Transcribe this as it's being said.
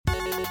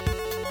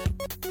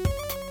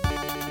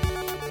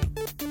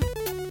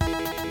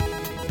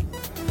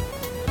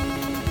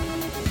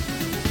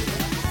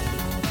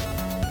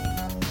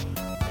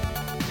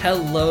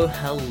Hello,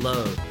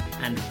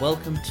 and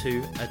welcome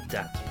to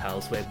Adapt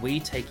Pals, where we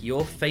take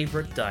your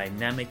favorite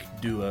dynamic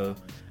duo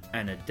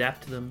and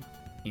adapt them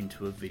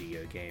into a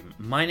video game.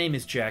 My name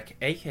is Jack,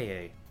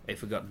 aka A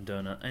Forgotten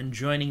Donor, and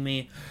joining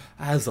me,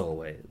 as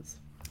always,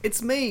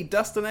 it's me,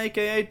 Dustin,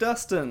 aka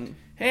Dustin.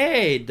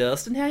 Hey,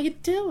 Dustin, how you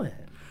doing?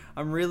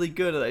 I'm really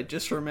good, and I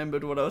just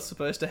remembered what I was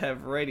supposed to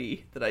have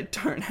ready that I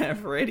don't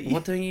have ready.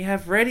 What don't you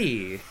have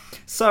ready?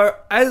 So,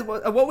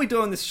 what we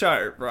do on this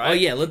show, right? Oh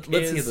yeah, let's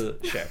hear the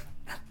show.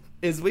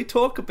 Is we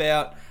talk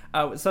about,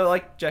 so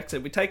like Jack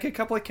said, we take a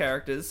couple of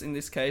characters, in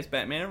this case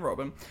Batman and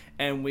Robin,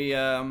 and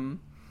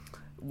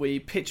we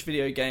pitch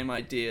video game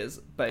ideas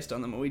based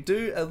on them. And we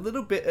do a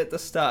little bit at the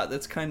start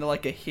that's kind of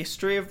like a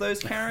history of those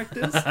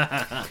characters.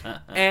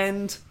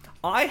 And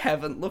I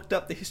haven't looked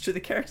up the history of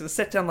the characters. I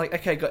sat down like,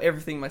 okay, got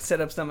everything. My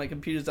setup's done, my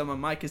computer's done,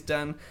 my mic is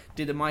done.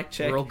 Did a mic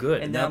check. We're all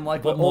good. And then I'm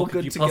like, what we're more all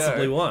could good you to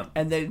possibly go. want?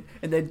 And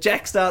then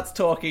Jack starts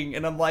talking,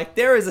 and I'm like,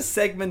 there is a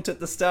segment at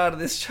the start of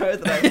this show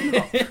that I've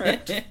not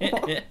prepped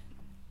for.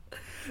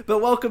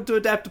 But welcome to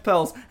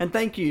Adaptapels, and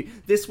thank you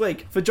this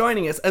week for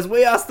joining us as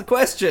we ask the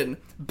question,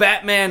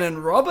 Batman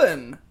and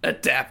Robin,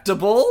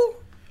 adaptable?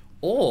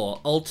 Or,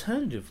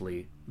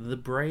 alternatively, the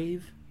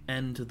brave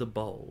and the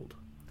bold.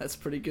 That's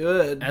pretty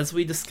good. As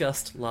we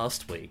discussed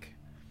last week.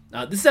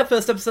 This is our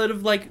first episode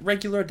of, like,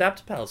 regular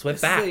Adaptapels. We're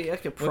back.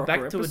 We're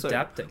back to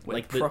adapting. We're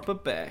like proper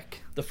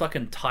back. The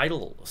fucking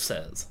title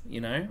says,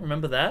 you know?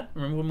 Remember that?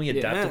 Remember when we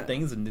adapted Yeah.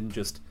 things and didn't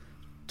just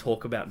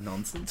talk about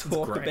nonsense?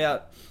 Talk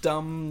about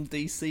dumb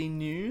DC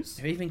news.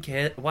 Do you even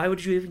care? Why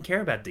would you even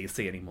care about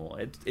DC anymore?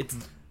 It's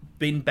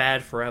been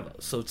bad forever,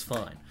 so it's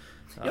fine.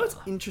 You know what's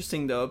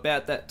interesting, though,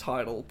 about that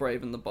title,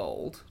 Brave and the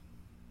Bold?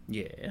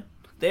 Yeah.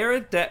 They're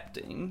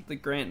adapting the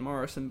Grant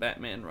Morrison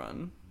Batman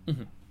run.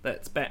 Mm-hmm.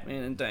 That's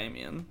Batman and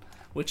Damian,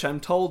 which I'm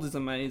told is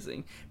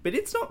amazing. But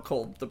it's not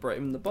called The Brave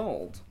and the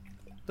Bold.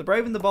 The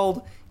Brave and the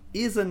Bold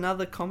is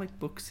another comic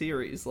book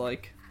series.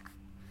 Like,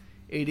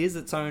 it is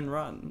its own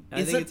run.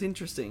 I think it's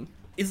interesting.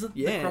 Is it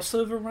Yeah. the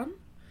crossover run?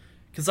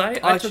 Because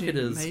I took it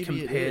as maybe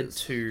compared it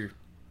is. to...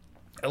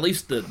 At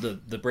least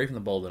the Brave and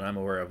the Bold that I'm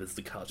aware of is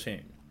the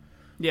cartoon.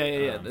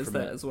 Yeah, there's from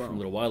that as well. From a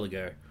little while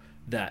ago.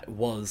 That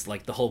was,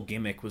 like, the whole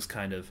gimmick was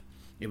kind of...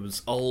 It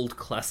was old,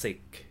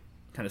 classic,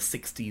 kind of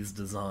 60s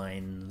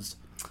designs.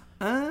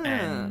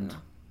 And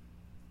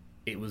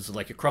it was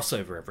like a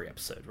crossover every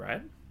episode,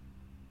 right?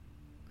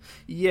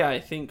 Yeah,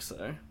 I think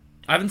so.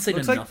 I haven't seen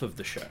Looks enough of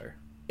the show.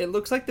 It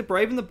looks like The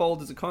Brave and the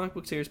Bold is a comic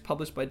book series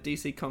published by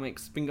DC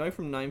Comics. It's been going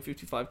from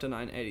 955 to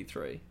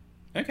 983.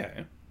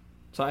 Okay.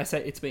 So I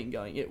say it's been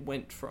going. It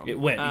went from. It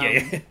went,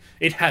 yeah.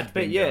 It had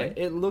been But yeah, going.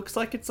 it looks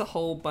like it's a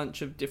whole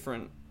bunch of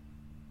different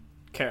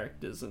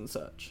characters and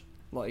such.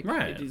 Like,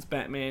 Right. it is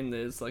Batman,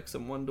 there's like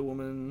some Wonder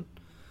Woman,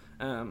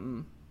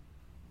 the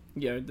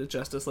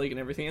Justice League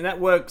and everything. And that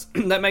works,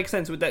 that makes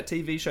sense with that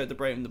TV show, The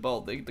Brave and the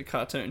Bold, the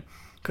cartoon.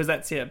 Because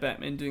that's,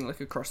 Batman doing like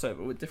a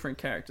crossover with different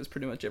characters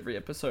pretty much every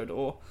episode,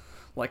 or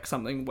like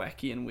something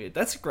wacky and weird.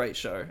 That's a great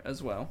show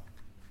as well.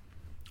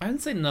 I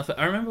haven't seen enough.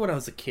 I remember when I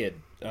was a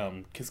kid.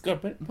 Because,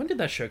 God, when did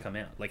that show come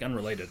out? Like,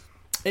 unrelated.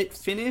 It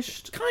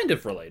finished... Kind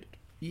of related.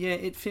 Yeah,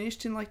 it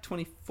finished in like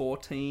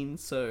 2014,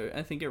 so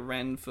I think it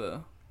ran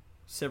for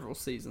several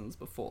seasons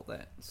before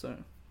that,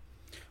 so...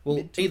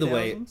 Well, either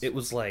way, Mid-2000s? it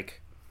was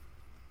like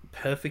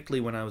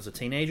perfectly when I was a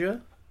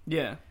teenager.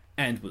 Yeah.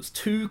 And was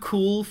too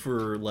cool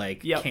for,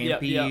 like, Yep,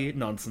 campy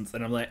nonsense.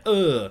 And I'm like,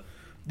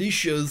 this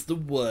show's the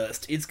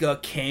worst. It's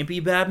got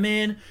campy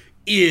Batman?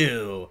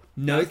 Ew.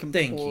 No, I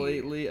thank you.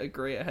 completely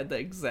agree. I had the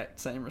exact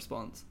same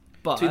response.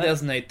 But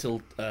 2008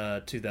 till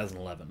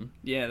 2011.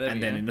 yeah, there we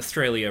And then go. in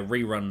Australia,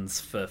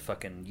 reruns for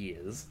fucking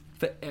years.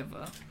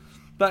 Forever.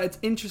 But it's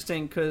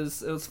interesting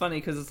because it was funny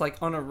because it's like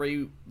on a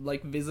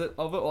visit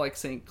of it, or like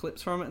seeing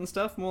clips from it and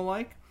stuff, more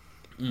like.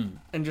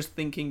 And just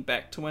thinking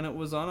back to when it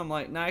was on, I'm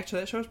like, nah, actually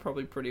that show's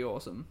probably pretty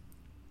awesome.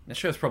 That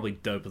show's probably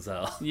dope as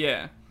hell.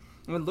 Yeah.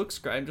 And it looks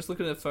great. I'm just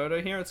looking at the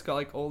photo here. It's got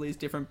like all these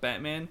different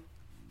Batman.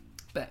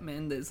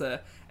 There's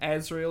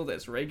Azrael,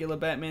 there's regular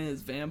Batman,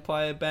 there's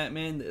Vampire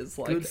Batman, there's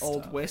like Good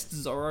Old stuff. West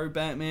Zorro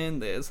Batman,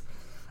 there's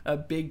a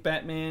big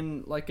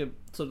Batman, like a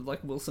sort of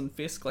like Wilson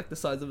Fisk, like the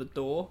size of a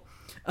door.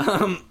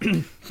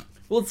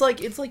 Well, it's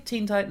like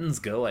Teen Titans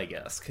Go, I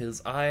guess,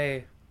 because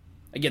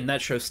again,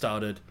 that show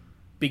started.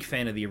 Big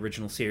fan of the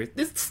original series.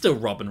 It's still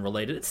Robin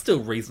related. It's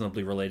still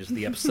reasonably related to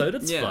the episode.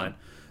 It's Yeah.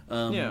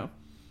 fine.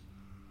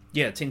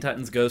 Yeah, Teen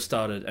Titans Go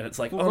started, and it's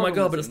like, Well, oh my Robin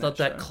god, was but it's in not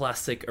that that show.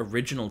 classic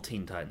original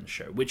Teen Titans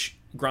show, which,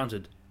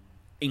 granted,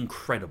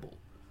 incredible.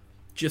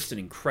 Just an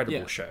incredible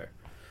Yeah. show.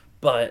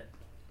 But,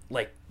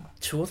 like,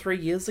 2 or 3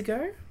 years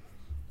ago,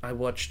 I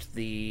watched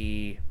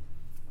the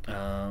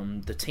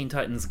Teen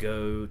Titans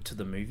Go to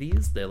the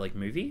movies, their, like,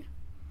 movie.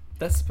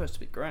 That's supposed to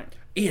be great.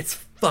 It's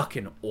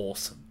fucking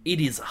awesome. It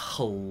is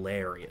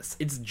hilarious.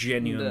 It's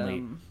genuinely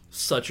And,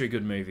 such a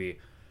good movie.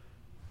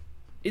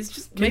 It's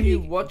just Can maybe you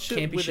watch it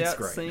campy shit's without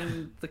great.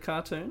 seeing the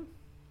cartoon?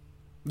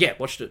 Yeah,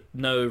 watched it.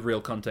 No real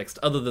context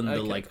other than the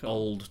Okay, like cool.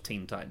 old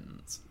Teen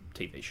Titans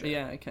TV show.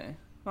 Yeah, okay.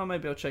 Oh,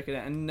 maybe I'll check it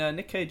out. And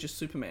Nick Cage is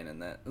Superman in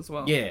that as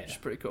well. Yeah. Which is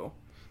pretty cool.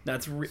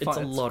 It's a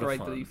lot of great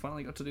fun. that he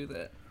finally got to do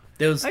that.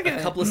 There was Okay.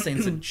 a couple of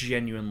scenes that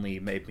genuinely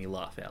made me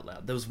laugh out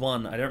loud. There was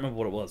one, I don't remember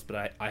what it was,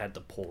 but I had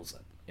to pause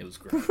it. It was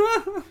great.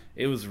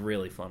 It was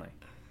really funny.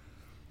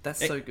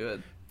 That's so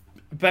good.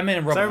 Batman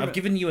and Robin, So- I've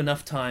given you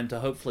enough time to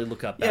hopefully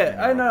look up Batman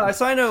Yeah, I and know. Robin.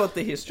 So I know what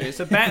the history is.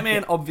 So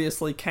Batman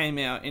obviously came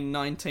out in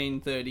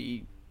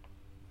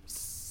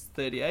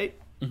 1938.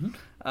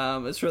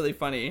 Mm-hmm. It's really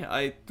funny.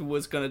 I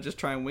was going to just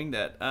try and wing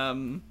that.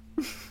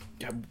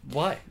 Yeah,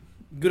 why?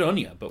 Good on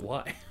you, but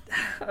why?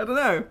 I don't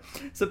know.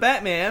 So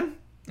Batman...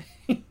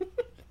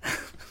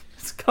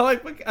 It's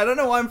comic book. I don't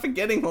know why I'm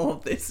forgetting all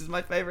of this. Is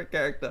my favorite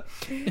character.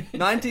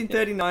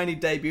 1939, he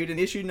debuted in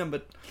issue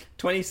number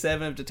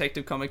 27 of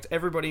Detective Comics.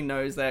 Everybody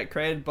knows that.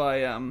 Created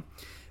by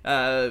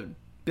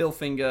Bill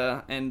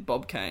Finger and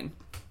Bob Kane.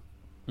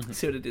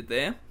 See what I did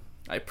there?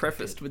 I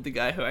prefaced with the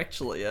guy who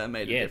actually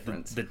made a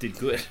difference. that did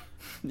good.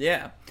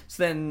 Yeah.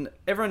 So then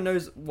everyone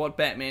knows what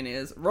Batman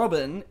is.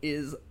 Robin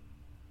is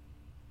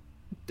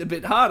a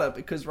bit harder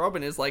because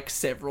Robin is like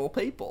several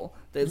people.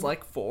 There's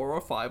like 4 or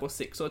 5 or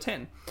 6 or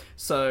 10.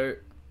 So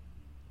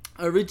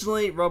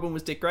originally Robin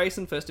was Dick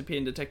Grayson, first appeared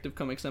in Detective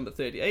Comics number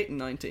 38 in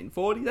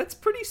 1940. That's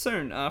pretty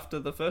soon after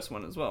the first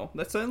one as well.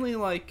 That's only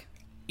like...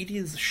 It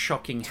is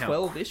shocking how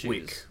 12 quick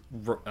issues.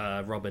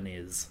 Robin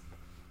is.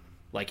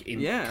 Like,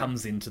 Yeah.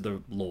 comes into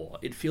the lore.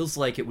 It feels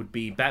like it would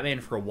be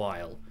Batman for a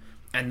while,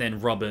 and then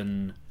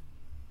Robin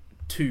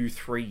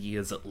 2-3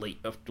 years at least,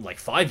 like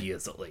 5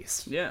 years at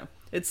least. Yeah.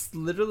 It's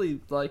literally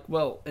like,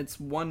 well, it's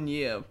 1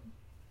 year,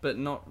 but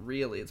not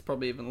really. It's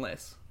probably even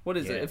less. What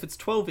is Yeah. it? If it's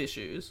 12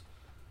 issues,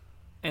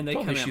 and they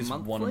 12 come out issues,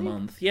 monthly? 1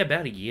 month. Yeah,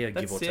 about a year,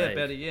 That's, give or yeah, take.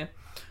 about a year.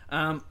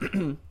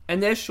 And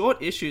they're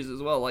short issues as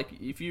well. Like,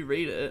 if you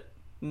read it,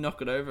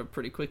 knock it over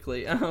pretty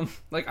quickly.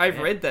 Like, I've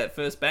read that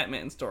first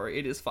Batman story.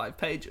 It is 5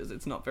 pages.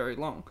 It's not very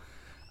long.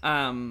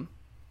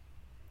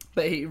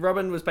 But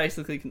Robin was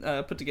basically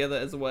put together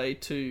as a way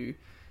to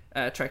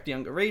attract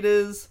younger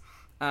readers.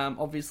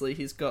 Obviously,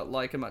 he's got,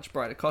 like, a much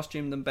brighter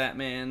costume than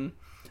Batman.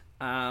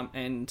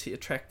 And he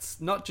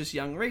attracts not just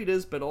young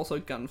readers, but also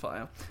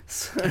gunfire.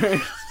 So...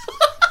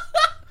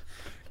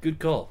 Good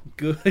call.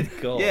 Good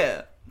call.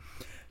 Yeah.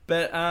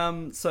 But,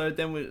 so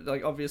then we,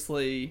 like,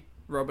 obviously,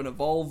 Robin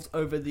evolved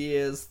over the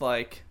years,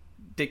 like,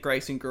 Dick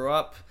Grayson grew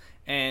up,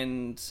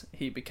 and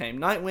he became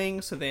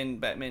Nightwing, so then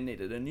Batman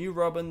needed a new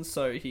Robin,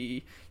 so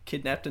he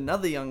kidnapped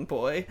another young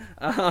boy.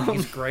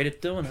 He's great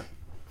at doing it.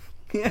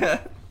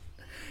 Yeah.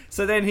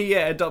 So then he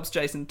adopts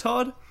Jason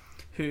Todd,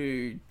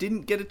 who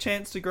didn't get a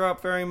chance to grow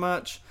up very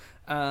much,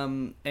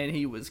 and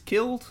he was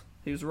killed.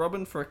 He was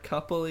Robin for a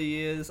couple of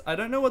years. I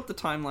don't know what the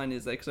timeline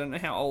is there, because I don't know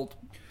how old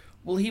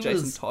Well, he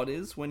Jason was... Todd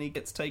is when he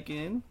gets taken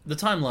in. The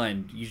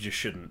timeline, you just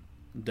shouldn't.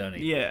 Don't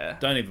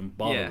even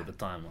bother Yeah. with the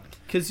timeline.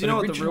 Because you But know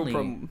what the real originally-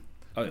 problem...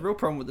 Oh. The real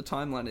problem with the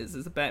timeline is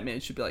the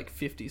Batman should be like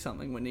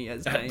 50-something when he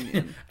has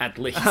Damien. At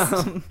least.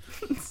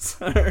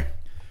 So...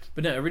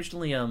 But no,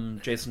 originally,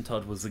 Jason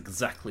Todd was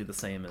exactly the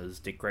same as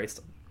Dick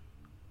Grayson.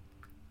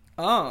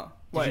 Oh,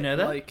 Did you know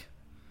that?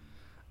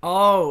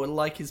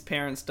 Like his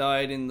parents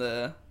died in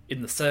the...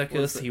 In the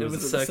circus, he was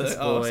a circus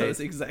boy. Oh, so it's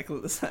exactly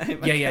the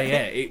same. Yeah.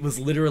 Okay. It was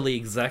literally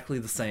exactly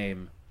the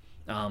same.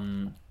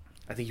 I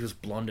think he was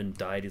blonde and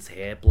dyed his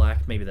hair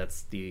black. Maybe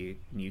that's the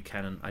new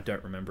canon. I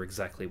don't remember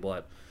exactly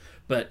what.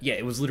 But yeah,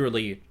 it was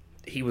literally...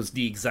 He was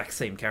the exact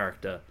same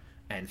character,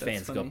 and That's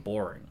fans funny.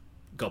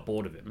 got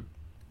bored of him.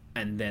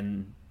 And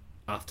then,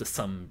 after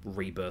some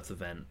rebirth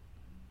event,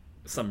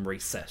 some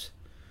reset...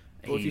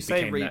 Well, if he you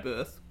say became that-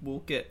 rebirth, we'll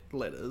get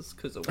letters,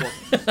 because it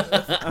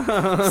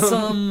wasn't.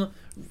 some,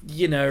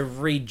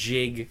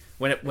 rejig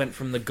when it went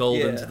from the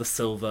golden Yeah. to the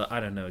silver. I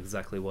don't know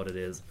exactly what it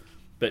is,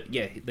 but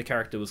yeah, the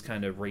character was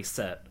kind of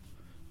reset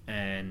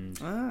and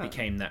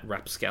became that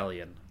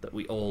rapscallion that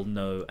we all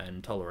know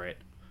and tolerate.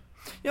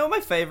 You know what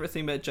my favourite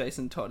thing about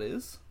Jason Todd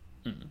is?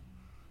 Mm.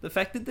 The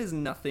fact that there's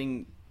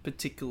nothing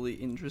particularly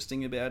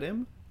interesting about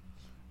him.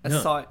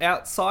 No.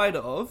 Outside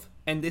of,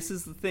 and this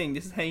is the thing,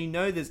 this is how you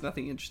know there's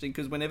nothing interesting,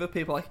 because whenever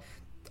people are like,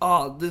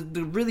 oh,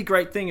 the really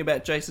great thing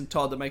about Jason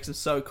Todd that makes him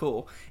so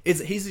cool is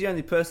that he's the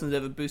only person that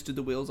ever boosted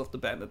the wheels off the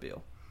Batmobile.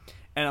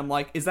 And I'm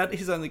like, is that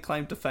his only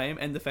claim to fame,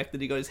 and the fact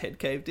that he got his head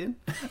caved in?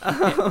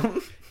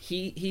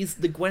 He's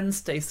the Gwen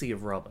Stacy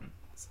of Robin.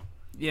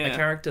 Yeah. A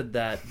character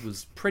that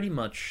was pretty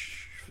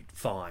much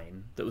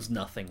fine, that was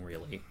nothing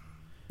really.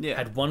 Yeah.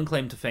 Had one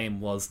claim to fame,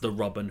 was the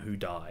Robin who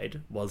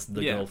died, was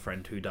the Yeah.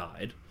 girlfriend who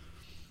died.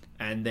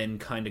 And then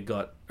kind of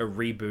got a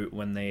reboot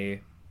when they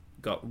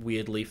got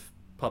weirdly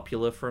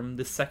popular from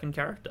this second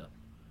character.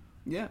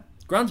 Yeah.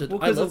 Granted,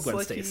 Well, I 'cause love it's Gwen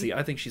like Stacy.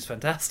 I think she's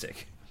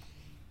fantastic.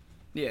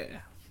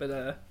 Yeah.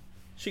 But,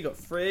 she got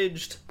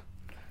fridged.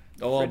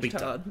 Oh, Fridged big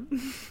time.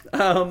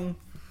 hard.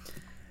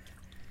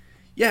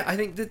 Yeah, I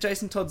think that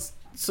Jason Todd's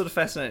sort of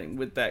fascinating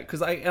with that,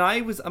 because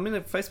I'm in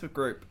a Facebook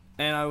group,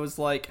 and I was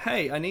like,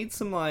 hey, I need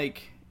some,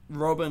 like,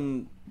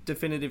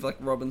 definitive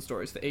Robin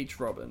stories for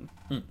each Robin.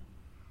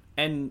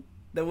 And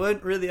there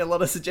weren't really a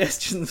lot of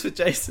suggestions for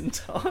Jason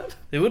Todd.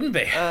 There wouldn't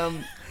be.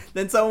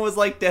 then someone was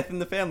like, Death in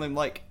the Family. I'm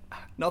like,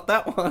 not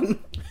that one.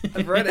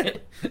 I've read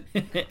it.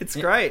 It's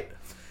great.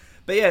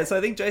 But yeah, so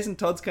I think Jason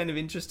Todd's kind of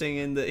interesting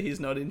in that he's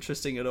not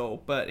interesting at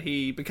all, but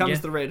he becomes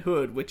the Red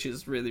Hood, which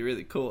is really,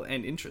 really cool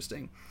and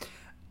interesting.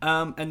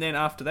 And then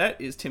after that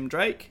is Tim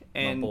Drake,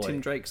 and Tim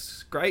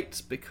Drake's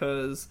great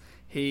because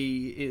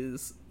he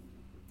is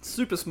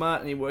super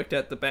smart and he worked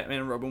out the Batman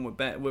and Robin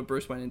were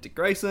Bruce Wayne and Dick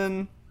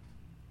Grayson.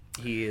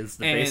 He is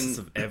the basis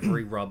of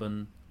every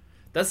Robin.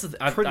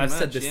 I've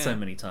said this so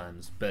many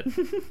times, but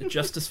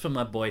justice for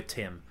my boy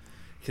Tim,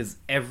 because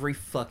every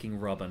fucking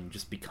Robin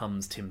just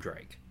becomes Tim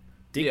Drake.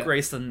 Dick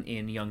Grayson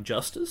in Young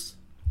Justice,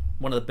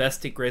 one of the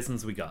best Dick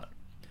Graysons we got.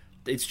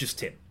 It's just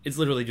Tim. It's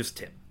literally just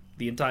Tim.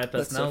 The entire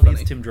personality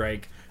is Tim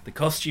Drake. The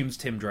costume's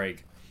Tim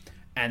Drake.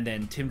 And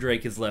then Tim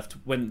Drake is left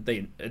when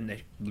they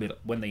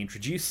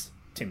introduce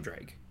Tim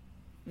Drake.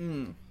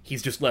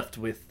 He's just left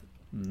with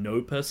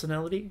no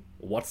personality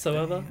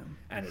whatsoever. Damn.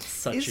 And it's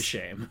such a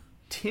shame.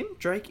 Tim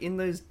Drake in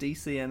those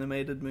DC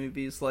animated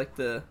movies, like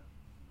the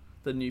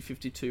New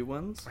 52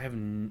 ones? I have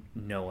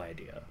no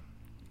idea.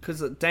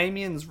 Because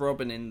Damien's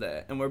Robin in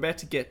there, and we're about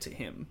to get to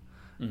him.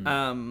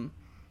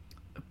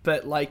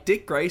 But like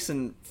Dick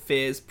Grayson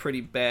fares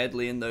pretty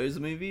badly in those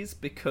movies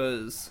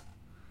because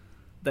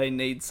they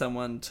need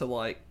someone to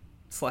like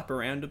slap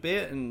around a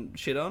bit and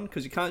shit on.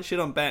 Because you can't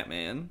shit on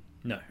Batman.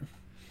 No.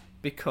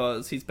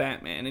 Because he's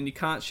Batman, and you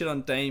can't shit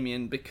on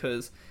Damien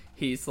because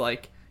he's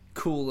like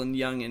cool and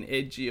young and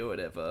edgy or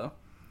whatever.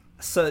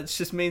 So it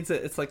just means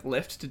that it's like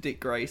left to Dick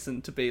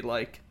Grayson to be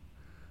like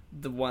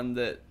the one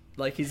that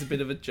like he's a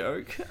bit of a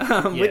joke,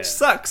 which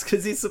sucks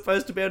because he's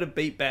supposed to be able to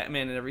beat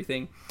Batman and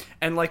everything.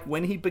 And like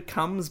when he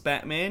becomes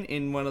Batman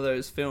in one of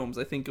those films,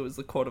 I think it was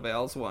the Court of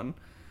Owls one,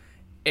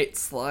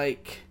 it's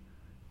like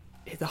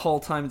the whole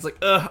time it's like,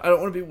 ugh, I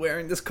don't want to be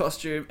wearing this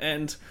costume,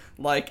 and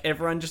like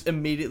everyone just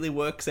immediately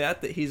works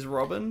out that he's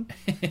Robin,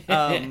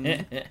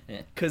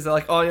 because they're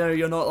like, oh, you know,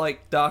 you're not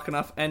like dark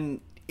enough. And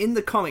in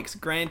the comics,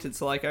 granted,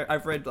 so like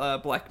I've read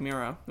Black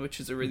Mirror, which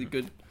is a really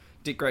good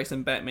Dick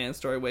Grayson Batman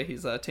story where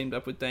he's teamed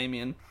up with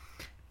Damien.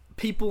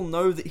 People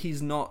know that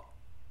he's not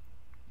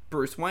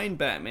Bruce Wayne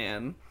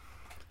Batman,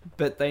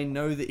 but they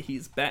know that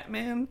he's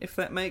Batman, if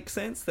that makes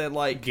sense. They're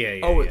like,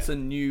 it's a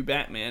new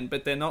Batman,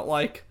 but they're not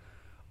like,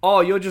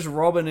 oh, you're just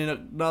Robin in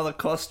another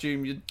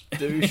costume, you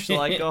douche.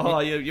 Like, oh,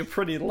 you're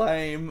pretty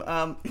lame.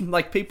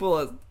 Like, people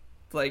are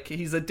like,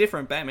 he's a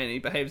different Batman. He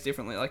behaves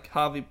differently. Like,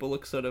 Harvey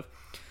Bullock sort of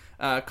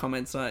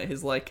comments on it.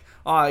 He's like,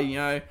 oh, you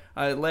know,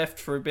 I left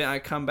for a bit, I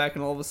come back,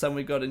 and all of a sudden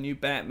we got a new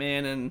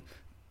Batman, and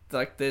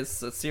like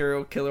there's a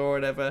serial killer or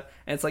whatever.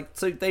 And it's like,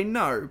 so they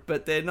know,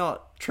 but they're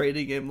not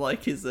treating him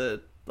like he's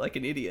an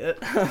idiot,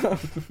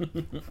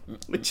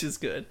 which is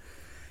good.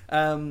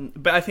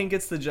 But I think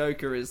it's the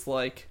Joker is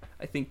like,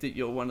 I think that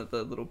you're one of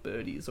the little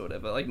birdies or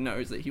whatever, like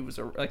knows that he was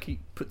like he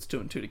puts two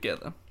and two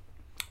together.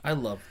 I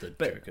love that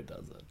Joker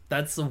does it.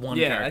 That's the one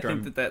character I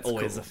think that's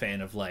always cool. A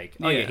fan of. Like,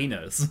 he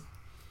knows.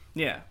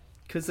 Yeah,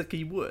 because like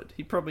he would.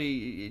 He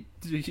probably,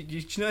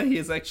 you know,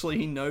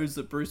 he knows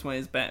that Bruce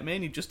Wayne is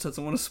Batman. He just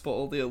doesn't want to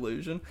spoil the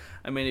illusion.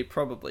 I mean, he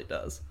probably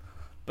does.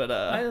 But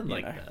I don't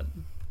like that.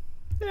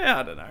 Yeah,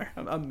 I don't know.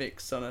 I'm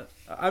mixed on it.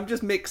 I'm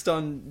just mixed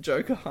on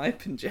Joker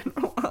hype in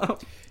general.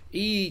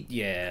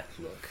 Yeah.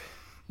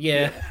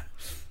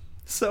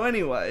 So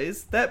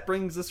anyways, that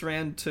brings us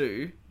round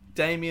to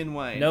Damian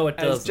Wayne. No, it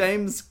doesn't. As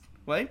James...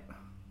 Wait?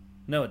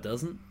 No, it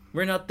doesn't.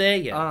 We're not there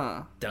yet.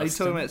 Are you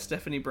talking about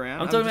Stephanie Brown?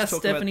 I'm talking about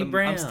Stephanie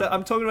Brown.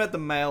 I'm talking about the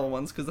male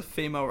ones because the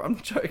female... I'm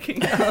joking.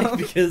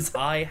 Because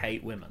I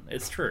hate women.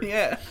 It's true.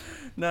 Yeah.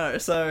 No,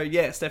 so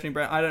yeah, Stephanie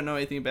Brown. I don't know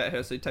anything about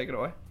her, so take it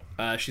away.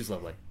 She's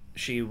lovely.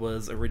 She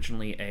was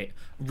originally a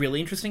really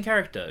interesting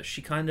character.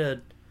 She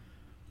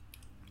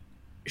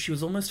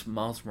was almost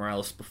Miles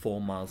Morales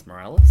before Miles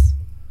Morales.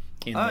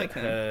 In that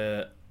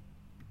her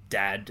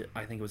dad,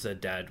 I think it was her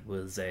dad,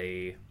 was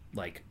a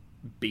like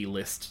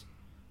B-list,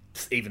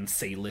 even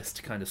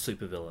C-list kind of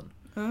supervillain.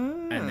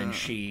 And then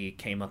she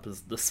came up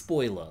as the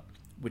Spoiler,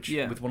 which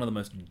with one of the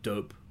most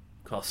dope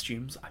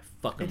costumes. I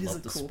fucking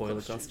love the cool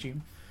Spoiler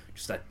costume.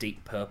 Just that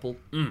deep purple.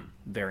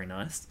 Very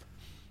nice.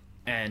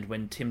 And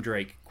when Tim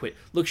Drake quit...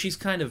 Look, she's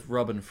kind of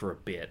Robin for a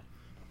bit,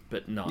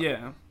 but not...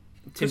 Yeah.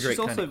 Tim Drake she's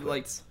also,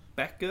 like,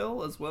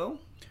 Batgirl as well?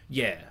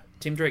 Yeah.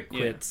 Tim Drake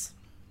quits,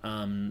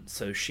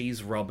 so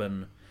she's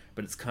Robin,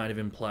 but it's kind of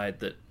implied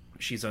that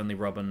she's only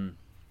Robin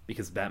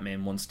because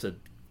Batman wants to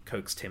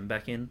coax Tim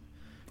back in.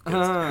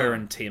 Because her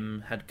and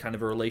Tim had kind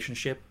of a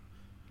relationship.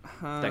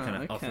 That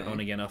kind of on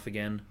again, off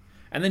again.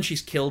 And then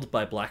she's killed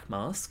by Black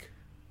Mask.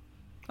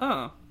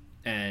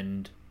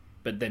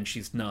 But then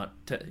she's not...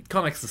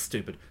 Comics are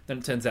stupid. Then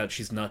it turns out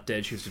she's not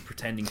dead. She was just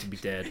pretending to be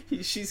dead.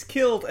 She's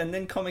killed, and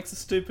then comics are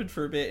stupid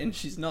for a bit, and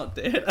she's not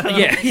dead.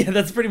 Yeah,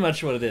 that's pretty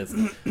much what it is.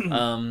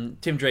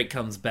 Tim Drake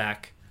comes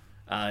back.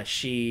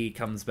 She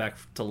comes back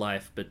to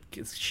life, but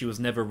she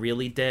was never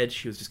really dead.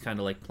 She was just kind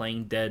of like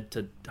playing dead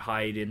to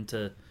hide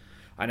into...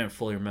 I don't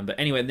fully remember.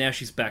 Anyway, now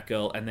she's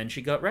Batgirl, and then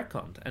she got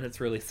retconned, and it's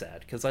really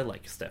sad, because I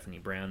like Stephanie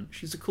Brown.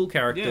 She's a cool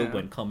character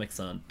when comics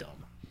aren't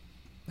dumb.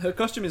 Her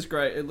costume is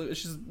great.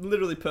 She's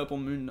literally purple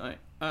Moon Knight.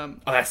 Oh,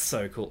 that's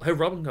so cool. Her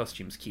Robin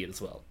costume's cute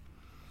as well.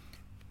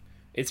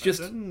 It's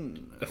just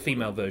a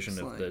female version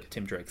of the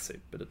Tim Drake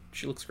suit, but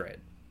she looks great.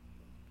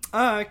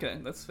 Ah, okay,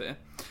 that's fair.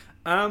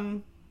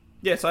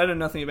 Yes, I know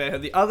nothing about her.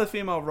 The other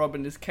female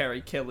Robin is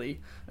Carrie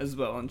Kelly as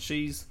well, and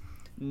she's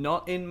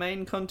not in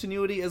main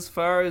continuity as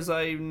far as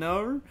I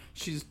know.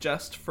 She's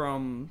just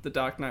from the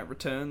Dark Knight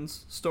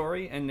Returns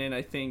story, and then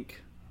I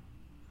think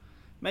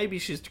maybe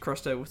she's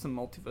crossed over with some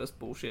multiverse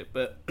bullshit,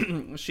 but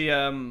she,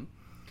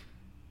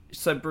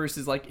 so Bruce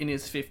is like in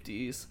his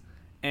 50s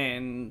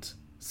and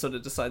sort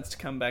of decides to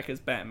come back as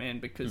Batman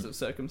because of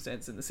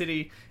circumstance in the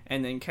city,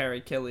 and then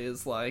Carrie Kelly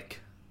is like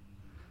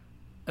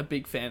a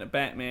big fan of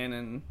Batman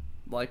and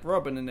like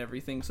Robin and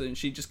everything, so then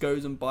she just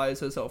goes and buys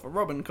herself a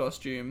Robin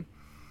costume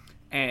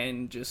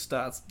and just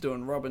starts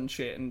doing Robin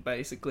shit and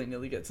basically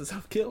nearly gets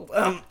herself killed.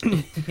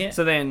 Yeah.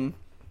 So then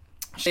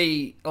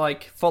she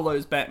like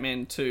follows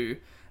Batman to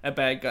a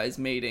bad guy's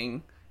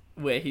meeting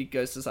where he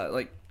goes to start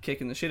like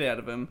kicking the shit out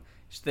of him.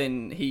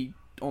 Then he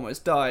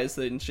almost dies,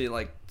 then she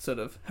like sort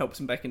of helps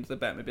him back into the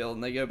Batmobile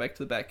and they go back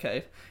to the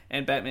Batcave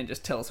and Batman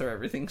just tells her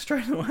everything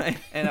straight away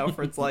and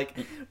Alfred's like,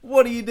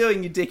 what are you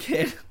doing, you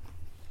dickhead?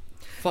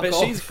 Fuck But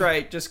off. she's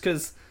great just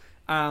because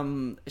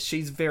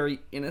she's very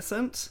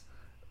innocent,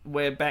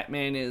 where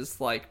Batman is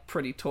like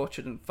pretty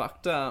tortured and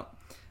fucked up.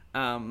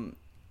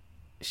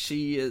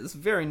 She is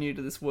very new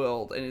to this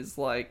world and is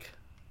like,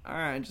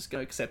 alright, just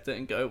gonna accept it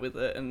and go with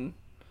it and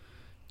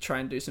try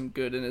and do some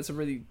good. And it's a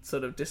really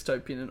sort of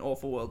dystopian and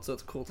awful world, so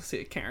it's cool to see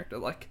a character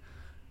like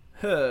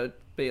her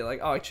be like,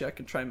 oh, actually I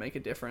can try and make a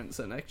difference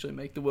and actually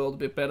make the world a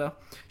bit better.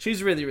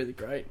 She's really, really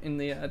great in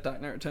the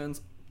Dark Knight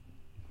Returns.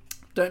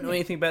 Don't know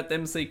anything about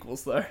them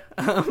sequels though.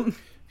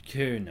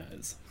 Who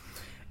knows?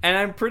 And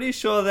I'm pretty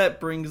sure that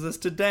brings us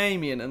to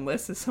Damien,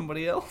 unless there's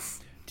somebody else.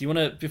 Do you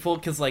want to,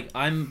 because like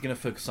I'm going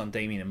to focus on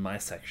Damien in my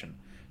section, do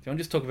you want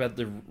to just talk about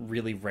the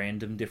really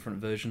random different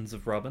versions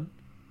of Robin?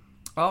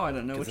 Oh, I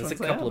don't know which there's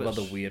ones a couple they are, of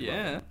but other weird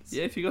Robins.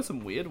 Yeah, if you got some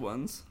weird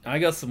ones. I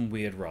got some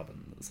weird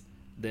Robins.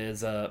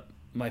 There's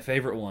my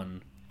favorite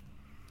one,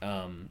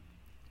 and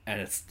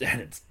it's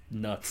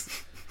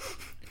nuts.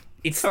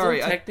 It's Sorry,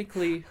 still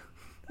technically...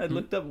 I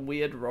looked up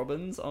weird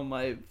robins on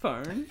my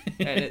phone,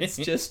 and it's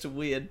just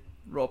weird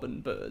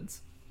robin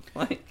birds.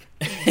 Like,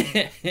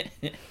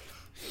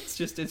 it's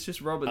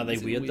just robins. Are they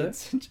in weird though?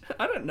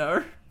 I don't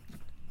know.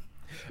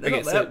 They're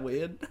Okay, not that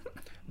weird.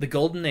 The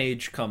Golden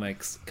Age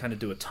comics kind of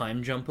do a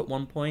time jump at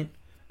one point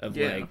of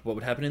like what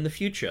would happen in the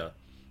future,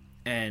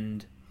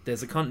 and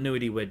there's a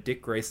continuity where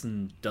Dick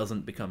Grayson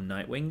doesn't become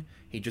Nightwing;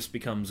 he just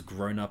becomes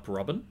grown-up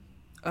Robin.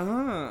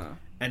 Ah,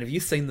 And have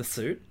you seen the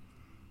suit?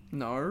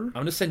 no. I'm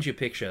gonna send you a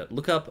picture.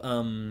 Look up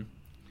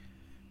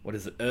what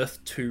is it? Earth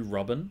 2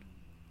 Robin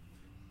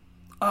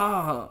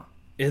Ah,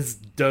 is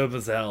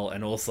D'Urberville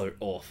and also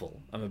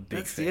awful. I'm a big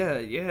that's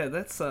fan. yeah.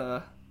 That's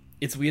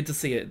It's weird to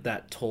see it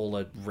that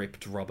taller,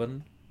 ripped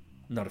Robin.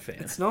 Not a fan.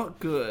 it's not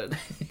good,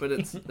 but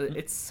it's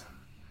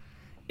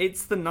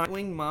it's the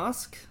Nightwing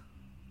mask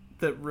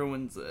that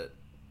ruins it.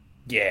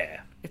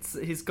 Yeah.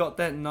 He's got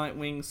that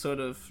Nightwing sort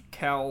of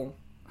cowl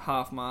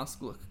half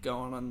mask look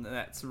going on.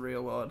 That's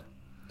real odd.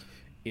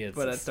 It's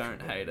But a I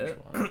don't hate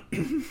it.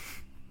 one.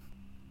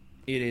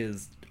 It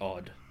is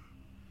odd.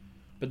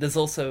 But there's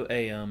also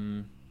a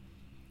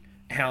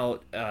how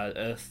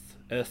Earth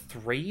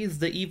 3 is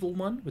the evil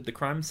one with the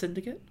crime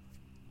syndicate.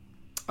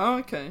 Oh,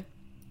 okay.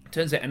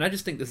 Turns out, and I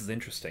just think this is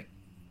interesting,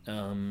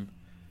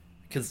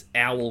 because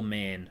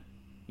Owlman,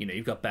 you know,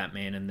 you've got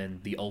Batman, and then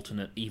the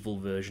alternate evil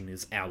version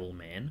is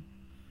Owlman,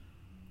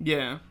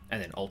 Yeah.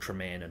 and then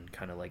Ultraman, and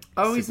kind of like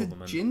Oh, he's a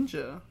Superwoman.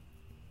 ginger.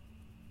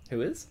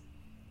 Who is?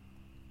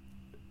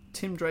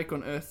 Tim Drake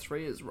on Earth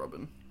 3 is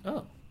Robin.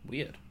 Oh,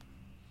 weird.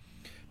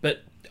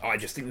 But I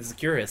just think this is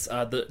curious.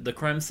 The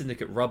crime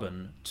syndicate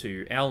Robin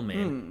to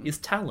Owlman is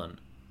Talon,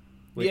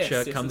 which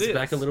Yes, comes it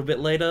back a is. little bit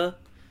later.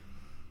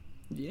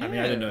 Yeah. I mean,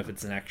 I don't know if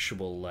it's an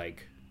actual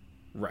like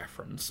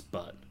reference,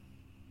 but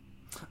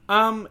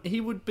He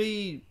would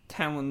be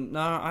Talon. No,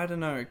 I don't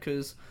know,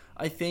 because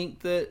I think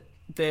that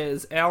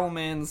there's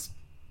Owlman's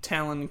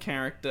Talon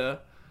character,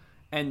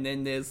 and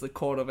then there's the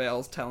Court of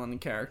Owls Talon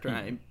character, and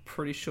I'm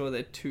pretty sure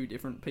they're two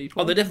different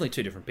people. oh, they're definitely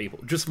two different people.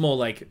 Just more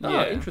like,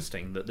 Yeah.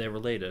 interesting that they're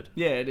related.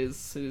 Yeah, it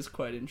is. It is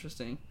quite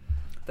interesting.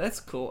 That's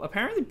cool.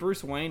 Apparently,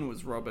 Bruce Wayne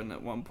was Robin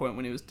at one point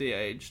when he was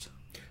de-aged.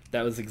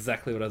 That was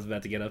exactly what I was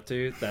about to get up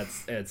to.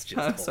 It's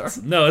just Sorry.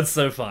 awesome. No, it's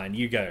so fine.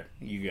 You go.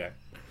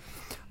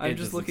 I'm It just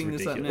just looking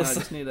looks this up now. I ridiculous.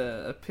 just need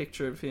a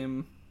picture of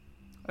him.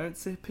 I don't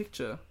see a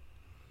picture.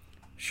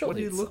 Surely What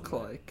do you it's look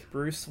somewhere. like?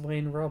 Bruce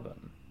Wayne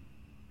Robin.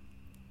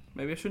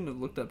 Maybe I shouldn't have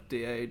looked up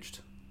de-aged.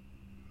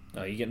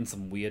 Oh, you're getting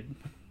some weird...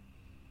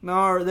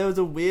 No, there was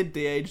a weird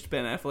de-aged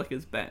Ben Affleck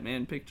as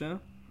Batman picture.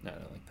 No, I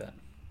don't like that.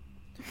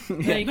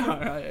 Yeah, you no,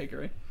 can't- I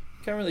agree.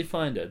 Can't really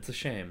find it. It's a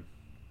shame.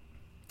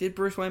 Did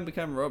Bruce Wayne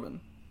become Robin?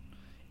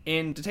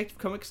 In Detective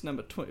Comics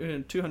number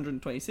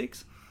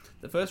 226,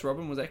 The first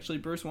Robin was actually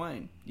Bruce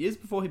Wayne. Years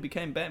before he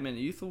became Batman, a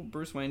youthful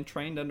Bruce Wayne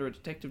trained under a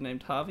detective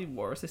named Harvey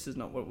Warris, this is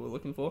not what we're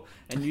looking for,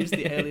 and used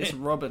the alias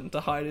Robin to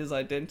hide his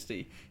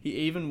identity. He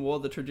even wore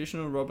the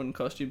traditional Robin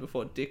costume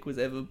before Dick was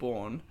ever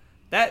born.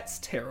 That's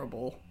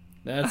terrible.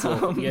 That's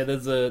all. Yeah,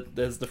 there's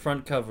the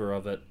front cover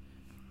of it,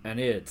 and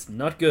it's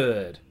not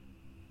good.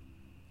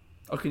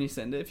 Oh, can you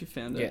send it if you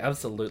found it? Yeah,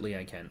 absolutely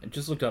I can. And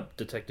just look up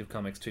Detective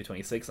Comics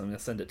 226. I'm going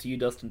to send it to you,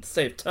 Dustin, to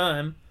save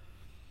time.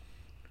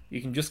 You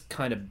can just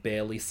kind of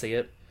barely see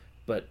it,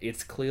 but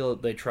it's clear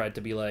that they tried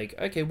to be like,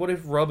 okay, what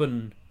if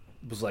Robin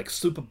was like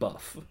super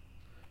buff?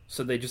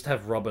 So they just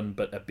have Robin,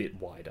 but a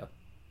bit wider.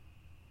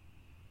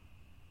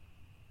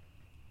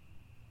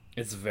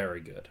 It's very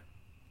good.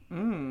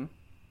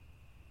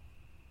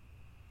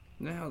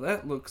 Now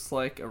that looks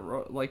like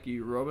like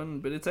you, Robin,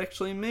 but it's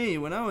actually me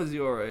when I was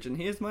your age, and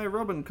here's my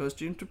Robin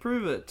costume to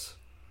prove it.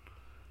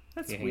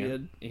 That's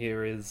weird.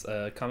 Here is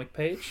a comic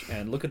page,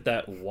 and look at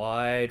that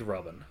wide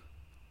Robin.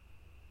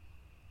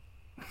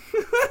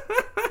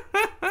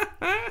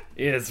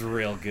 It's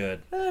real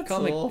good. That's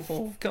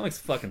awful. Comics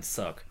fucking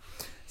suck.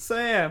 So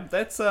yeah,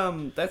 that's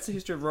the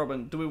history of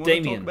Robin. Do we want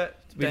to talk about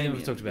Damien? Damien? We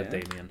never talked about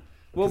Damien.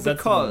 Well,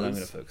 that's the one I'm going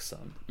to focus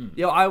on.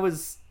 Yeah, I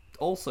was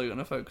also going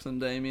to focus on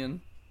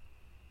Damien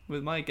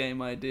with my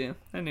game idea.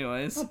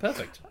 Anyways. Oh,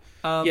 perfect.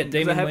 Yeah,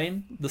 Damian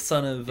Wayne, the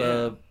son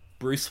of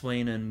Bruce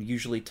Wayne and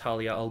usually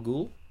Talia al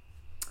Ghul.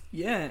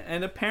 Yeah,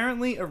 and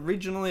apparently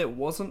originally it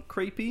wasn't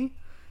creepy,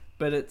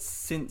 but it's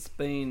since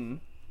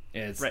been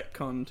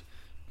retconned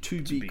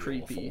to be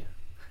creepy awful.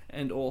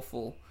 And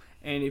awful.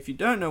 And if you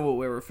don't know what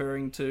we're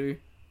referring to,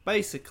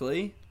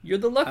 basically... You're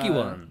the lucky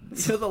one.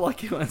 You're the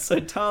lucky one. So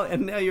Talia...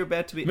 And now you're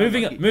about to be...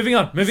 Moving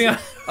on.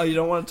 Oh, you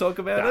don't want to talk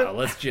about it?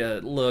 Let's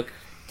just... Look.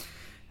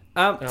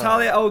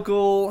 Talia al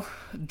Ghul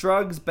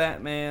drugs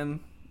Batman,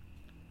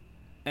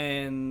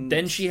 and...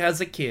 Then she has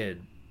a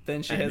kid.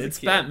 It's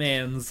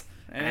Batman's.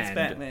 And it's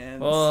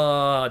Batman's.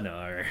 Oh,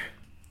 no.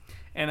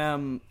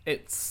 And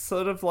it's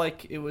sort of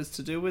like it was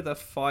to do with a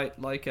fight.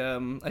 Like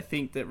I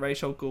think that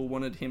Ra's al Ghul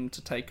wanted him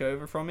to take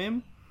over from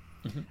him,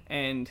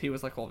 and he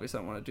was like, obviously,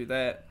 I don't want to do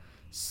that.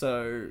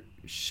 So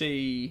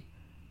she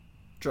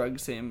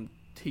drugs him.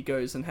 He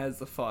goes and has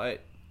the fight.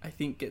 I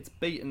think gets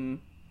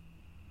beaten.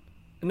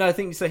 No, I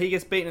think so. He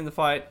gets beaten in the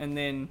fight, and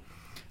then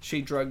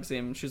she drugs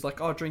him. She's like,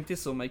 "Oh, drink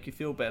this; will make you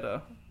feel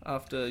better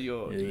after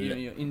your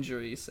your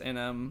injuries."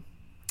 And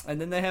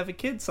then they have a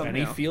kid somehow. And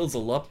he feels a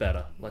lot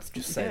better. Let's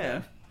just say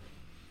that.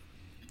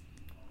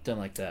 Don't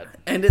like that.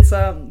 And it's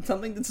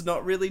something that's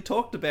not really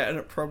talked about, and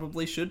it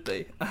probably should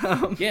be.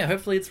 Yeah,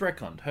 hopefully it's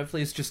retconned.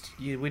 Hopefully it's just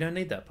we don't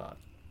need that part.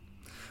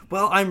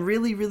 Well, I'm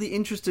really, really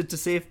interested to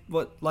see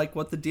what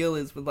the deal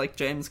is with like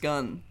James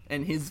Gunn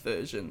and his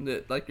version,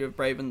 that like you're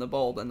Brave and the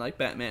Bold and like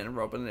Batman and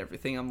Robin and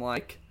everything. I'm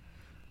like,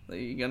 are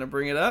you gonna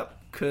bring it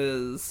up?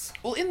 Because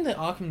in the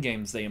Arkham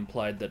games they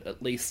implied that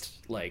at least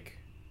like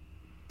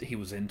he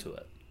was into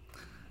it.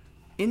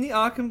 In the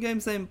Arkham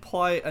games they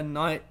imply a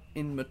night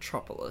in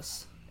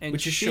Metropolis. And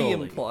which is she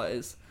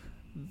implies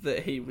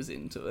that he was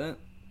into it.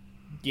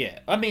 Yeah,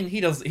 I mean, he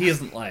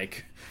isn't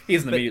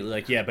immediately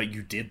like, yeah, but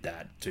you did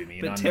that to me.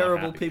 And but I'm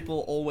terrible not happy.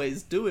 people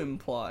always do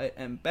imply,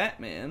 and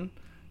Batman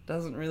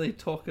doesn't really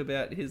talk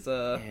about his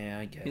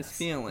I guess. his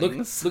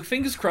feelings. Look,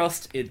 fingers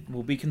crossed, it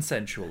will be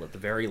consensual at the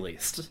very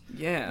least.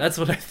 Yeah, that's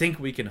what I think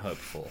we can hope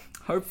for.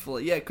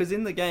 Hopefully, yeah, because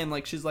in the game,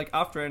 like she's like,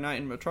 after a night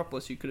in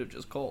Metropolis, you could have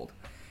just called,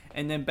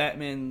 and then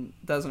Batman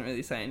doesn't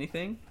really say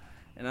anything,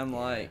 and I'm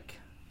like.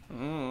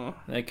 Oh.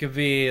 Okay,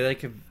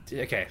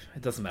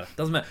 it doesn't matter.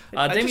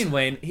 Damian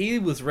Wayne, he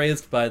was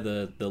raised by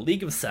the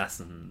League of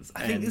Assassins,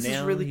 I think and this now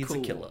is really he's cool. a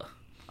killer.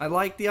 I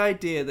like the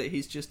idea that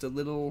he's just a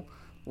little,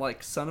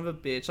 like, son of a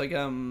bitch. Like,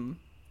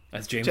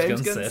 as James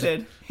Gunn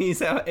said,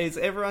 he's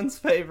everyone's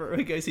favorite.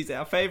 He goes, he's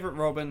our favorite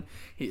Robin.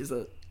 He's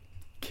a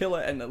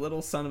killer and a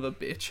little son of a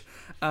bitch.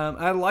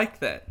 I like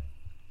that.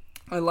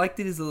 I like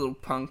that he's a little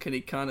punk and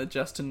he can't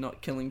adjust to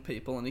not killing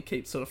people and he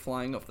keeps sort of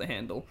flying off the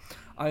handle.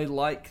 I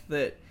like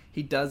that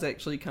he does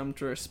actually come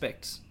to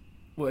respect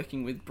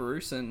working with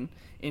Bruce, and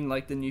in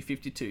like the New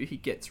 52 he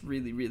gets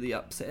really, really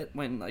upset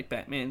when like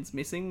Batman's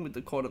missing with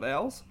the Court of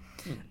Owls.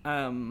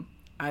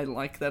 I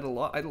like that a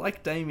lot. I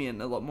like Damien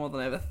a lot more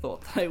than I ever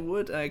thought that I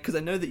would, because I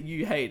know that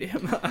you hate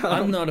him.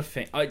 I'm not a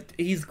fan.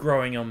 He's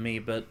growing on me,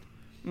 but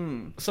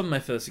some of my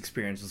first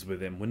experiences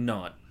with him were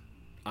not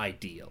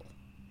ideal.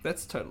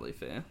 That's totally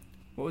fair.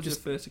 What was your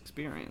first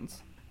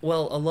experience?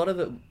 Well, a lot of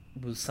it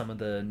was some of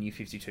the New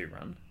 52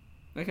 run.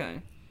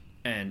 Okay.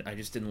 And I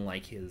just didn't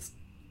like his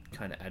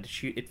kind of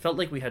attitude. It felt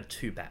like we had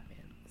two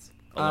Batmans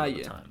a lot of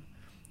the time.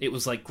 It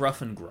was like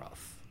gruff and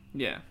gruff.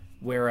 Yeah.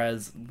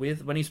 Whereas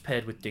when he's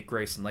paired with Dick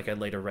Grayson, like I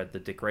later read the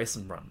Dick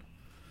Grayson run,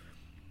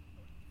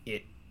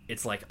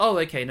 it's like, oh,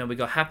 okay, no, we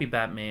got happy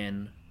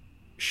Batman,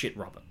 shit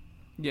Robin.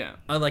 Yeah.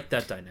 I like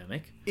that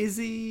dynamic. Have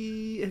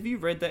you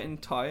read that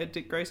entire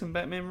Dick Grayson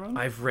Batman run?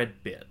 I've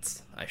read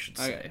bits, I should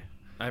say. Okay.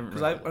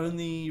 Because I've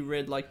only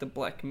read like the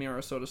Black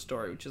Mirror sort of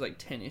story, which is like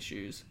 10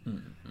 issues.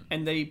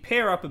 And they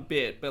pair up a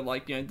bit, but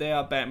like, they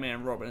are Batman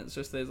and Robin. It's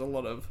just there's a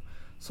lot of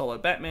solo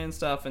Batman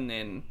stuff, and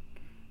then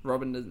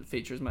Robin doesn't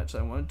feature as much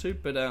as I wanted to,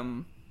 but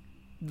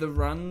the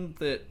run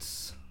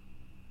that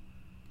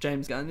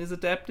James Gunn is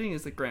adapting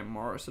is the Grant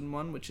Morrison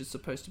one, which is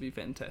supposed to be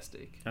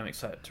fantastic. I'm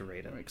excited to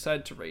read it. I'm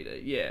excited to read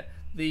it, yeah.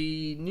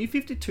 The New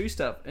 52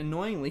 stuff,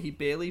 annoyingly, he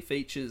barely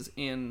features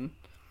in...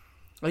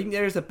 I think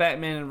there is a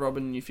Batman and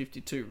Robin New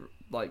 52,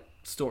 like,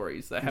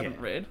 stories that I haven't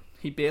read.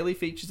 He barely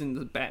features in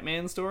the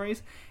Batman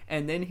stories,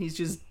 and then he's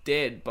just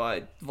dead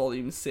by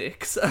volume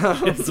 6.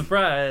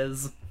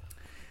 Surprise!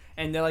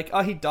 And they're like,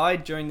 oh, he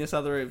died during this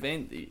other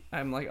event.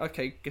 I'm like,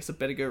 okay, guess I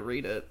better go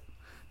read it.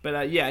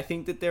 But yeah, I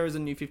think that there is a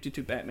New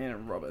 52 Batman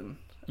and Robin,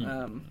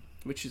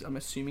 which is, I'm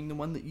assuming, the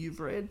one that you've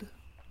read.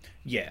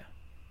 Yeah,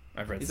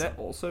 I've read. Is that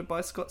also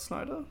by Scott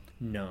Snyder?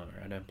 No,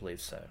 I don't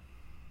believe so.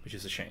 Which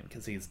is a shame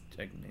because he's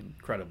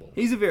incredible.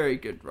 He's a very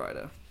good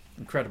writer.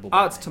 Incredible.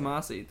 It's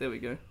Tomasi. There we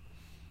go.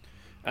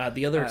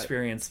 The other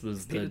experience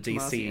was the Peter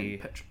Tomasi DC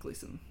and Patrick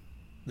Gleason.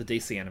 The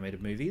DC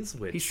animated movies,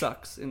 which he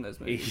sucks in those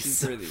movies.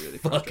 He's really, really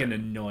fucking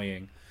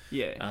annoying.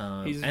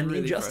 Yeah, he's and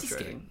really the Injustice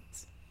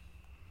games.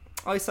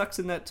 Oh, he sucks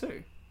in that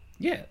too.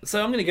 Yeah,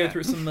 so I'm going to go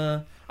through some...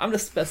 I'm going to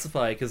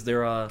specify, because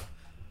there are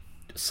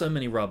so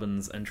many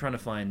Robins, and trying to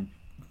find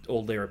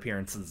all their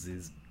appearances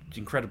is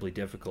incredibly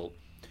difficult.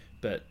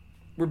 But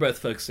we're both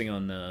focusing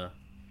on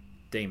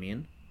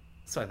Damian,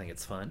 so I think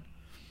it's fine.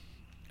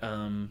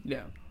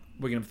 Yeah.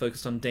 We're going to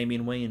focus on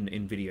Damian Wayne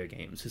in video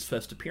games. His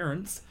first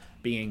appearance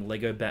being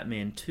Lego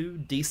Batman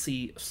 2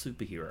 DC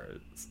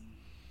Superheroes.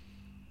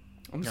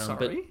 I'm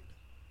sorry?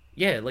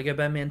 Yeah, Lego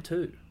Batman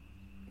 2.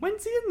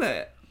 When's he in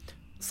there?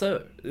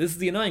 So, this is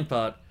the annoying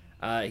part.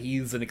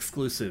 He's an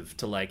exclusive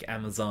to, like,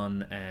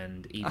 Amazon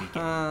and EB Games.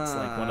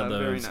 Like, one of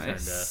those kind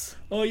of...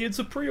 Oh, yeah, it's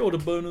a pre-order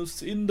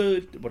bonus in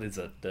the... What is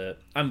it?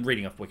 I'm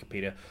reading off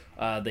Wikipedia.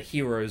 The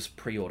Heroes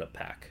pre-order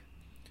pack.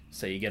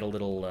 So you get a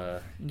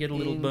little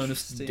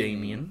bonus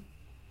Damian.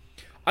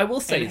 I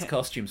will say his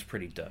costume's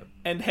pretty dope.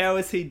 And how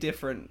is he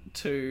different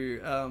to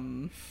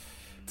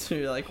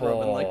like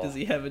Robin? Like, does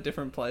he have a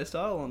different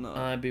playstyle or not?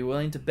 I'd be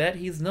willing to bet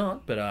he's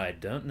not, but I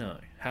don't know.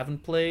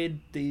 Haven't played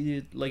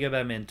the Lego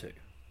Batman 2.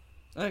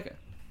 Okay.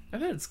 I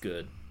bet it's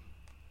good.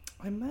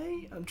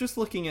 I'm just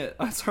looking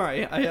at...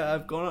 sorry,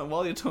 I've gone on...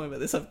 While you're talking about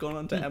this, I've gone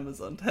on to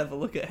Amazon to have a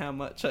look at how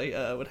much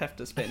I would have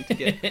to spend to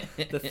get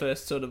the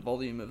first sort of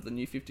volume of the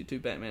New 52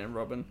 Batman and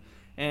Robin.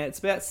 And it's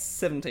about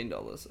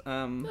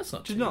 $17. That's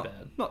not too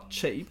bad. Not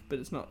cheap, but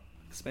it's not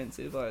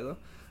expensive either.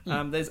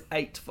 There's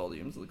 8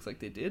 volumes, it looks like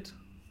they did.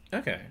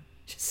 Okay.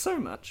 Just so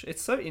much.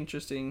 It's so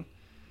interesting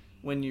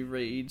when you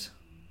read,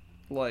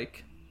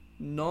 like,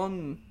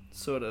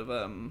 non-sort of,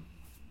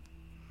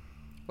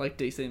 like,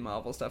 DC and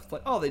Marvel stuff.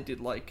 Like, oh, they did,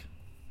 like,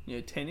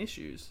 10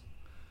 issues.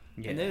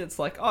 Yeah. And then it's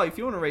like, oh, if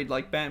you want to read,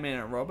 like, Batman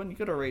and Robin, you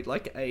got to read,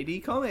 like,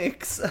 80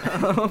 comics.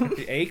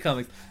 80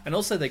 comics. And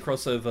also they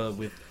cross over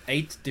with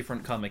 8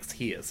 different comics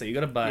here. So you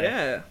got to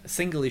buy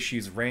single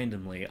issues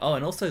randomly. Oh,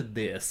 and also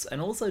this.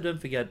 And also don't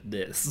forget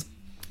this.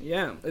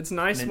 Yeah, it's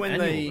nice when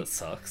that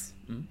sucks.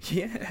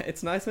 Yeah,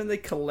 it's nice when they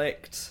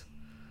collect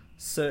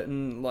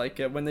certain, like,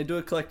 when they do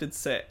a collected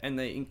set and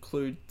they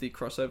include the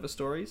crossover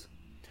stories.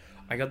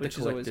 I got the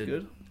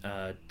collected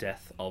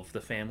Death of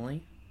the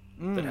Family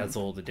that has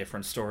all the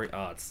different story.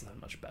 Oh, it's so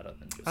much better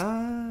than just...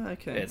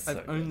 okay.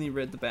 I've only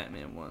read the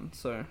Batman one,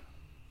 so...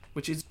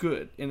 Which is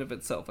good in of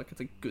itself. Like,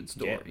 it's a good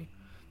story. Yeah.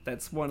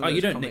 That's one of those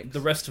you don't comics. Need, the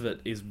rest of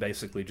it is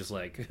basically just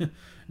like,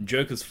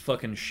 Joker's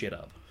fucking shit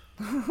up.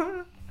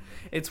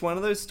 It's one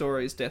of those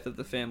stories, Death of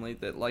the Family,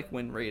 that, like,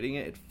 when reading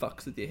it, it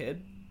fucks with your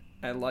head.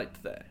 I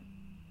liked that.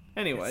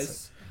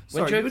 Anyways...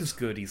 When Joker's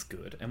good, he's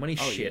good. And when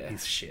he's shit,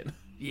 he's shit.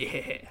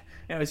 Yeah.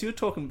 Anyways, you were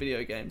talking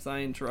video games.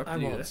 I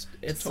interrupted you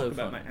to talk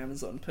about my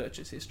Amazon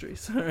purchase history.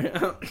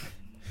 So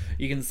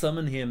you can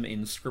summon him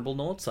in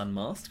Scribblenauts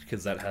Unmasked,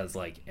 because that has,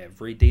 like,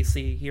 every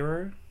DC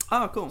hero.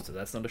 Oh, cool. So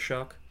that's not a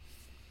shock.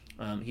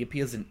 He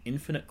appears in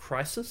Infinite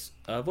Crisis,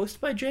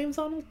 voiced by James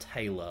Arnold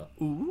Taylor.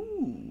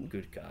 Ooh.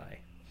 Good guy.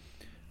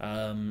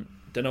 Don't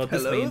know what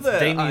this Hello means.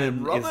 There,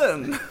 I'm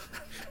Robin.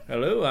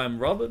 Hello, I'm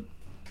Robin.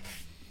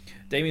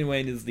 Damian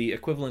Wayne is the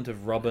equivalent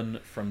of Robin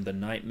from the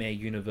Nightmare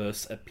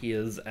universe,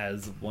 appears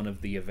as one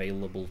of the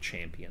available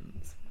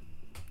champions.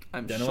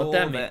 Don't know what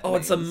that means. Oh,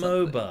 it's a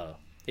MOBA.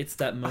 It's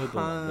that MOBA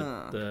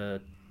one,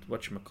 the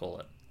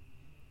whatchamacallit.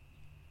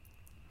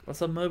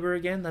 What's a MOBA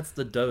again? That's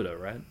the Dota,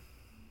 right?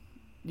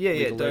 Yeah,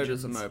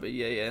 Dota's a MOBA.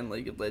 Yeah, and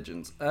League of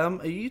Legends.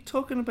 Are you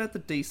talking about the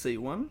DC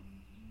one?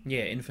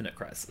 Yeah, Infinite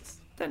Crisis.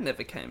 That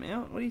never came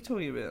out. What are you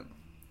talking about?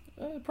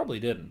 It probably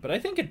didn't, but I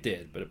think it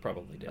did, but it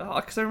probably did. Oh,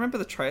 because I remember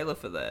the trailer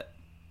for that.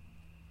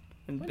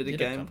 And a bit of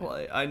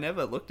gameplay. I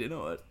never looked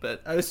into it,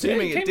 but I'm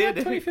assuming it did.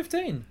 Out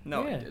 2015.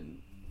 No, it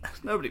didn't.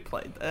 Nobody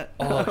played that.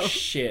 Oh,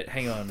 shit.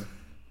 Hang on.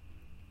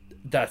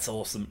 That's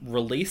awesome.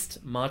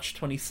 Released March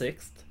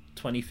 26th,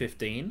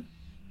 2015.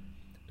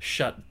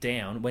 Shut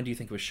down. When do you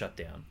think it was shut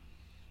down?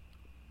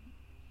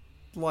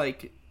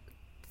 Like,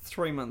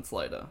 3 months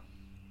later.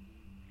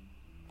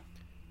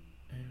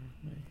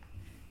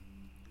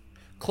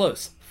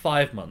 Close.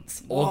 5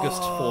 months. Whoa.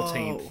 August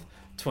 14th,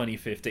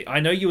 2015. I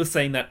know you were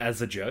saying that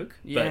as a joke,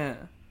 but... Yeah.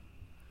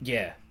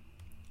 Yeah.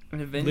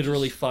 And Avengers,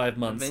 Literally 5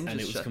 months, Avengers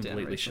and it was shut down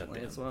completely shut recently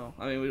down. as well.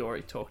 I mean, we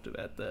already talked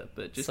about that,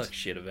 but just Suck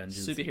shit,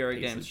 Avengers. superhero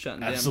piece games of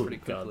shutting down absolute pretty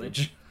quickly.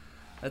 garbage.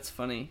 That's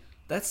funny.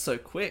 That's so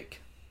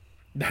quick.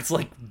 That's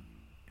like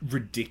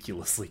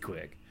ridiculously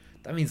quick.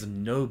 That means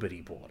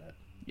nobody bought it.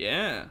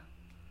 Yeah.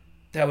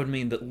 That would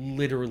mean that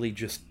literally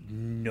just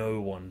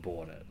no one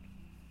bought it.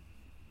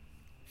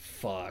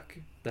 Fuck.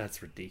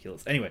 That's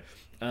ridiculous. Anyway,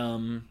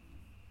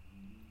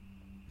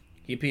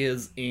 he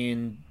appears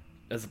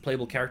as a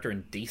playable character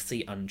in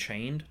DC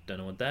Unchained. Don't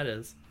know what that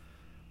is.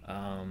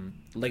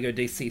 Lego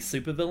DC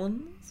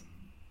Supervillains.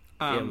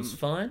 Yeah, it was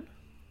fine.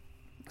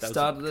 That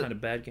started was a it, kind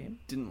of bad game.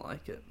 didn't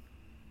like it.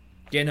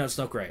 Yeah, no, it's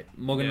not great.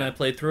 Morgan and Yeah. I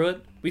played through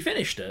it. We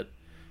finished it.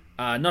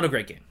 Not a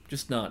great game.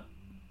 Just not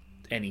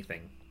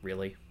anything,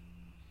 really.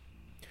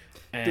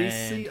 And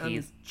DC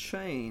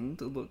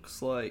Unchained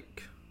looks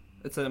like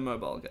it's a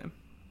mobile game.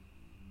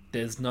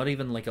 there's not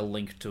even like a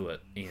link to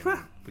it in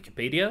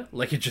Wikipedia.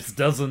 Like, it just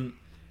doesn't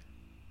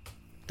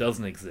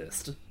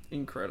exist.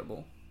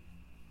 Incredible.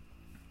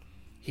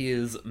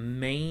 His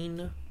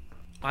main,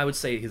 I would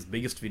say his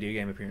biggest video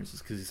game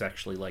appearances, because he's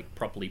actually like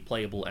properly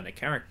playable and a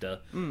character,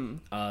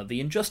 are the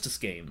Injustice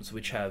games,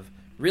 which have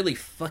really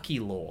fucky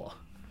lore.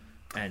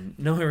 And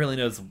no one really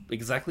knows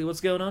exactly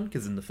what's going on,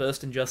 because in the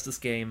first Injustice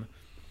game,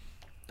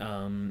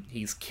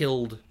 he's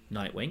killed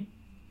Nightwing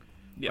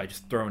by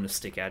just throwing a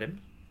stick at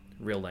him.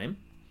 Real name.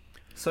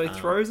 So he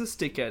throws a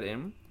stick at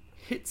him,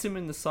 hits him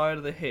in the side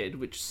of the head,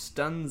 which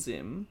stuns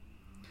him,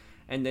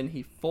 and then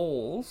he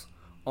falls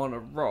on a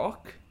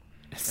rock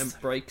and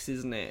breaks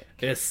his neck.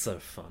 It's so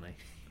funny.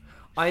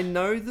 I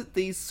know that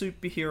these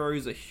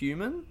superheroes are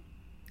human,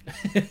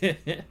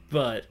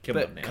 but come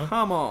but on now.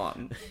 come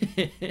on.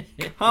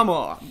 Come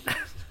on.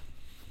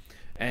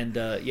 And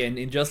yeah, in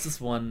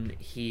Injustice 1,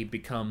 he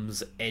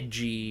becomes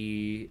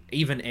even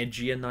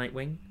edgier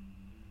Nightwing.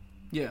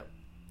 Yeah.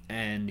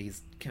 And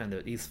he's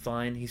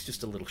fine. He's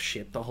just a little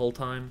shit the whole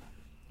time.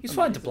 He's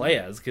fine to play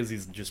as, because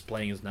he's just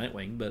playing as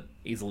Nightwing, but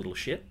he's a little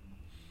shit.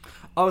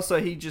 Oh, so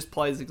he just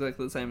plays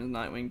exactly the same as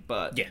Nightwing,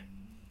 but Yeah.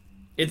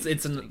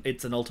 It's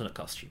an alternate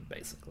costume,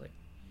 basically.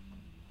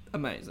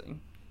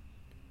 amazing.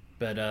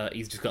 But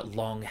he's just got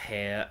long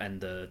hair, and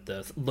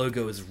the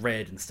logo is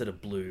red instead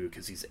of blue,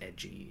 because he's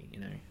edgy, you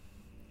know?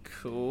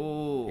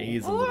 Cool.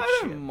 He's a Well, little I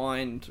shit. don't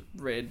mind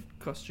red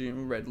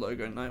costume, red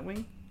logo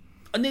Nightwing.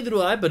 Neither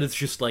do I, but it's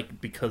just like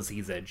because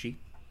he's edgy.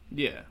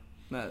 Yeah,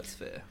 no, that's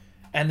fair.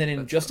 And then in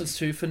Injustice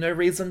 2, for no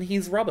reason,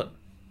 he's Robin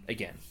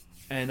again.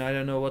 And I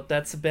don't know what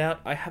that's about.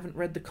 I haven't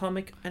read the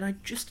comic, and I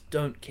just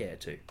don't care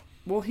to.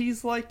 Well,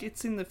 he's like,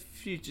 it's in the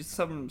future,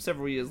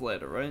 several years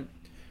later, right?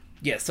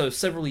 Yeah, so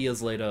several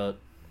years later,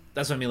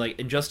 that's what I mean, like,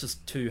 Injustice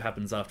 2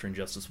 happens after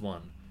Injustice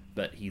 1,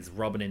 but he's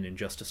Robin in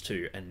Injustice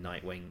 2 and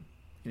Nightwing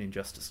in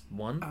Injustice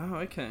 1. Oh,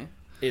 okay.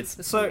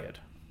 It's So- weird.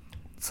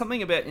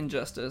 Something about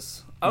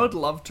Injustice. I would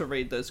love to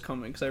read those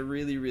comics. I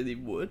really, really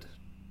would,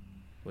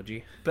 Would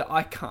you? but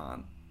I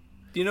can't.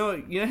 You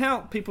know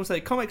how people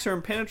say comics are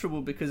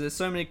impenetrable because there's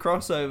so many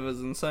crossovers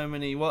and so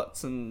many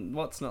what's and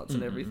what's nots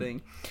and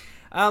everything.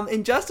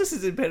 Injustice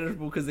is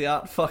impenetrable because the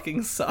art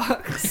fucking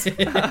sucks.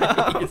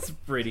 It's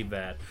pretty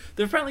bad.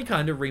 They've apparently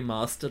kind of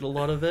remastered a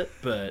lot of it,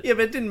 but... Yeah,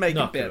 but it didn't make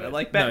Not it better. good.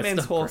 Like, No, it's Batman's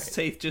not horse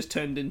great. teeth just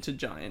turned into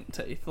giant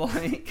teeth.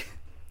 Like,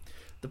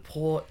 The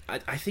poor... I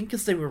think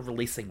because they were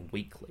releasing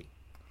weekly.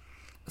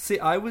 see,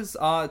 I was...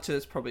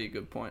 that's probably a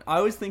good point. I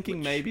was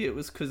thinking maybe it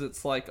was because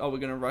it's like, oh, we're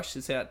going to rush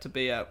this out to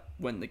be out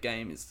when the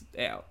game is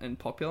out and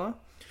popular.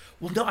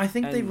 Well, no, I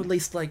think they And-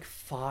 released like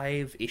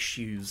 5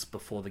 issues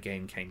before the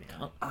game came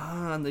out.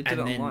 And they did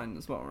And it then- online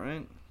as well,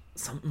 right?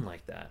 Something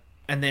like that.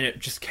 And then it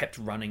just kept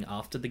running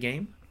after the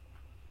game.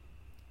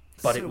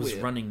 But So it was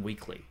weird. running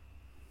weekly.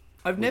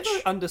 I've never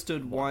which-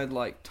 understood why,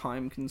 like,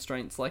 time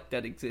constraints like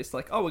that exist.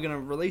 Like, oh, we're going to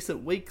release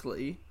it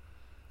weekly,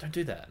 Don't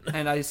do that.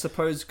 and I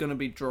suppose going to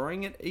be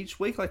drawing it each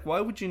week. Like,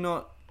 why would you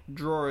not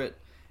draw it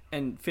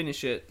and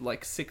finish it,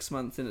 like, 6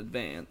 months in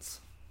advance?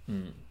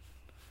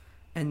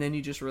 And then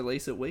you just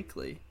release it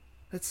weekly?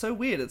 It's so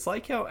weird. It's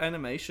like how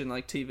animation,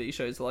 like TV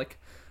shows, are like,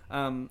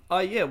 oh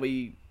yeah,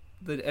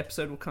 the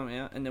episode will come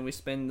out, and then we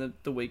spend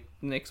the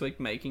next week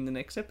making the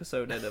next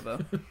episode out of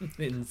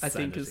it. I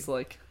think it's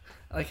like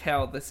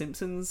how The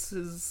Simpsons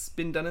has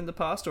been done in the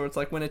past, or it's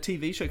like when a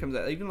TV show comes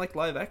out, even like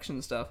live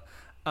action stuff.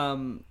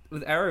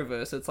 With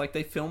Arrowverse, it's like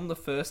they film the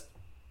first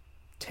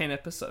 10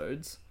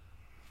 episodes,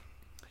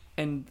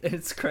 and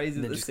it's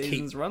crazy that the just keep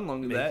seasons run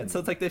longer than making that. So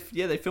it's like they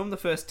film the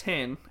first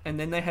 10, and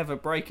then they have a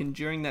break, and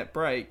during that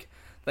break,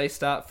 they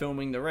start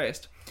filming the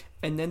rest,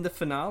 and then the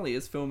finale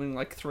is filming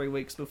like 3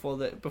 weeks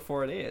before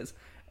it airs.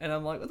 And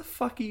I'm like, what the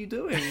fuck are you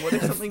doing? What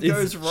if something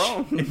goes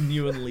wrong?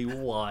 Genuinely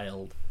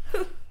wild.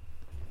 It's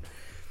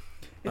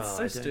Oh, so I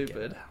don't get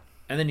stupid. it.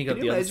 And then you got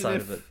Can the you other imagine side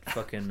if- of it,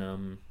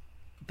 fucking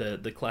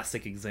the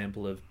classic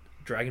example of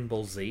Dragon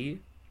Ball Z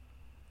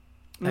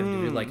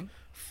having to do like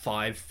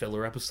 5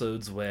 filler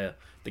episodes where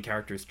the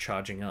character is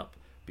charging up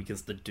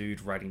because the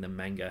dude writing the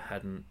manga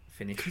hadn't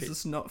finished Because it.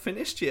 it's not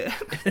finished yet.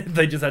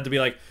 They just had to be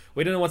like,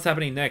 we don't know what's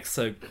happening next,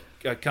 so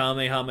a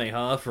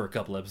Kamehameha for a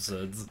couple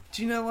episodes.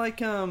 Do you know,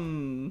 like,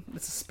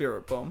 it's a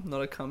spirit bomb,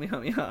 not a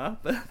Kamehameha,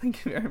 but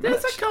thank you very much.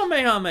 There's a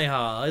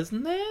Kamehameha,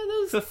 isn't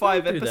there? For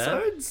 5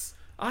 episodes?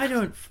 I've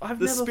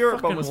The never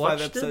spirit bomb was 5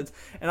 watched episodes.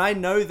 And I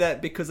know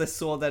that because I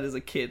saw that as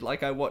a kid.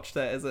 Like, I watched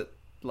that as it,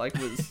 like,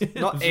 was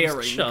not was airing,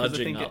 because I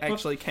charging think up. it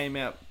actually came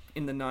out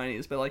in the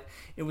 90s, but, like,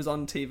 it was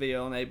on TV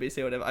or on ABC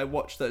or whatever. I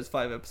watched those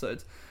 5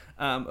 episodes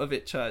of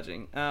it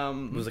charging.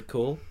 Was it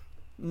cool?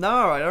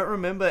 No, I don't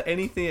remember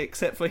anything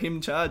except for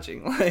him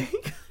charging. Like,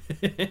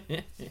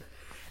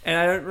 and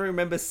I don't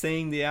remember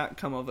seeing the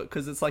outcome of it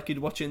because it's like you'd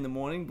watch it in the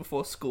morning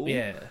before school.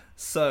 Yeah.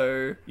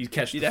 So You'd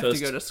catch you'd the have to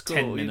first go to school.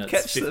 10 minutes,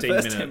 you'd catch the 15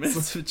 first minutes. 10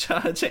 minutes of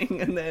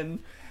charging, and then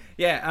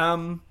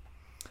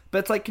but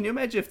it's like, can you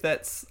imagine if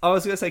that's? I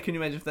was gonna say, can you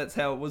imagine if that's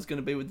how it was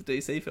gonna be with the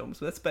DC films?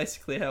 But that's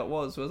basically how it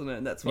was, wasn't it?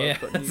 And that's why Yeah,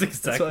 we've got that's new,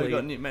 that's why exactly- we've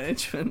got new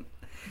management.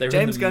 They were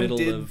James in the Gunn middle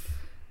did- of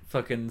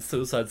fucking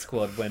Suicide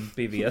Squad when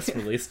BVS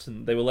released,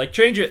 and they were like,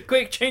 change it,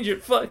 quick, change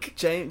it, fuck.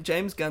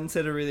 James Gunn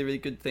said a really, really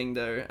good thing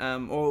though,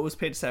 or it was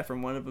Peter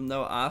Safran, one of them. They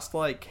were asked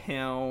like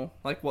how,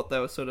 like what they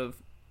were sort of,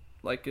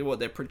 like what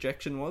their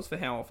projection was for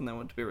how often they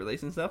wanted to be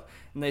releasing stuff,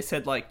 and they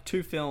said like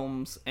 2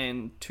 films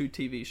and 2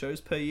 TV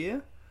shows per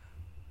year,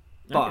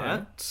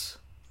 but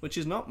which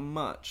is not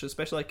much,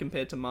 especially like,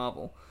 compared to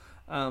Marvel.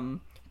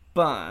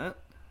 But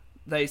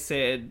they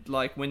said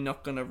like we're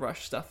not gonna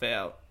rush stuff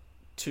out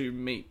to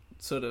meet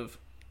sort of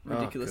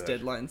ridiculous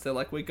good. deadlines. They're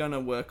like, we're gonna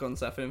work on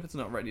stuff, and if it's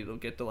not ready, it'll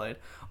get delayed.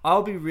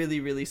 I'll be really,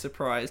 really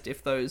surprised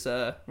if those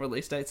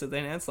release dates that they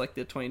announced, like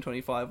the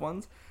 2025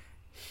 ones,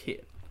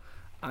 hit.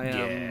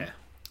 Yeah.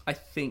 I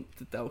think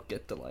that they'll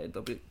get delayed.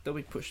 They'll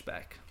be pushed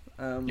back,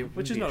 wouldn't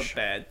which is be not a a shame.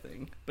 bad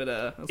thing. But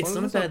as It's long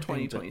not a as it's not bad thing,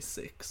 but-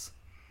 2026.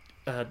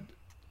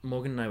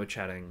 Morgan and I were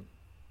chatting,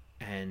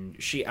 and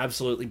she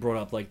absolutely brought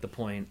up like the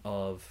point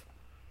of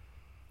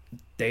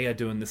they are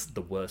doing this at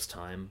the worst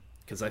time,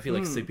 because I feel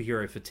like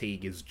superhero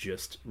fatigue is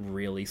just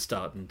really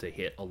starting to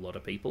hit a lot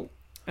of people.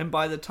 And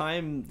by the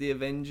time the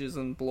Avengers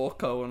and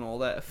Blorko and all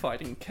that are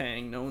fighting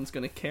Kang, no one's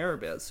going to care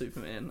about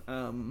Superman.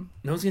 No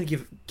one's gonna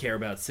care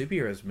about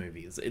superheroes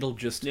movies. It'll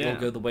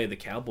go the way of the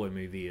cowboy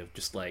movie of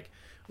just like,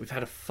 we've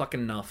had a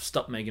fucking enough.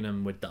 Stop making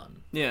them. We're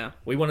done. Yeah.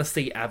 We want to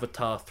see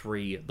Avatar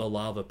 3: The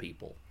Lava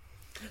People.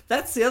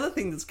 That's the other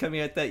thing that's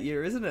coming out that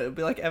year, isn't it? It'll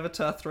be like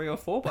Avatar 3 or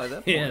 4 by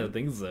that point. Yeah, I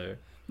think so.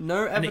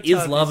 No Avatar And it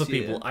is Lava this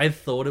year, People. I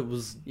thought it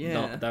was Yeah.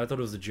 not. I thought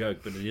it was a joke,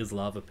 but it is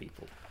Lava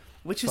People.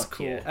 which is Fuck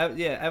cool.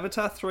 yeah.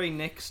 Avatar 3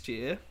 next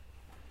year.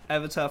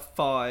 Avatar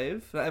 4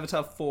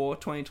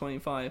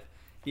 2025.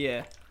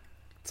 Yeah.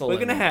 It's all We're I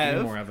gonna need. Give me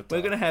have more Avatar.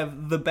 we're gonna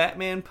have The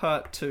Batman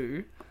Part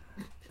 2,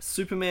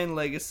 Superman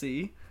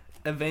Legacy,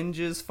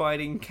 Avengers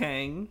Fighting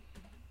Kang,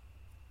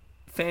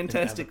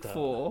 Fantastic Avatar.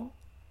 Four,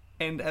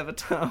 and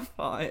Avatar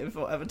 5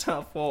 or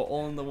Avatar 4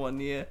 all in the one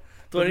year.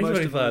 But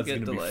most of them 2025 will is get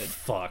gonna be delayed.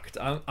 fucked.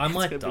 I It's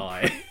might gonna be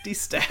die. pretty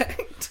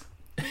stacked.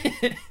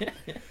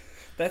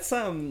 That's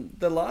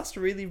the last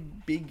really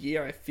big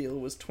year I feel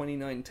was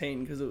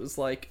 2019, because it was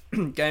like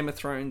Game of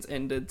Thrones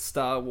ended,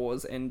 Star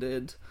Wars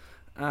ended,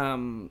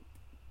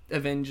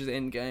 Avengers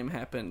Endgame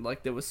happened.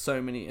 Like there was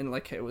so many, and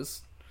like it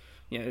was,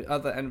 you know,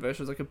 other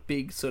anniversaries, like a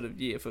big sort of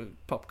year for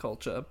pop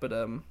culture. But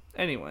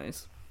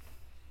anyways,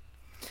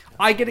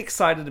 I get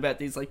excited about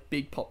these like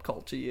big pop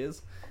culture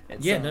years.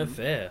 It's, Yeah, no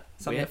fair.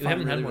 We something I haven't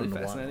find had really, one really in a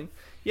while. fascinating.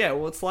 Yeah,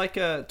 well, it's like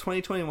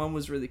 2021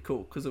 was really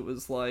cool because it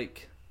was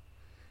like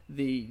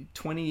the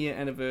 20-year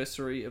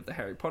anniversary of the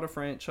Harry Potter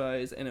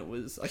franchise, and it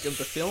was like of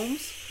the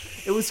films.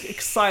 It was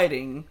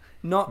exciting,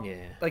 not Yeah.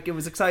 like it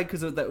was exciting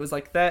because that was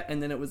like that,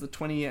 and then it was the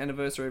 20-year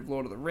anniversary of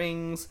Lord of the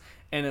Rings,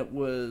 and it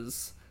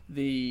was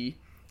the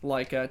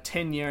like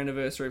 10-year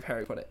anniversary of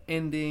Harry Potter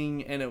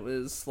ending, and it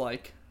was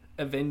like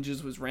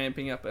Avengers was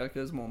ramping up, like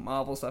there's more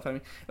Marvel stuff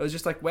happening. It was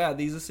just like, wow,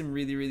 these are some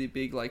really, really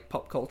big like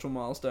pop cultural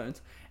milestones,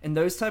 and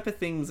those type of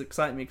things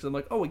excite me because I'm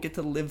like, oh, we get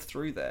to live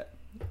through that.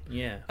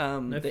 Yeah.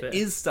 No There fair.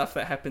 is stuff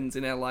that happens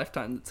in our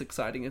lifetime that's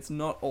exciting. It's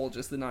not all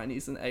just the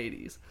 90s and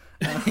 80s.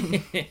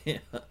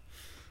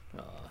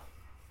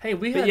 Hey,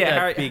 we But had yeah, that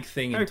Harry- big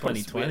thing Harry in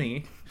Potter's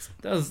 2020.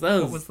 That was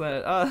What was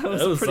that? Oh, that was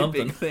that a was pretty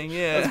something. big thing,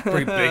 yeah. That's a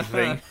pretty big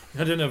thing.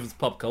 I don't know if it's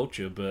pop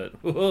culture, but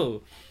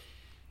whoa.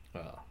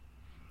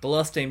 The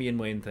last Damian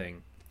Wayne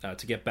thing,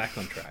 to get back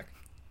on track.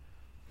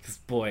 Because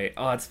boy,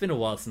 it's been a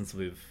while since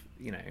we've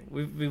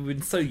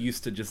been so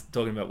used to just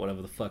talking about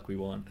whatever the fuck we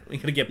want. We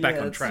gotta get back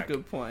Yeah, on that's track. a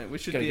good point. We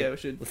should, Gotta we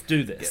should Let's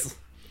do this.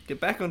 get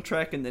back on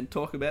track and then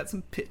talk about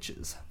some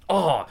pictures.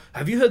 Oh,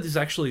 have you heard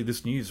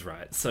this news,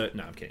 right? So,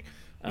 no, I'm kidding.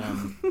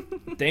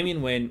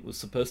 Damian Wayne was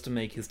supposed to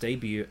make his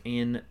debut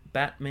in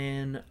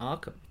Batman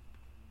Arkham.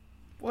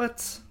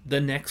 What?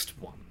 The next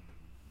one.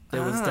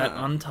 There was that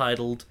Ah.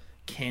 untitled,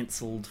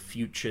 cancelled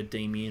future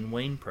Damian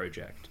Wayne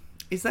project.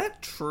 Is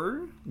that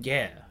true?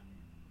 Yeah.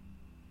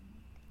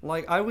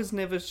 Like, I was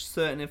never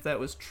certain if that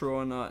was true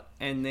or not,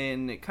 and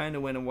then it kind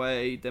of went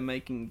away. They're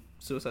making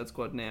Suicide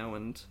Squad now,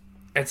 and...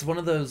 It's one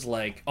of those,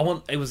 like...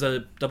 it was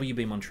a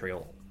WB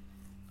Montreal.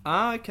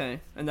 Ah, okay.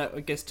 And that, I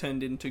guess,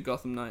 turned into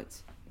Gotham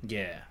Knights.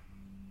 Yeah.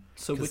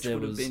 So 'Cause which there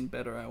would have was- been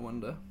better, I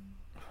wonder?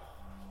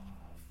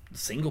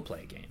 single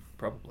player game,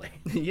 probably.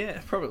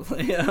 Yeah,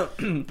 probably. Yeah.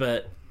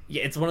 But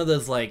yeah, it's one of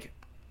those like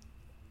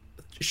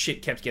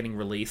shit kept getting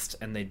released,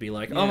 and they'd be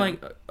like, "Oh Yeah.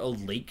 my,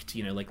 leaked,"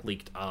 like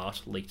leaked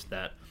art, leaked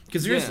that,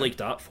 because there is Yeah.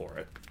 leaked art for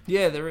it,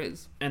 Yeah, there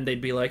is. and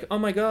they'd be like, "Oh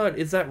my god,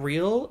 is that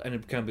real?" And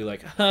it'd kind of be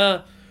like,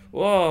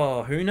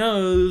 whoa, who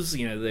knows?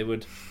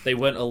 They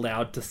weren't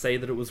allowed to say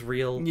that it was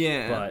real.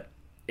 Yeah. But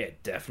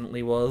it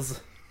definitely was.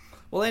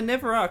 Well, they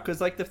never are, because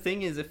like the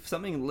thing is, if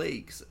something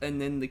leaks and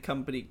then the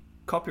company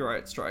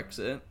copyright strikes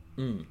it,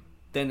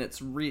 then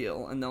it's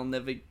real, and they'll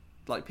never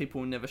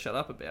people will never shut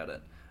up about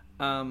it.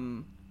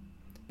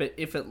 But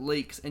if it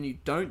leaks and you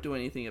don't do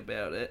anything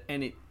about it,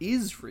 and it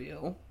is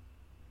real,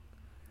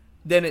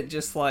 then it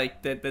just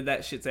like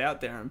that shit's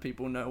out there, and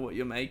people know what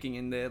you're making,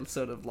 and they're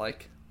sort of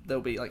like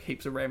there'll be like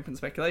heaps of rampant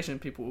speculation.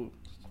 People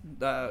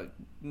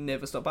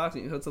never stop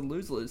asking, so it's a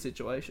lose-lose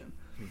situation.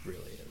 It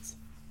really is.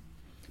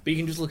 But you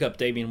can just look up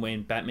Damian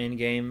Wayne Batman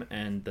game,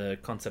 and the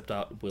concept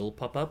art will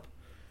pop up.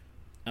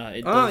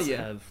 It does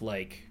have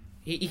like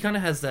he kind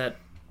of has that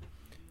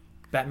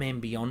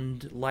Batman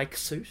Beyond like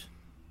suit.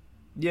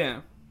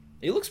 Yeah.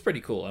 It looks pretty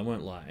cool, I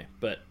won't lie,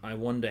 but I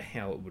wonder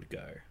how it would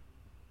go.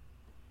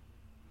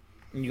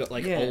 And you got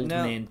like Old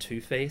Man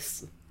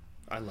Two-Face.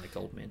 I like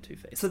Old Man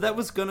Two-Face. So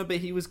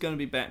he was gonna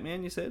be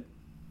Batman, you said?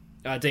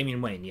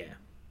 Damian Wayne, yeah.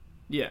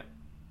 Yeah.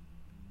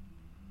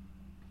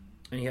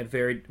 And he had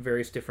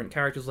various different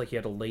characters, like he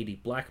had a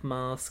Lady Black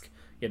Mask,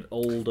 he had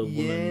older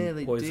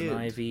woman, Poison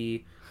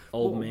Ivy,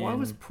 old man. Why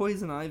was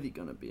Poison Ivy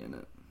gonna be in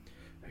it?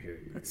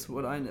 That's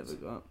what I never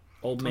got.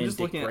 Old man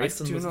Dick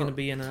Grayson was gonna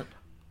be in it.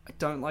 I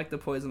don't like the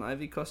Poison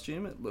Ivy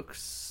costume. It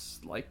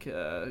looks like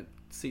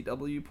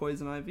CW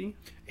Poison Ivy.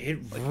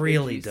 It like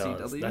really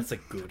does. CW. That's a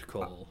good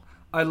call.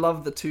 I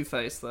love the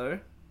Two-Face though.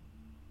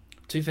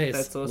 Two-Face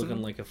awesome.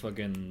 looking like a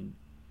fucking...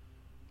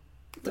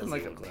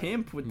 Like a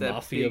pimp with that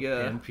mafia big...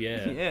 pimp,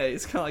 yeah. Yeah,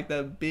 he's got like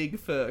that big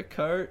fur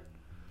coat.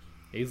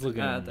 He's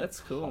looking that's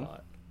cool.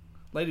 hot.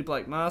 Lady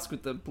Black Mask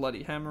with the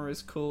bloody hammer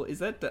is cool. Is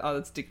that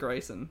that's Dick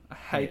Grayson. I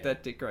hate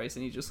that Dick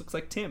Grayson. He just looks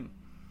like Tim.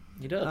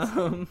 He does.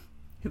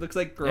 He looks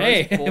like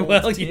gross bald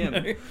well,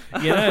 Tim.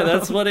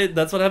 that's what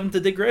happened to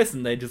Dick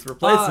Grayson. They just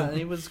replaced him.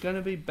 He was going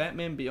to be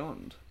Batman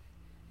Beyond.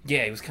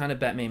 Yeah, he was kind of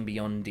Batman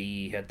Beyond-y.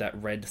 He had that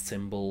red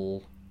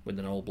symbol with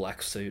an all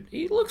black suit.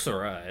 He looks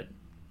alright.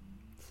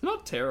 It's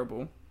not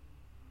terrible.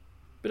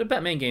 But a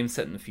Batman game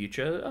set in the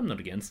future, I'm not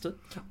against it.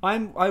 I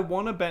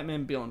want a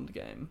Batman Beyond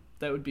game.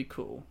 That would be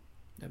cool.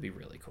 That'd be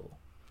really cool.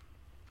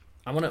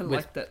 I want it with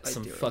like that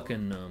some idea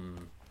fucking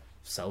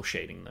cell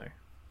shading though.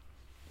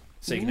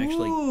 So you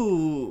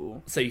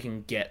can so you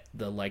can get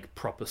the like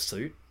proper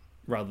suit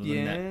rather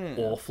than that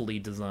awfully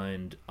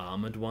designed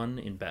armored one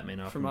in Batman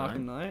Arkham from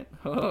Knight.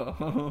 Arkham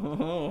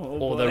Knight.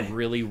 Or the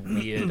really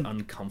weird,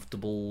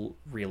 uncomfortable,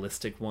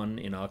 realistic one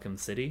in Arkham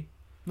City.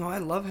 No, I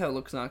love how it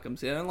looks in Arkham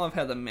City. I don't love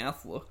how the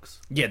mouth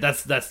looks. Yeah,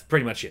 that's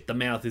pretty much it. The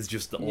mouth is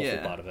just the awful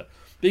part of it.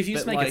 But if you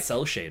just make it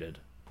cell shaded,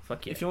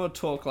 fuck yeah. If you want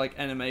to talk like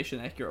animation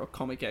accurate or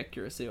comic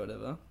accuracy or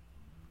whatever,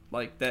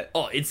 like that.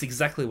 Oh, it's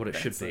exactly what it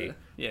should be.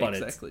 But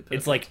exactly.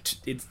 It's like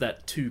it's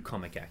that too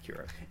comic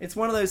accurate. It's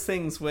one of those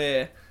things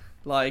where,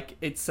 like,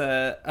 it's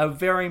a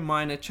very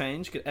minor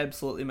change could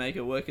absolutely make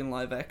it work in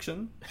live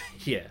action.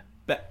 Yeah.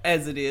 But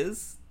as it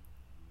is,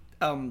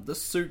 the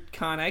suit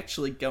can't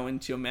actually go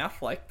into your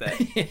mouth like that,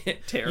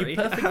 Terry. You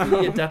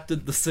perfectly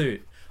adapted the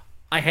suit.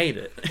 I hate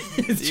it.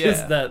 It's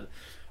just that.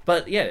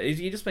 But yeah, if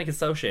you just make it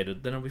cell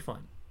shaded, then it'll be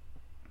fine.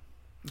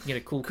 You can get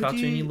a cool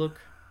cartoony look.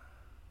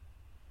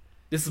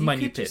 This is my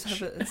new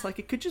pitch. It's like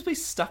it could just be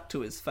stuck to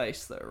his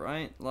face though,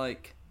 right?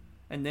 Like,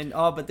 and then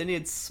but then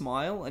he'd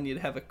smile and you'd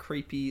have a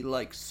creepy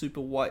like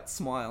super white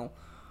smile.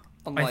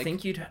 I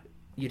think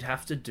you'd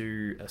have to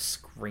do a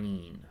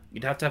screen.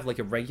 You'd have to have like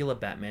a regular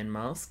Batman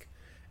mask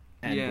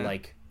and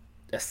like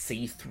a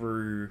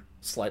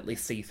slightly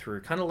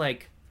see-through, kind of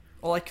like.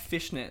 Or like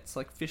fishnets,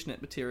 like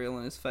fishnet material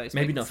in his face.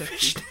 Maybe not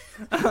fishnet.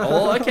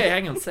 Oh, okay,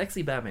 hang on.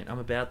 Sexy Batman. I'm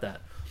about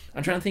that.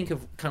 I'm trying to think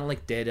of kind of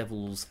like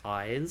Daredevil's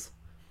eyes,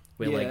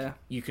 where like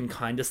you can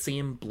kind of see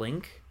him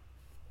blink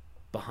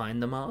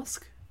behind the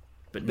mask,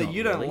 but not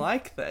you really. don't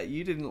like that.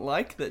 You didn't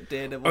like that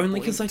Daredevil. Only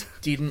because I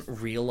didn't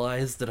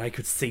realize that I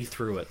could see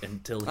through it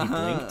until he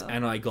blinked,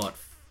 and I got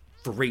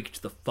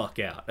freaked the fuck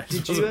out.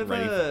 Did you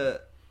ever?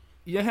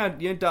 You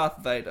know Darth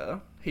Vader?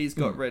 He's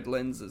got red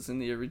lenses in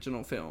the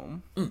original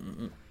film.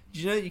 Do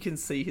you know you can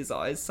see his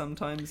eyes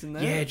sometimes in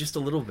there? Yeah, just a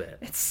little bit.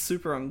 It's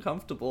super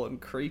uncomfortable and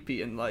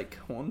creepy and like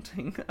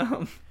haunting.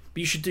 But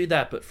you should do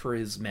that, but for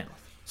his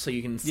mouth, so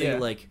you can see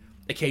like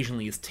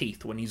occasionally his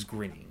teeth when he's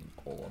grinning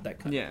or that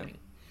kind of thing.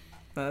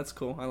 No, that's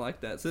cool. I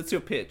like that. So that's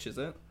your pitch, is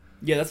it?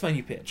 Yeah, that's my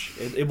new pitch.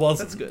 It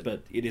wasn't, that's good.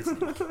 But it isn't.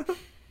 Do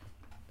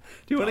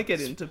you want to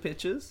get into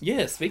pitches?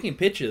 Yeah, speaking of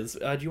pitches,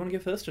 do you want to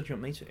go first or do you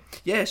want me to?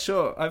 Yeah,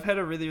 sure. I've had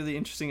a really, really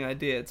interesting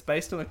idea. It's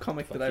based on a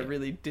comic that I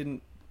really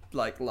didn't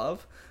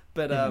love.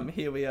 But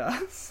here we are.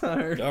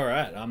 So all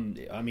right,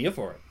 I'm here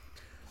for it.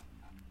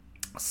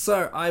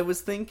 So I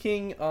was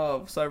thinking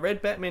of I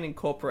read Batman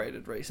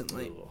Incorporated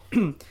recently,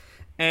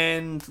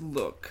 and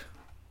look,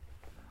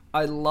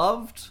 I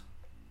loved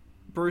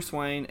Bruce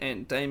Wayne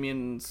and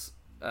Damien's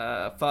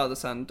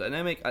father-son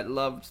dynamic. I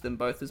loved them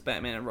both as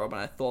Batman and Robin.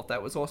 I thought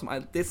that was awesome.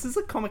 This is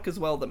a comic as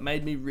well that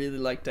made me really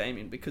like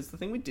Damien, because the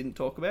thing we didn't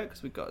talk about,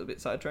 because we got a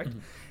bit sidetracked,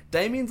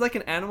 Damien's like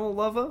an animal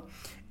lover,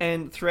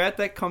 and throughout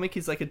that comic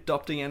he's like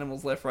adopting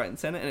animals left, right, and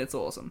center, and it's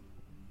awesome.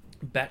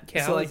 Bat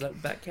cow? So, like, is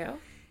that bat cow?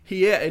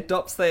 They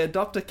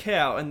adopt a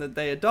cow, and that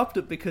they adopt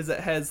it because it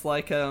has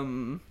like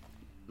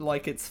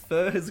its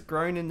fur has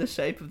grown in the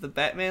shape of the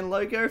Batman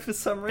logo for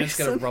some reason. It's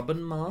got a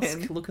Robin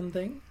mask looking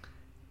thing.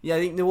 Yeah, I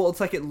think it's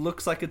like it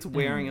looks like it's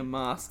wearing a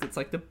mask. It's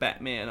like the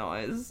Batman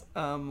eyes,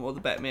 or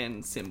the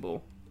Batman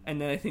symbol. And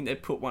then I think they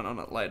put one on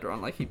it later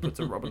on, like he puts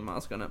a Robin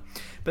mask on it.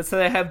 But so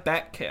they have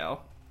Bat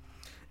Cow,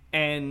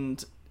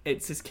 and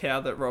it's this cow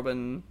that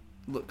Robin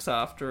looks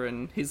after,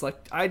 and he's like,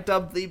 I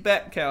dubbed the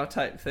Bat Cow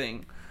type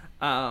thing.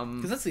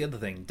 Because that's the other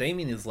thing.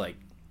 Damien is like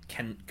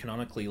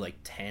canonically like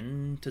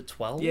 10 to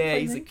 12. Yeah, I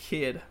he's think. a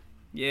kid.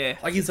 Yeah.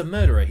 Like, he's a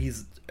murderer.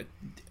 He's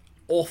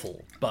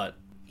awful, but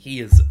he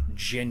is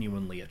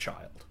genuinely a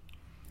child.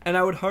 And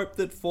I would hope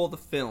that for the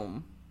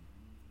film,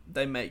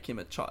 they make him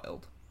a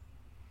child.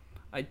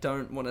 I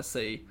don't want to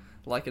see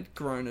like a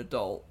grown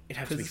adult. It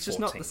has to be it's just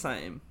not 14. the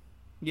same.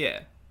 Yeah.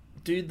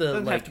 Do the It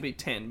doesn't like have to be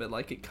 10, but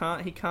like he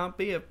can't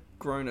be a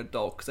grown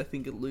adult, because I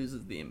think it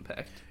loses the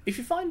impact. if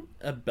you find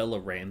a Bella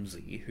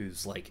Ramsey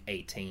who's like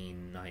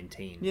 18,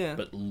 19, Yeah.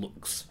 but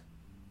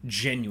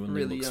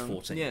genuinely Really looks young.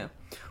 14. Yeah.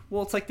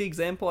 Well, it's like the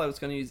example I was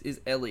going to use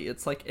is Ellie.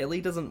 It's like Ellie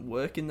doesn't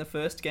work in the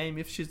first game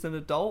if she's an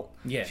adult.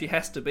 Yeah. She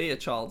has to be a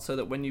child, so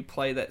that when you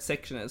play that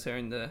section as her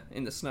in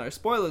the snow,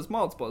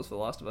 mild spoilers for The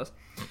Last of Us,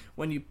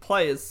 when you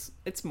play as,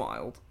 it's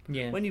mild.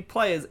 Yeah. When you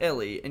play as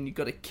Ellie and you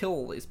got to kill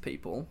all these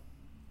people,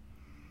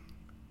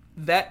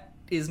 that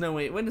is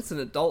nowhere, when it's an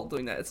adult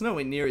doing that, it's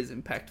nowhere near as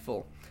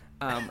impactful.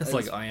 It's as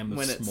like, I am a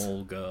when it's-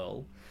 small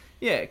girl.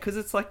 Yeah, because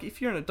it's like, if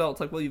you're an adult,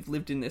 it's like, well, you've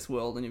lived in this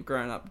world and you've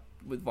grown up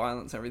with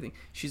violence and everything.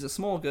 She's a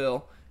small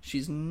girl.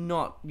 She's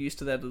not used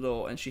to that at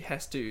all, and she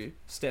has to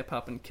step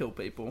up and kill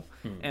people.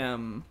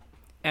 And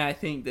I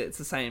think that it's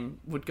the same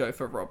would go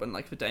for Robin,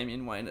 like for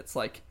Damian Wayne. It's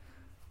like,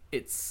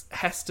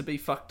 has to be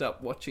fucked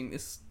up watching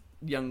this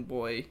young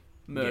boy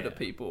murder Yeah.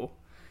 people,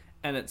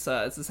 and it's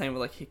the same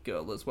with like Hit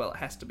Girl as well. It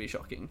has to be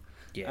shocking.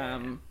 Yeah.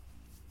 Um,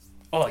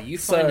 Oh, you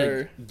find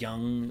so- a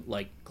young,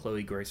 like,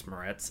 Chloe Grace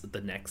Moretz at the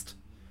next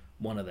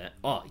one of that.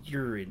 Oh,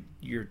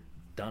 you're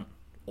done.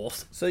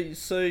 Awesome.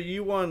 so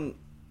you want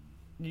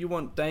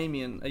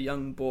Damien, a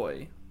young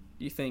boy?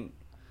 You think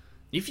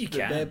If you that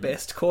can. their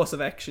best course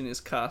of action is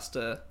cast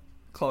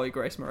Chloe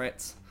Grace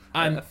Moretz,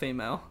 a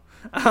female?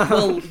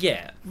 Well,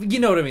 yeah. You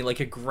know what I mean? Like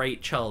a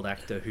great child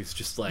actor who's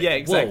just like, Yeah,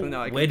 exactly. whoa,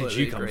 No, I where did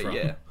completely you come agree.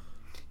 from?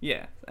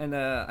 Yeah, and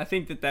I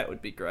think that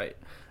would be great.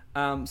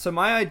 So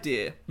my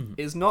idea Mm-hmm.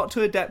 is not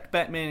to adapt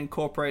Batman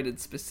Incorporated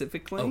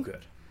specifically. Oh,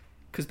 good.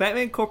 Because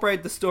Batman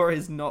Incorporated, the story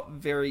is not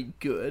very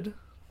good.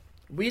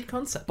 Weird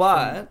concept.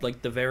 But- from,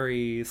 like, the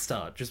very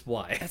start. Just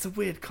why? It's a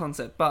weird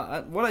concept,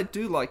 but what I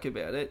do like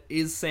about it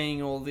is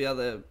seeing all the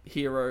other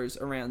heroes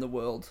around the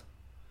world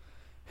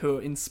who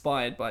are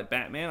inspired by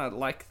Batman. I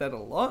like that a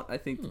lot. I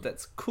think that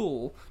that's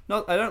cool.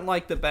 I don't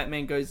like that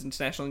Batman goes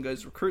international and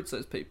goes recruits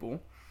those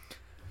people.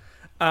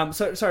 I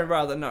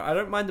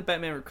don't mind that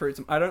Batman recruits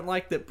them. I don't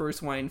like that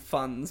Bruce Wayne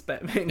funds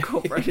Batman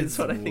Incorporated. Is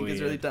what I think is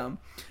really weird. dumb.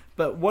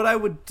 But what I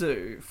would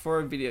do for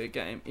a video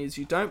game is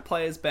you don't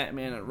play as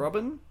Batman and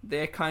Robin.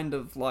 They're kind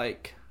of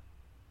like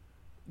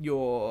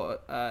your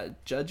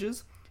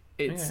judges.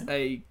 It's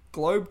a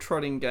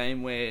globe-trotting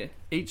game where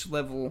each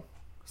level,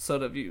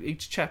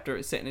 each chapter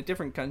is set in a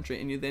different country,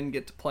 and you then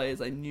get to play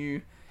as a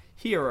new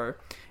hero,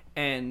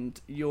 and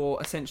you're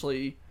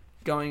essentially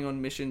going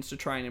on missions to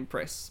try and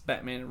impress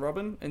Batman and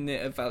Robin, and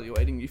they're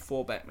evaluating you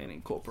for Batman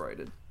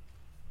Incorporated.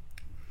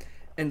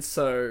 And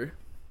so,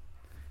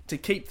 to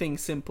keep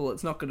things simple,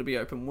 it's not going to be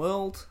open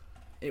world.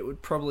 It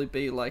would probably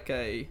be like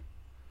I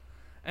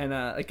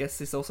guess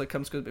this also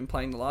comes because I've been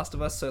playing The Last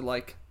of Us, so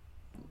like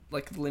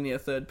linear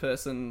third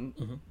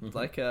person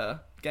like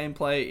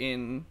gameplay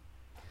in,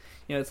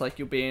 it's like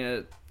you'll be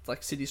in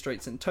like city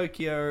streets in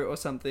Tokyo or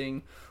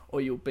something,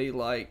 or you'll be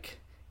like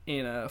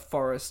in a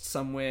forest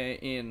somewhere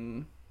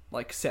in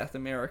like South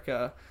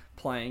America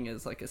playing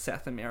as like a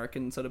South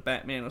American sort of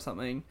Batman or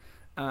something.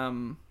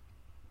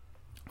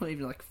 Not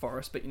even like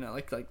forest, but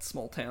like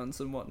small towns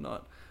and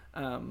whatnot.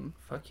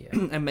 Fuck yeah.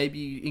 And maybe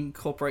you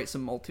incorporate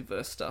some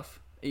multiverse stuff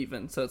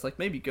even. So it's like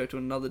maybe go to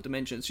another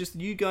dimension. It's just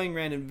you going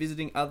around and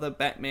visiting other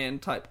Batman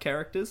type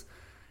characters,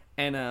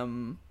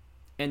 and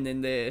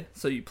then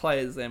so you play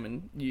as them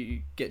and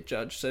you get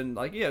judged, and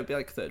it'd be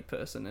like third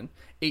person, and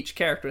each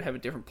character would have a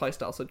different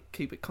playstyle, so it'd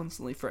keep it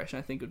constantly fresh. And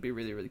I think it would be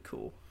really, really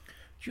cool.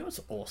 Do you know what's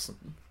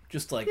awesome?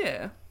 Just like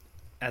Yeah.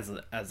 as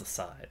a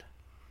side,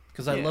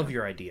 because I Yeah. love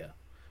your idea,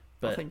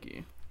 but Thank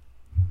you.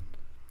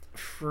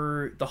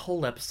 for the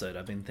whole episode,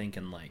 I've been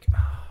thinking like,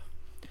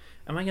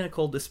 am I gonna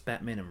call this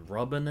Batman and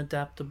Robin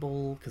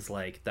adaptable? Because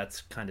like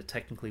that's kind of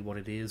technically what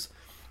it is,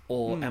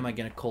 or am I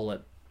gonna call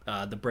it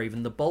the Brave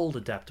and the Bold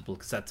adaptable?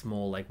 Because that's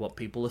more like what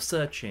people are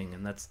searching,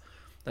 and that's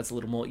a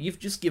little more. You've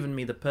just given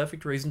me the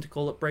perfect reason to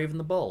call it Brave and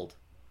the Bold.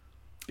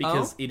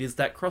 because it is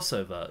that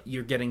crossover.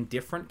 You're getting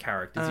different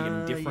characters, you're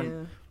getting different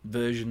yeah.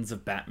 versions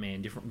of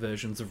Batman, different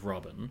versions of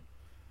Robin,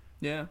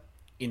 Yeah.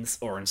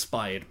 or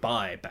inspired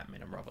by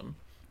Batman and Robin.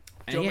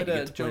 And Do you yeah, want you me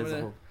get to- to play as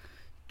a whole...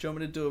 Do you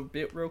want me to do a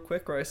bit real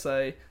quick where I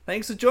say,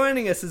 thanks for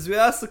joining us as we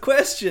ask the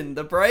question,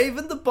 the brave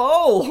and the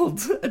bold,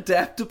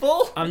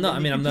 adaptable? I'm And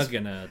then you can not just-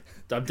 gonna.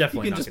 I'm You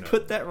definitely can not just gonna.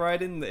 put that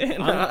right in there.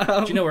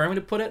 Do you know where I'm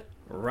gonna put it?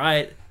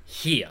 Right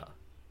here.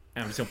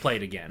 And I'm just gonna play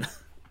it again.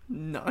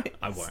 Nice.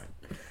 I won't.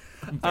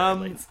 I'm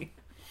very lazy.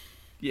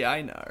 Yeah,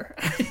 I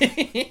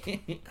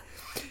know.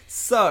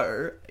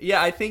 So,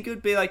 yeah, I think it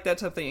would be like that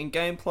type of thing. In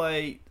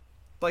gameplay,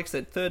 like I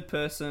said, third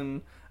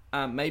person,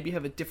 maybe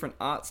have a different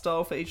art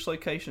style for each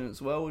location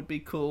as well would be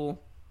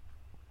cool.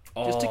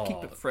 Just to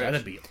keep it fresh.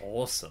 That'd be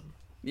awesome.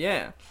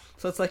 Yeah.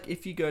 So it's like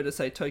if you go to,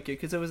 say, Tokyo,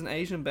 because there was an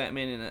Asian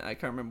Batman in it, I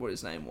can't remember what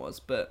his name was,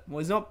 but, well,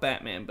 he's not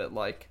Batman, but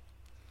like,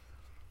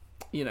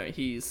 you know,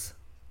 he's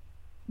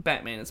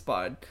Batman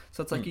inspired.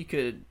 So it's like you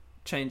could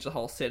change the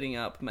whole setting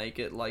up, make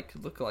it like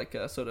look like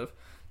a sort of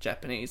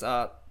Japanese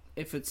art.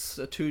 If it's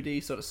a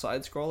 2D sort of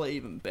side scroller,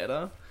 even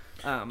better.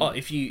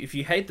 If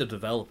you hate the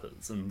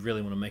developers and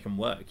really want to make them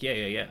work,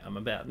 yeah, I'm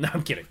about. No,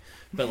 I'm kidding.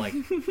 But like,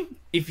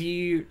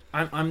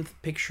 I'm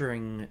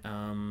picturing,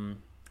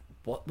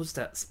 what was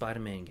that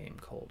Spider-Man game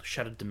called?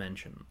 Shattered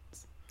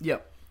Dimensions,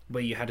 Yep.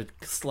 where you had a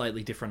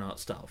slightly different art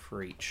style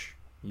for each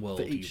world.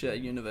 For each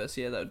universe,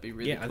 yeah, that would be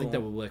really cool. I think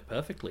that would work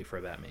perfectly for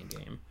a Batman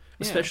game.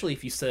 Especially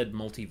if you said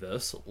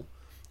multiversal,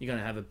 you're going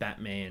to have a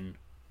Batman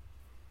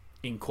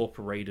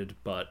incorporated,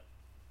 but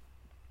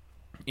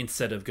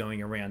instead of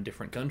going around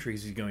different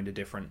countries, he's going to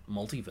different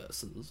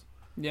multiverses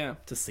Yeah.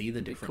 to see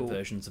the different cool.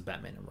 versions of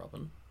Batman and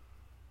Robin.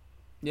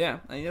 Yeah,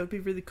 I think that would be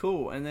really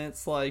cool. And then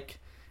it's like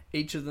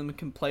each of them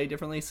can play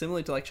differently,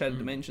 similar to like Shattered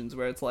Dimensions,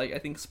 where it's like I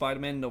think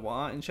Spider-Man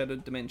Noir in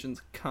Shattered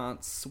Dimensions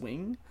can't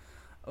swing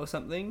or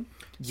something.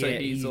 So Yeah,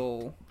 he's he-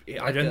 all I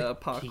like don't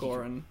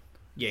parkour and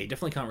Yeah, he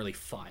definitely can't really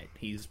fight.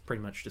 He's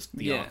pretty much just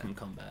the Yeah. Arkham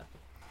combat.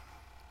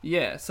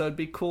 yeah. So it'd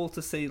be cool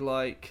to see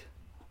like,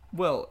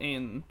 well,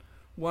 in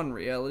one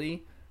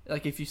reality,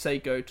 like if you say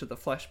go to the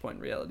Flashpoint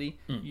reality,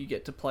 you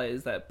get to play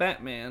as that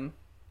Batman,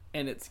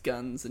 and it's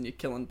guns and you're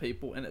killing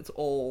people, and it's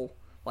all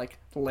like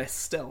less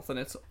stealth, and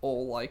it's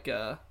all like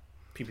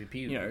Pew pew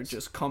pew. you know,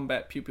 just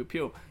combat, pew pew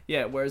pew.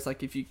 Yeah, whereas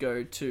like if you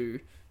go to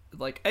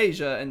like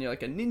Asia and you're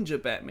like a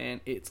ninja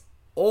Batman, it's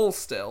all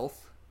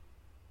stealth,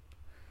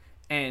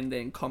 and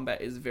then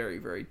combat is very,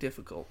 very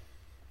difficult.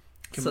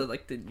 So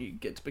like then you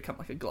get to become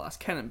like a glass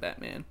cannon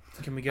Batman.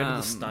 Can we go to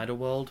the Snyder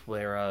world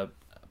where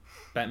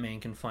Batman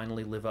can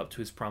finally live up to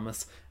his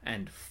promise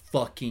and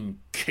fucking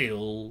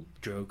kill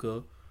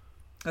Joker?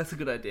 That's a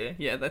good idea.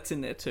 Yeah, that's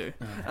in there too.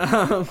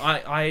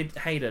 I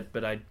hate it,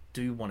 but I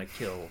do want to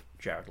kill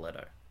Jared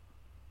Leto.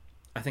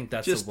 I think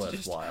that's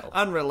worthwhile.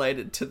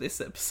 Unrelated to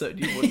this episode,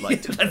 you would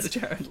like to play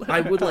Jared Leto.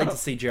 I would like to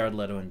see Jared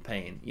Leto in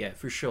pain. Yeah,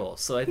 for sure.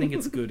 So I think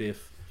it's good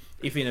if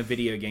in a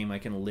video game I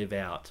can live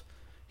out,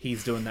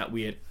 he's doing that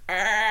weird.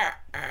 And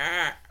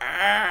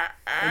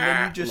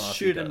then you just laugh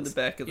shoot he him in the does.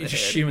 back of the You head.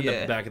 just shoot him in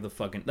yeah. the back of the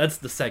fucking. That's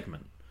the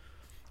segment.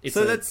 It's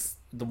So that's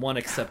the one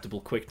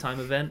acceptable QuickTime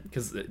event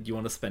because you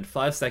want to spend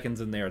 5 seconds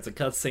in there. It's a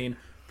cutscene.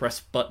 Press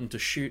button to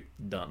shoot.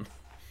 Done.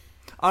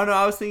 Oh no,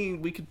 I was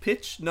thinking we could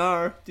pitch.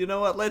 No, you know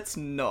what? Let's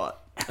not.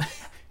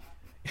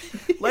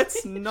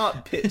 Let's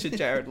not pitch a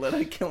Jared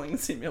Leto killing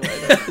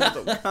simulator because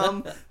it'll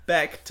come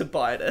back to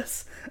bite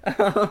us.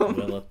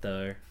 Will it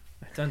though?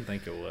 I don't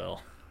think it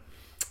will.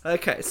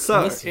 Okay, so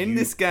Unless in you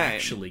this game,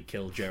 actually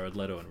kill Jared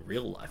Leto in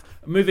real life.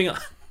 Moving on.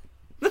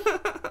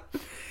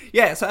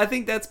 yeah. So I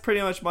think that's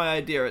pretty much my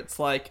idea. It's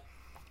like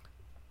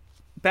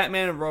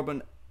Batman and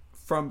Robin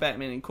from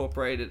Batman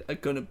Incorporated are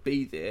gonna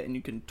be there, and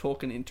you can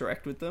talk and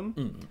interact with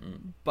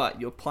them. But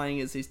you're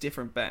playing as these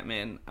different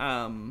Batman,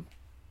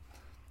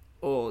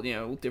 or you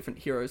know, different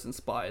heroes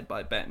inspired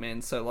by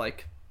Batman. So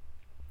like,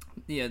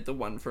 yeah, the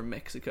one from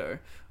Mexico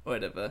or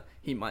whatever,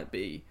 he might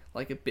be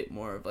like a bit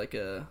more of like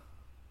a.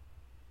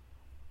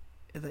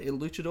 Are they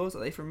luchadors? Are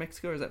they from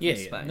Mexico or is that from Yeah,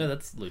 Spain? no,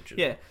 that's Lucha.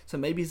 Yeah, so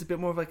maybe he's a bit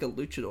more of like a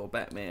luchador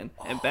Batman,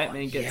 and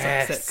Batman gets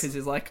yes. upset because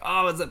he's like,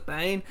 "Oh, is it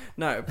Bane?"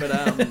 No, but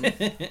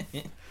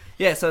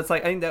yeah. So it's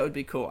like I think that would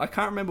be cool. I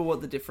can't remember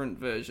what the different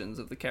versions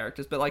of the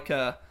characters, but like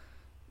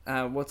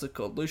what's it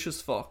called?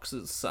 Lucius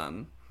Fox's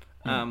son,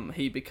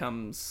 he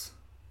becomes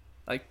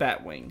like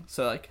Batwing.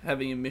 So like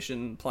having a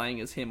mission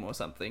playing as him or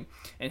something,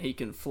 and he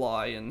can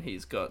fly, and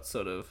he's got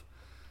sort of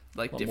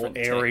like More different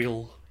tech.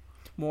 aerial.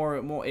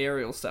 More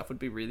aerial stuff would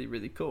be really,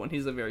 really cool. And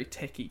he's a very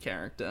techie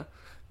character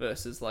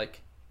versus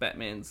like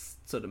Batman's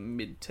sort of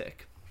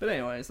mid-tech. But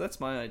anyways, that's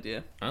my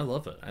idea. I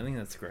love it. I think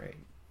that's great.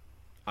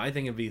 I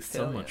think it'd be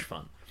so Hell much yeah.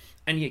 fun.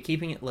 And yeah,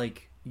 keeping it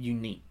like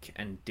unique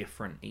and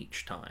different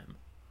each time.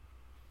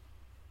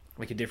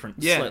 Like a different,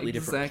 Yeah, slightly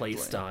different exactly.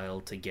 play style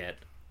to get.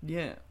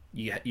 Yeah.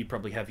 You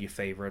probably have your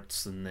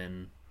favorites and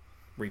then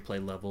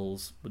replay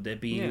levels. Would there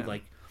be Yeah.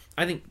 like?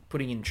 I think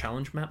putting in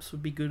challenge maps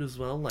would be good as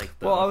well. Like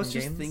the Well, I Arkham was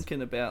just games.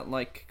 thinking about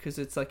like because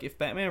it's like if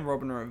Batman and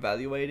Robin are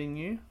evaluating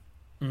you,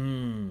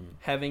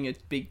 having a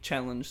big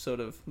challenge, sort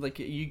of like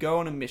you go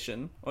on a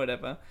mission or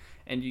whatever,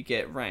 and you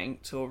get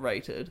ranked or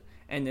rated,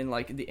 and then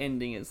like the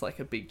ending is like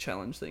a big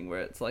challenge thing where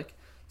it's like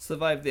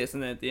survive this,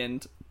 and then at the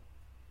end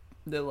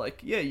they're like,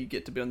 yeah, you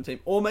get to be on the team,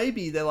 or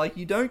maybe they're like,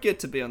 you don't get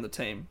to be on the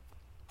team.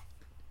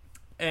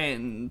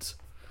 And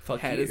Fuck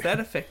how you. does that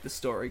affect the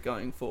story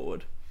going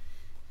forward?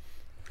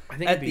 I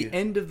think At the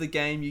end of the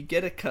game, you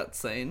get a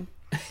cutscene,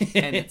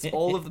 and it's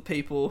all of the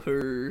people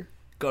who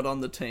got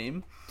on the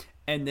team,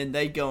 and then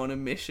they go on a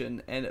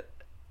mission, and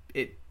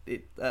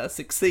it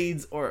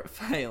succeeds or it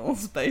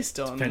fails based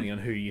on depending on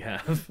who you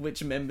have.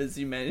 which members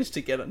you manage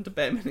to get onto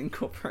Batman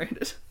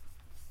Incorporated.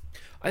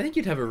 I think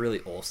you'd have a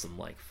really awesome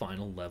like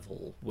final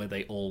level where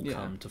they all Yeah.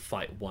 come to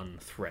fight one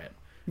threat.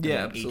 And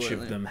Yeah, then each of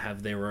absolutely. them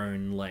have their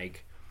own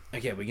like,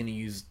 okay, we're gonna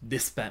use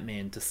this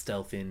Batman to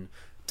stealth in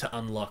to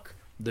unlock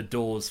the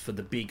doors for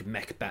the big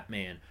mech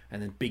Batman,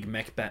 and then big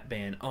mech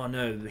Batman, oh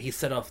no, he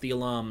set off the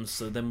alarms,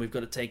 so then we've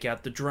got to take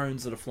out the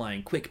drones that are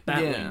flying. Quick,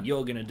 Batwing, Yeah.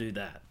 you're gonna do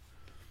that.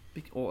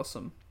 Be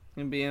awesome.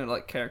 And being able to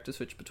like character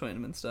switch between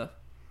them and stuff.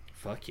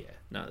 Fuck yeah.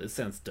 No, this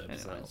sounds dope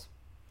as hell. Anyways,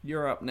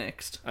 you're up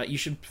next. You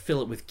should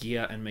fill it with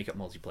gear and make it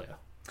multiplayer.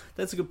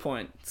 That's a good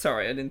point.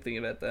 Sorry, I didn't think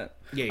about that.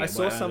 Yeah, I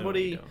saw well, I know what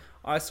somebody. you're doing.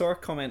 I saw a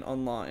comment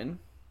online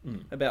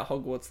about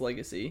Hogwarts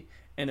Legacy,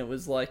 and it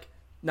was like,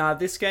 "Nah,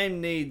 this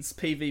game needs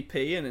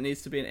PvP and it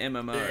needs to be an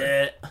MMO."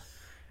 Eh.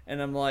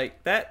 And I'm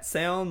like, that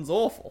sounds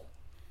awful.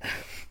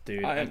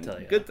 Dude, I tell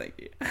you. Good, thank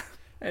you.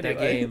 That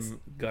Anyways.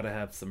 game gotta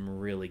have some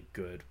really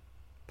good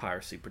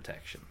piracy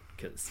protection,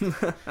 because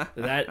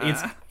that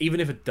it's even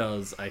if it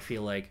does, I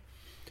feel like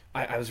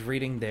I was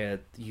reading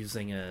they're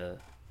using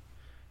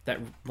that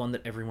one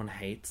that everyone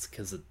hates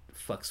because it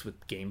fucks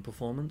with game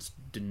performance,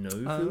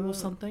 Denovu or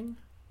something.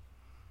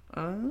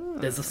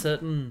 There's a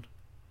certain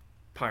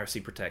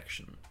piracy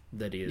protection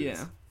that is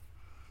Yeah.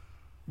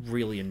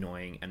 really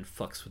annoying and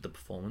fucks with the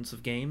performance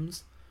of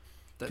games.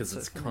 Because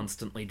That's it's so funny.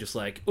 constantly just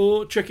like,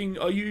 oh, checking,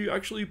 are you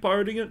actually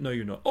pirating it? No,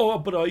 you're not. Oh,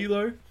 but are you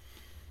though?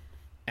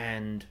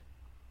 And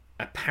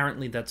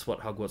apparently that's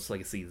what Hogwarts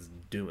Legacy is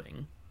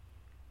doing.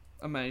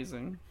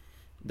 Amazing.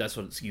 That's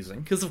what it's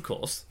using, because of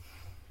course.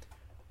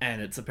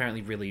 And it's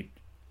apparently really,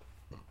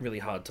 really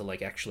hard to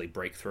like actually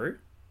break through.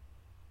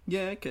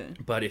 Yeah, okay.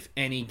 But if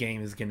any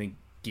game is going to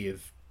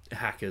give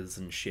hackers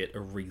and shit a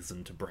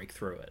reason to break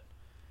through it,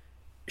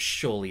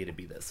 surely it'd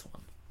be this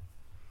one.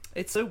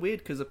 It's so weird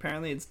because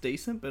apparently it's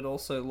decent, but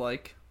also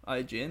like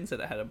IGN said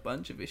it had a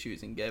bunch of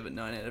issues and gave it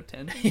 9 out of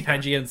 10.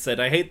 IGN said,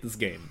 I hate this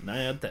game. 9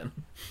 out of 10.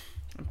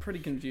 I'm pretty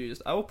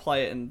confused. I will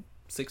play it in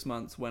 6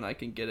 months when I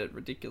can get it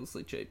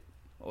ridiculously cheap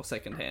or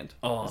secondhand.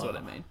 Oh, is what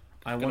I mean.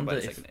 I Gonna wonder buy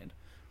if secondhand.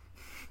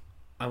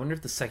 I wonder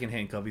if the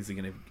secondhand copies are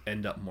going to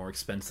end up more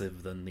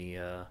expensive than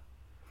the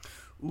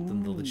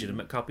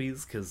legitimate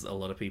copies, because a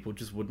lot of people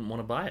just wouldn't want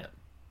to buy it.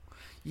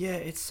 Yeah,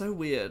 it's so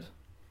weird.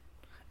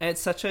 And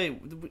it's such a...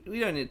 We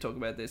don't need to talk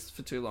about this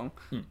for too long.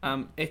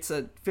 It's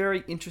a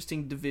very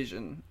interesting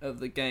division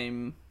of the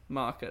game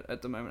market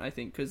at the moment, I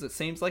think, because it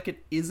seems like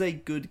it is a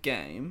good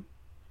game.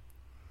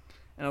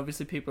 And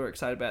obviously people are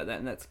excited about that,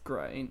 and that's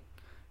great.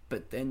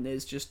 But then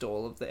there's just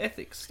all of the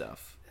ethics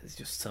stuff. There's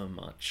just so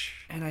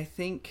much. And I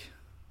think...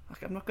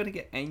 Like, I'm not going to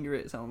get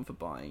angry at someone for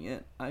buying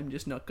it. I'm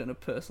just not going to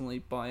personally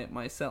buy it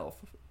myself.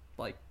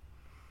 Like,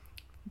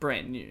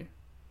 brand new.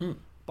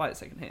 Buy it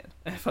secondhand.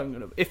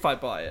 If I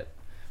buy it.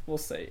 We'll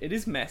see. It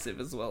is massive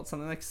as well. It's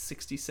something like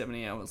 60,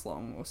 70 hours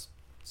long or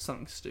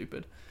something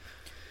stupid.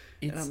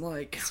 And I'm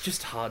like... It's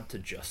just hard to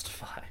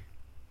justify.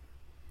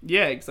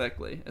 Yeah,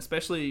 exactly.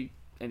 Especially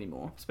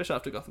anymore. Especially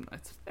after Gotham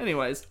Knights.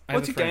 Anyways, I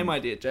have what's a your game friend-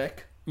 idea,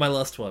 Jack? My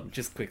last one,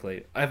 just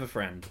quickly. I have a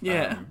friend.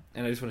 Yeah.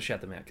 And I just want to shout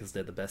them out because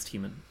they're the best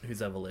human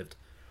who's ever lived.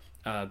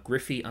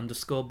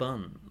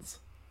 Griffy_Buns.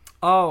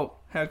 Oh,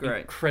 how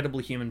great. Incredible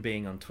human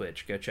being on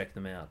Twitch. Go check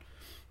them out.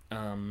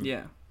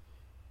 Yeah.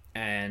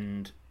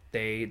 And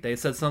they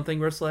said something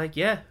where it's like,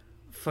 yeah,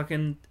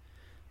 fucking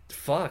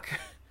fuck.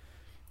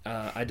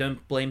 I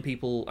don't blame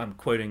people. I'm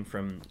quoting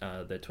from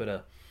their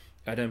Twitter.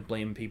 I don't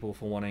blame people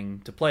for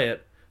wanting to play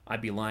it.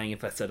 I'd be lying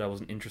if I said I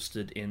wasn't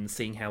interested in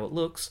seeing how it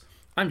looks.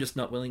 I'm just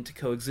not willing to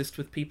coexist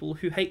with people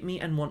who hate me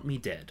and want me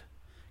dead.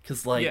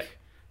 Because, like, Yeah.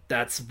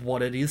 that's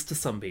what it is to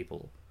some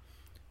people.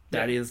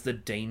 That is the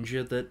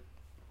danger that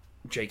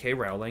J.K.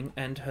 Rowling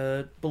and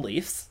her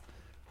beliefs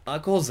are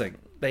causing.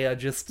 They are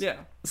just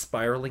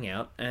spiraling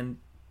out, and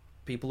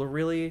people are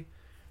really...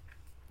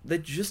 They're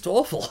just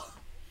awful.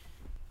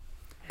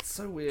 It's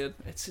so weird.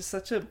 It's just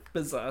such a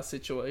bizarre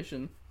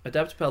situation.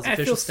 Adaptapal's I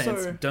official feel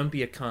stance, so- don't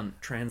be a cunt,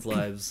 trans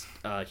lives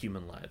are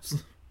human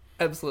lives.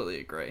 Absolutely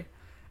agree.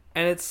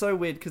 And it's so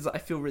weird because I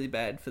feel really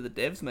bad for the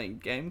devs making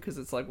the game because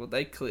it's like, well,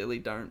 they clearly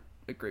don't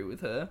agree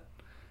with her.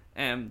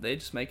 And they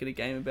just make it a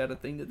game about a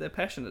thing that they're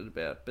passionate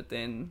about. But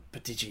then...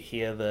 But did you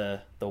hear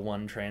the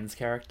one trans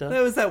character?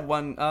 There was that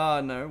one...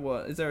 Oh, no.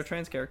 What? Is there a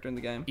trans character in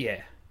the game?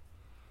 Yeah.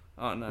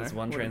 Oh, no. There's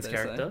one What trans did they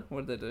say? character.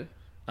 What did they do?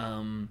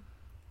 And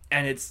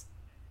it's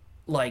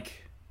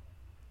like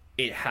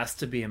it has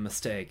to be a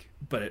mistake,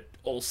 but it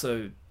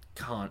also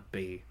can't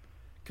be,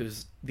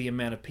 because the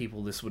amount of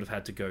people this would have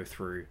had to go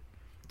through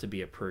to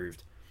be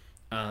approved.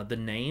 The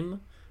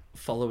name,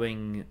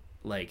 following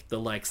like the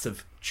likes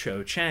of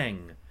Cho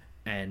Chang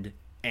and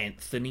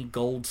Anthony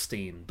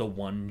Goldstein, the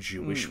one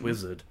Jewish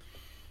wizard.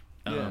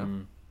 Yeah.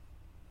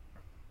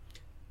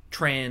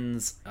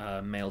 Trans,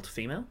 male to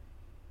female.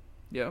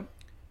 Yeah.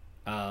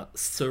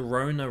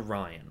 Sirona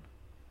Ryan.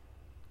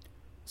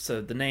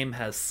 So the name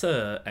has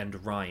Sir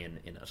and Ryan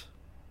in it.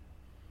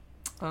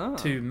 Ah.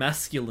 Two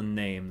masculine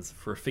names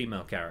for a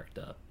female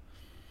character.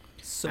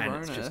 And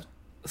it's Sirona. just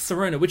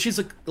Sirona, which is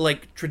a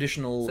like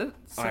traditional Sounds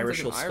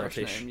Irish like or an Irish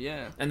Scottish. name,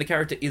 yeah. And the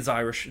character is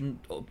Irish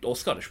or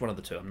Scottish, one of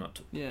the two. I'm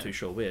not too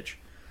sure which.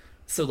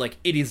 So like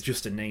it is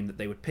just a name that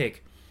they would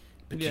pick.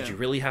 But did you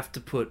really have to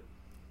put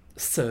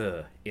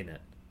Sir in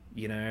it?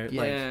 You know,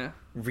 Yeah. like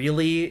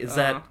really is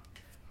that?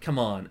 Come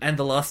on, and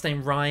the last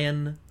name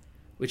Ryan,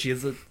 which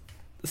is a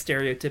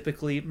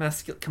stereotypically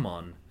masculine. Come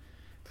on,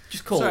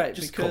 just call Sorry,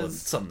 it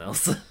something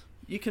else.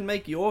 You can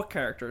make your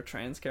character a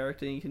trans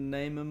character, and you can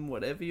name him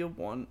whatever you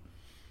want.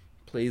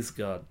 Please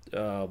God,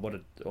 what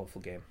an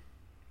awful game.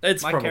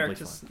 It's My probably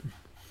character's... fine.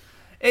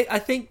 I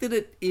think that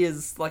it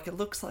is, like, it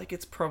looks like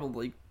it's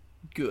probably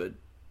good.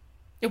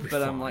 It'll be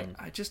But fine. I'm like,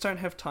 I just don't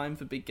have time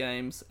for big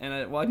games. And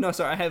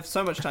I have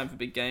so much time for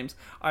big games.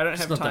 I don't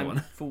It's have not that time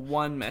one. for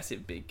one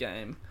massive big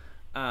game.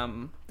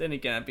 Then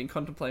again, I've been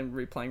contemplating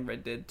replaying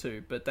Red Dead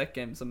 2, but that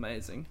game's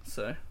amazing.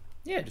 So,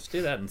 yeah, just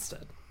do that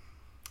instead.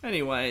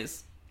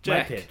 anyways, My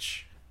Jack,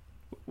 pitch.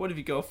 what have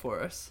you got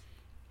for us?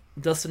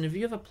 Dustin, have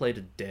you ever played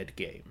a dead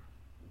game?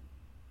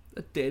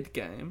 A dead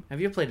game? Have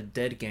you ever played a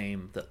dead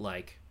game that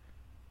like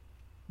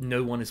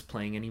no one is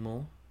playing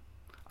anymore?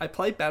 I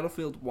play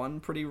Battlefield 1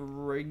 pretty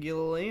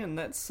regularly, and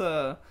that's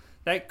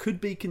that could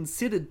be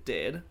considered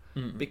dead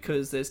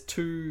because there's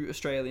 2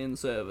 Australian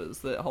servers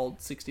that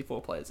hold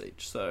 64 players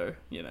each. So,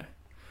 you know.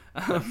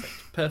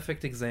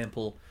 Perfect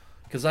example,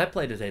 because I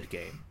played a dead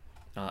game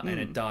and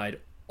it died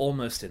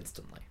almost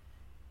instantly.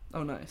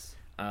 Oh, nice.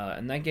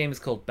 And that game is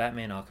called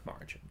Batman Arkham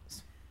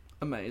Origins.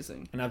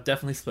 Amazing. And I've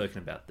definitely spoken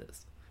about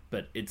this,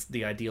 but it's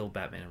the ideal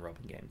Batman and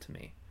Robin game to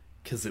me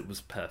because it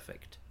was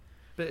perfect.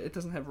 But it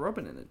doesn't have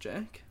Robin in it,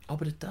 Jack. Oh,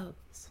 but it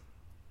does.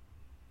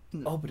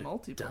 Oh, but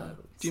it does.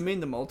 Do you mean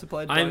the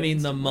multiplayer? I mean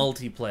the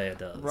instantly? multiplayer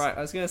does. Right, I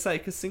was going to say,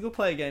 because single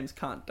player games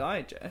can't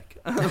die, Jack.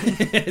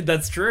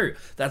 That's true.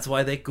 That's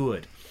why they're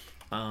good.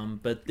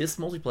 But this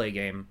multiplayer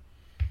game,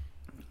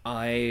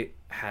 I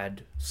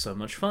had so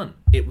much fun.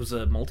 It was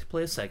a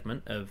multiplayer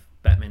segment of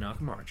Batman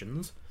Arkham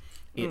Origins.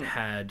 It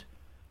had...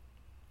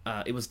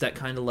 it was that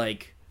kind of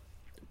like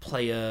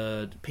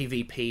player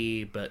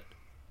PvP, but...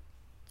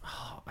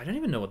 I don't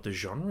even know what the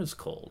genre is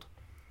called.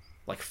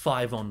 Like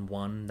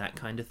 5-on-1, that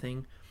kind of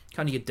thing.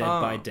 Kind of your Dead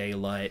by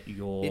Daylight,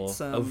 your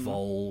It's,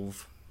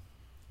 Evolve.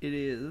 It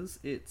is.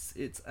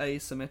 It's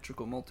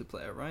asymmetrical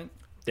multiplayer, right?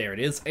 There it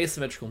is,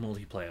 asymmetrical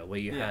multiplayer, where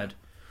you had,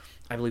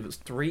 I believe it was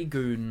 3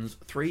 goons,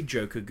 3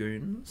 Joker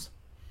goons,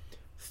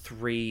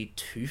 3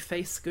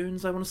 Two-Face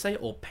goons, I want to say,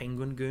 or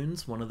Penguin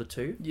goons, one of the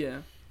two. Yeah.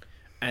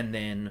 And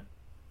then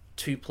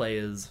 2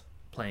 players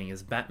playing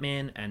as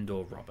Batman and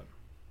or Robin.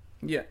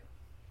 Yeah.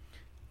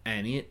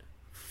 And it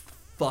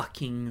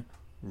fucking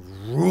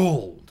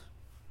ruled.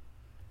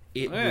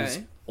 It was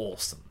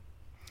awesome.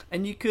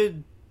 And you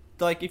could,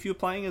 like, if you were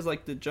playing as,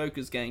 like, the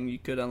Joker's gang, you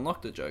could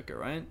unlock the Joker,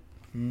 right?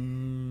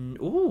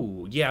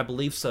 Ooh, yeah, I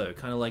believe so.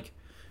 Kind of like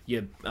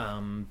your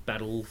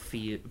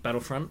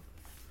Battlefront.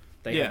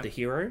 They had the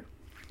hero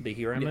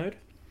mode.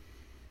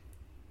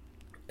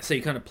 So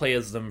you kind of play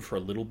as them for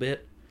a little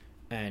bit,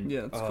 and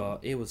cool.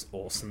 It was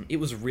awesome. It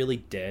was really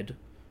dead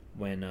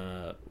when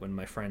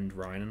my friend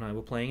Ryan and I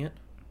were playing it,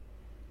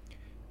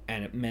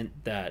 and it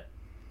meant that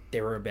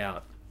there were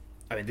about,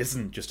 I mean, this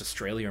isn't just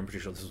Australia, I'm pretty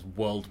sure this is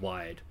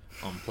worldwide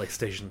on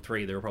PlayStation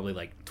 3. There were probably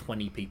like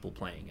 20 people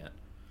playing it.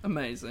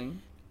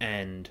 Amazing.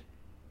 And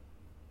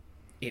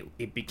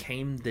it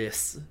became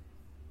this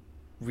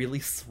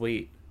really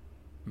sweet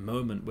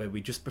moment where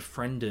we just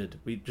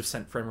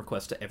sent friend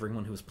requests to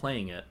everyone who was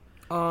playing it.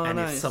 Oh, and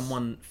nice. if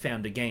someone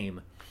found a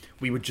game,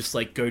 we would just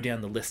like go down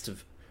the list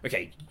of,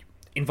 okay,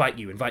 invite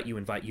you,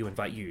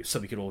 so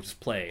we could all just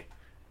play.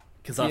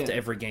 Because after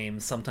every game,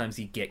 sometimes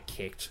you get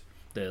kicked.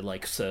 The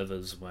like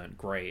servers weren't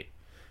great,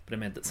 but it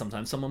meant that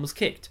sometimes someone was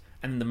kicked,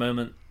 and the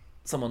moment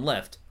someone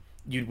left,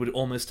 you would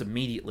almost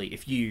immediately,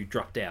 if you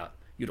dropped out,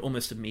 you'd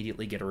almost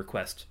immediately get a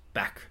request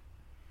back.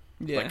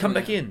 Yeah. Like, come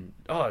back in.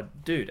 Oh,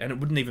 dude. And it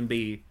wouldn't even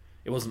be,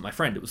 it wasn't my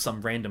friend, it was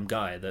some random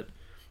guy that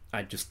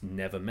I just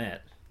never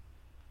met.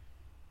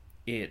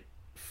 It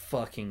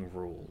fucking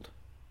ruled.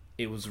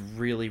 It was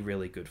really,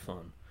 really good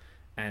fun.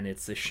 And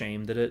it's a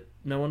shame that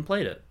no one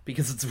played it,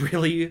 because it's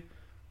really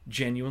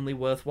genuinely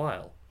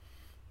worthwhile.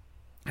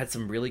 Had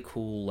some really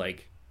cool,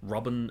 like,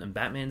 Robin and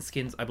Batman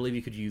skins. I believe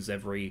you could use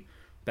every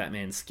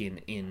Batman skin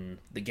in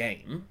the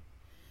game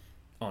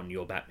on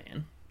your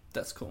Batman.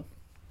 That's cool.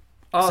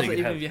 Oh, so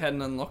even have... if you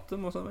hadn't unlocked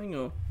them or something,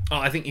 or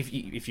I think if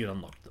you'd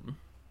unlocked them,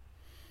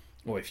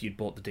 or if you'd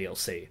bought the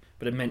DLC,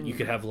 but it meant you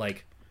could have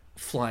like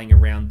flying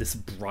around this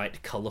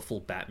bright,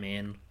 colorful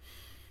Batman.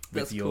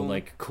 with your cool.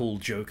 like cool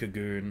Joker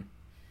goon.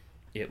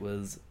 It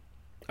was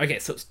okay.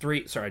 So it's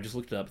three. Sorry, I just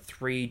looked it up.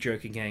 3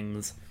 Joker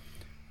gangs,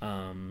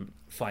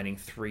 fighting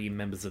 3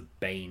 members of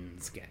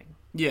Bane's gang.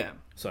 Yeah.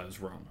 So I was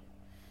wrong.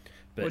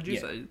 But What did you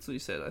say? That's what you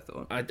said, I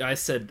thought. I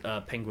said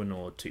Penguin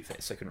or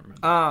Two-Face. I couldn't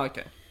remember. Ah,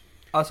 okay.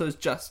 Oh, so it's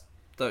just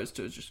those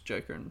two, just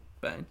Joker and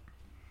Bane.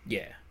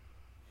 Yeah.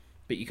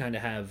 But you kind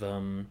of have...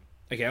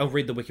 Okay, I'll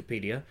read the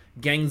Wikipedia.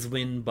 Gangs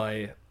win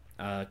by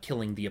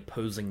killing the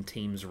opposing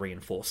team's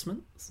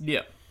reinforcements,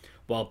 Yeah.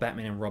 while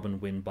Batman and Robin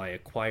win by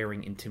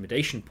acquiring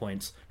intimidation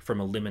points from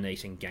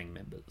eliminating gang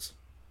members.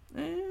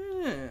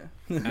 Batman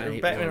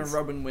and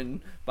Robin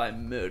win by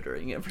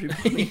murdering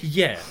everybody.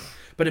 Yeah.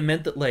 But it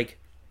meant that, like,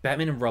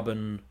 Batman and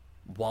Robin,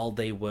 while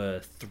they were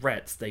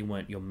threats, they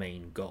weren't your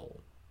main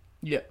goal.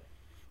 Yeah.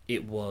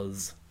 It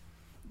was...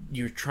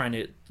 You're kind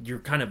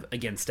of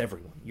against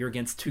everyone. You're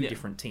against 2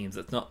 different teams.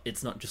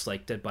 It's not just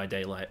like Dead by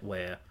Daylight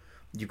where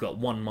you've got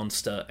one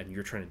monster and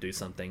you're trying to do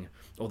something,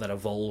 or that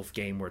Evolve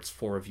game where it's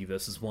 4 of you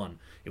versus 1.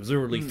 It was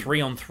literally 3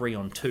 on 3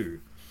 on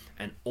 2,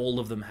 and all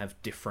of them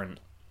have different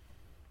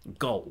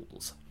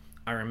goals.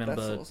 I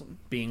remember awesome.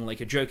 being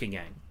like a Joker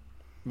gang,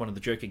 one of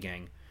the Joker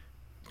gang,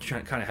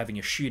 kind of having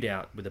a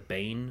shootout with a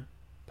Bane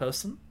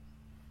person,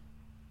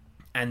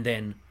 and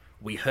then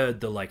we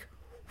heard the like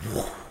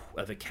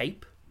of a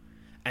cape.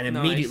 And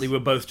immediately we're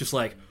both just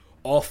like,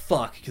 oh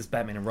fuck, because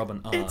Batman and Robin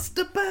are... It's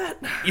the Bat!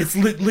 It's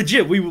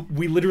legit. We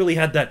literally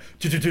had that...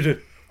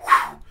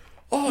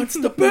 Oh, it's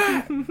the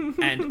Bat!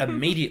 And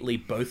immediately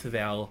both of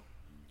our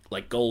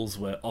like goals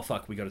were, oh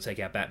fuck, we got to take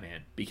out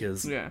Batman.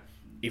 Because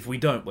if we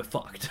don't, we're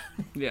fucked.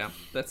 Yeah,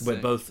 that's We're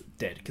both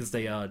dead, because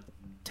they are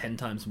 10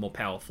 times more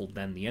powerful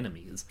than the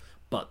enemies,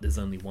 but there's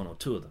only 1 or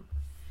 2 of them.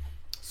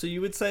 So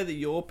you would say that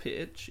your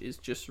pitch is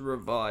just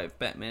revive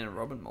Batman and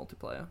Robin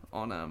multiplayer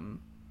on...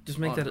 Just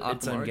make that Arkham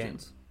its own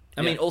Origins. game.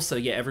 I mean, also,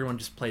 everyone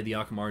just play the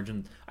Arkham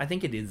Origins. I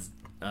think it is,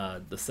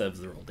 the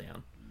servers are all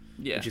down.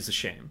 Yeah. Which is a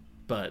shame.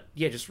 But,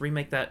 yeah, just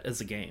remake that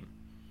as a game.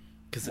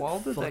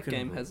 Wild that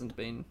game hasn't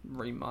been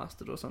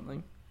remastered or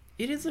something.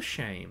 It is a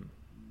shame.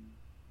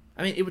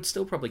 I mean, it would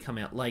still probably come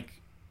out,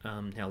 like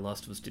how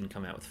Last of Us didn't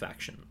come out with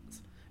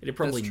factions. It'd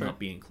probably not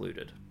be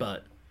included.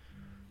 But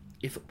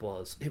if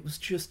it was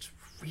just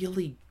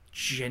really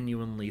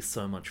genuinely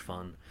so much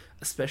fun.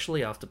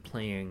 Especially after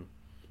playing...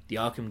 the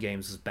Arkham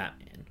games as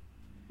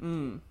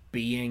Batman,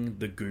 being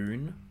the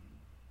goon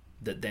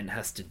that then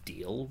has to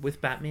deal with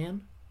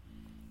Batman,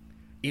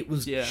 it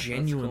was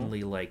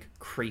genuinely like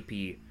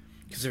creepy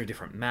because there are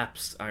different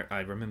maps. I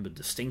remember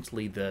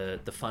distinctly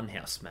the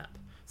Funhouse map.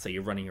 So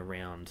you're running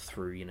around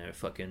through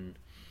fucking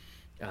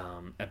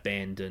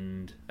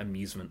abandoned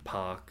amusement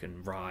park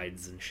and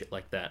rides and shit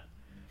like that,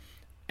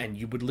 and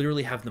you would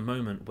literally have the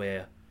moment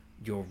where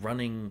you're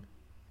running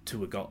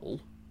to a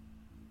goal.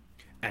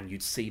 And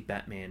you'd see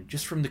Batman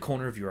just from the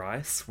corner of your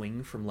eye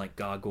swing from like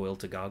gargoyle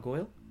to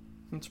gargoyle.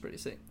 That's pretty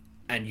sick.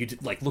 And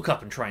you'd like look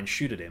up and try and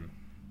shoot at him,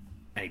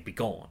 and he'd be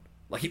gone.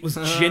 Like it was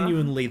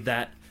genuinely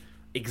that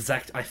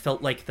exact. I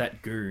felt like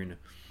that goon,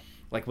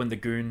 like when the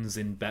goons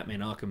in Batman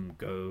Arkham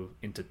go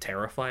into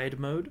terrified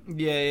mode.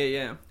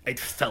 Yeah. It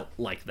felt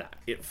like that.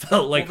 It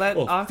felt like that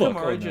Arkham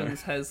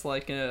Origins no. has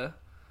like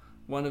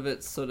one of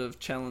its sort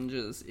of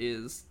challenges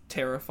is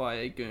terrify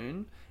a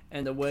goon.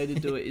 And the way to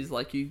do it is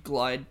like you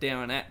glide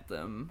down at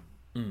them,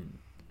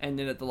 and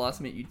then at the last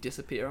minute you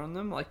disappear on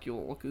them, like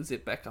you'll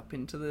zip back up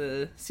into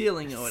the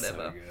ceiling or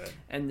whatever,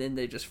 and then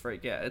they just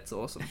freak out. It's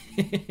awesome.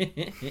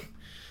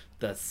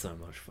 That's so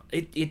much fun.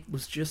 It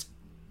was just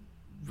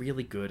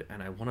really good,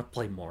 and I want to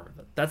play more of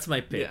it. That's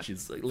my pitch.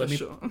 Is like, let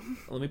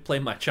me play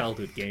my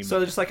childhood game.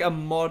 So just like a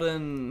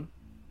modern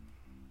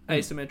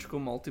asymmetrical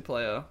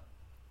multiplayer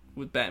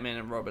with Batman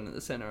and Robin at the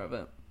center of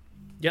it.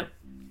 Yep.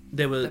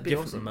 There were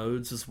different awesome.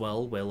 modes as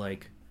well, where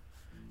like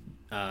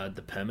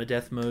the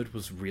permadeath mode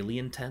was really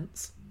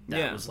intense.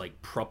 That was like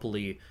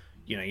properly,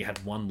 you had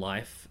 1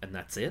 life and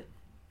that's it.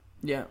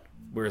 Yeah.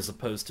 Whereas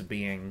opposed to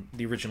being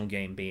the original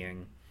game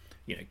being,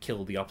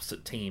 kill the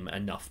opposite team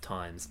enough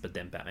times, but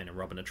then Batman and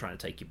Robin are trying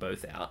to take you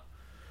both out.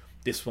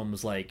 This one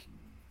was like,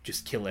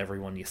 just kill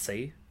everyone you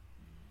see.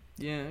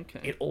 Yeah.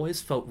 Okay. It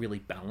always felt really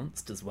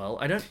balanced as well.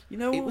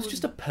 It was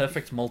just a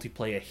perfect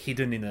multiplayer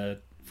hidden in a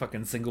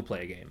fucking single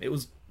player game. It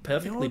was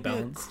perfectly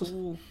balanced.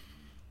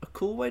 A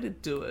cool way to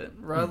do it,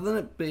 rather than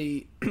it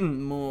be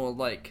more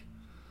like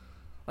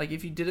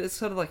if you did it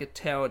sort of like a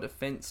tower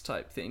defense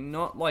type thing,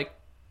 not like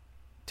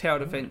tower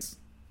defense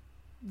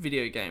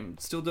video game.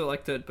 Still do it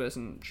like third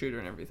person shooter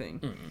and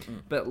everything,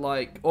 but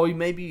like, or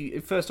maybe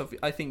first off,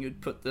 I think you'd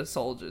put the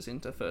soldiers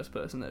into first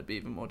person. That'd be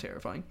even more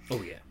terrifying.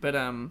 Oh yeah. But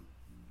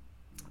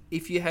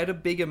if you had a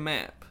bigger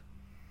map.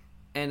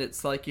 And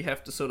it's like you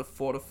have to sort of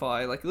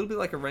fortify, like a little bit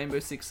like a Rainbow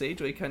Six Siege,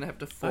 where you kind of have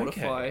to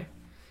fortify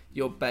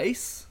your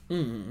base.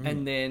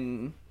 And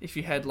then if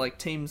you had like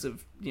teams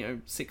of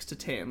 6 to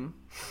 10,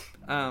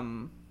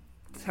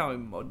 that's how I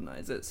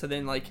modernize it. So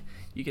then like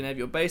you can have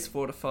your base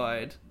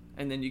fortified,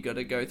 and then you got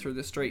to go through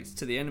the streets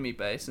to the enemy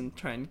base and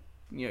try and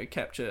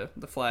capture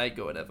the flag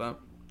or whatever.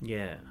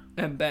 Yeah.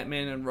 And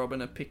Batman and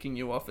Robin are picking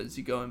you off as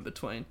you go in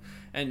between,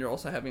 and you're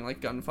also having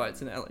like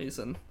gunfights in alleys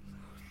and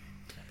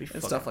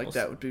stuff like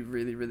that would be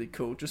really, really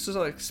cool. Just to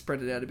like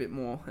spread it out a bit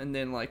more, and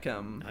then like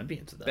I'd be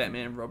into that.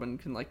 Batman and Robin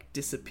can like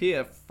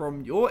disappear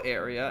from your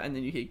area, and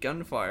then you hear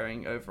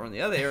gunfiring over on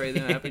the other area.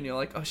 Then happen, you're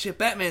like, oh shit,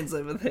 Batman's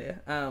over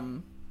there.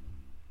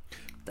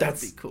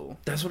 That'd be cool.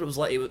 That's what it was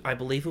like. I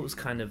believe it was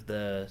kind of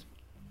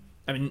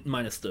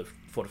minus the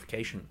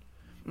fortification.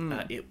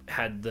 It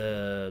had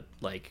the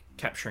like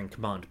capturing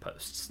command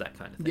posts, that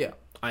kind of thing.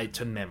 Yeah.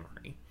 To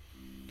memory.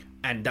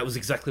 And that was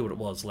exactly what it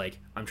was. Like,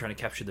 I'm trying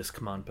to capture this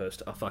command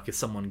post. Oh, fuck, is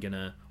someone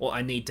gonna... Or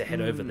I need to head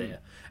over there.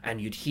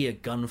 And you'd hear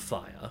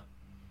gunfire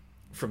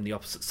from the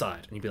opposite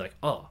side. And you'd be like,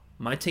 oh,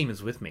 my team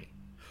is with me.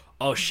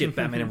 Oh, shit,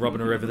 Batman and Robin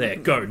are over there.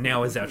 Go,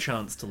 now is our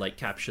chance to, like,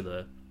 capture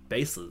the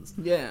bases.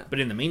 Yeah. But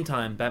in the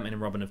meantime, Batman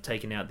and Robin have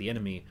taken out the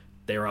enemy.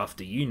 They're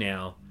after you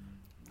now.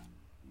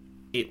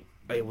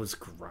 It was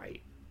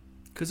great.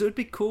 Because it would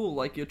be cool,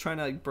 like, you're trying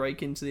to like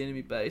break into the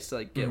enemy base to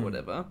like, get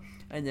whatever,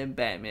 and then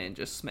Batman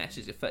just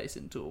smashes your face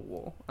into a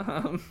wall.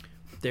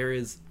 There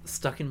is,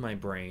 stuck in my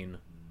brain,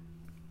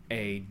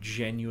 a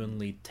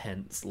genuinely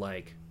tense,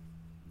 like,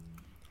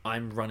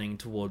 I'm running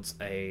towards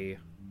a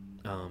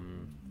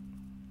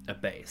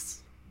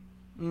base,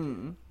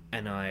 and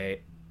I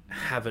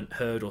haven't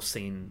heard or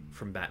seen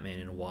from Batman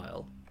in a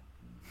while.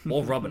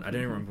 Or Robin, I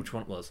don't even remember which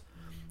one it was.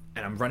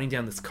 And I'm running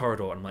down this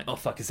corridor, and I'm like, oh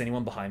fuck, is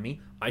anyone behind me?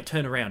 I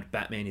turn around,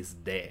 Batman is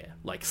there,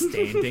 like,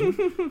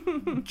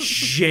 standing.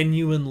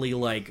 Genuinely,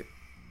 like,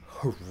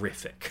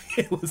 horrific.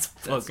 It was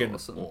fucking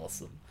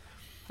awesome.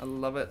 I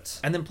love it.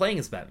 And then playing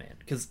as Batman,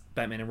 because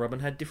Batman and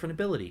Robin had different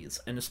abilities,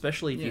 and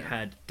especially if you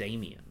had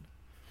Damian,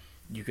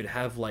 you could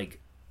have,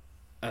 like,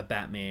 a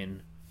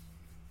Batman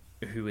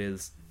who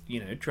is, you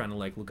know, trying to,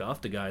 like, look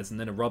after guys, and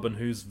then a Robin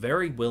who's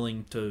very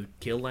willing to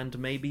kill and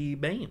maybe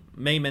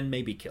maim and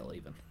maybe kill,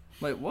 even.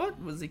 Wait,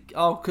 what? Was he...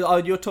 Oh,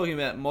 you're talking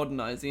about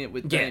modernizing it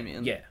with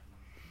Damian. Yeah.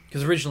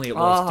 Because originally it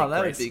was Dick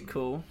that Grayson. Would be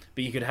cool.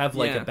 But you could have,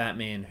 like, a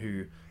Batman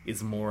who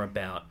is more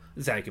about...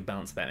 This is how you could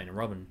balance Batman and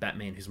Robin.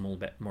 Batman who's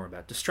more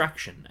about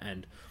distraction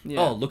and,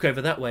 oh, look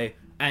over that way,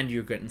 and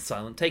you're getting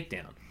silent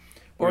takedown.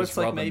 Whereas it's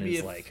like Robin maybe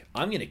is like,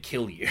 I'm going to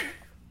kill you.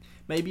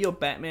 Maybe your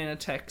Batman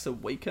attacks are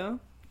weaker,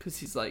 because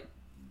he's, like,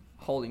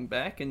 holding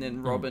back, and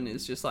then Robin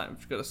is just like,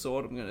 I've got a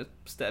sword, I'm going to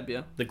stab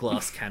you. The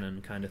glass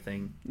cannon kind of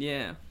thing.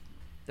 Yeah.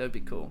 That would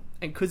be cool.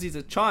 And because he's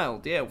a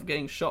child,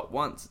 getting shot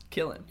once,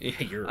 kill him. Yeah,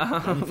 you're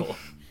done for.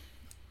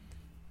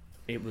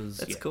 It was...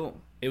 That's cool.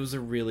 It was a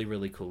really,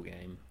 really cool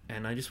game.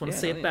 And I just want to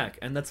see it back.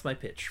 And that's my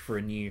pitch for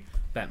a new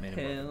Batman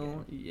and Robin game.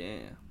 Hell yeah.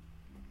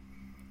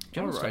 Do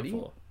you know what it's time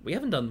for? We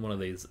haven't done one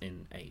of these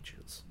in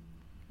ages.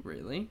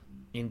 Really?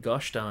 In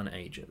gosh darn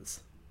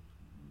ages.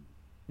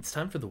 It's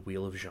time for the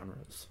Wheel of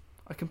Genres.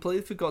 I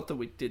completely forgot that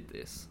we did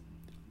this.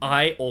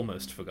 I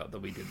almost forgot that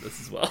we did this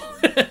as well.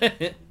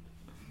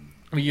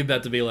 Were you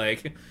about to be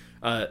like,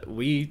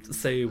 we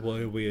say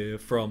where we're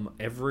from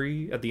at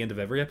the end of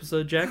every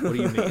episode, Jack? What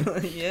do you mean?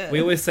 Yeah. We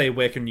always say,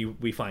 where can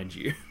we find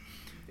you?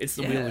 It's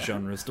the Wheel of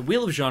Genres. The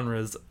Wheel of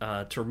Genres,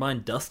 to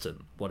remind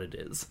Dustin what it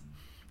is.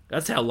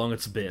 That's how long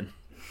it's been.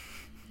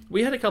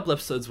 We had a couple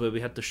episodes where we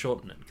had to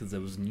shorten it because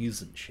there was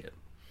news and shit.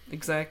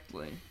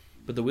 Exactly.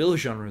 But the Wheel of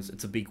Genres,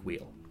 it's a big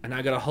wheel. And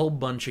I got a whole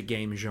bunch of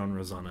game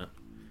genres on it.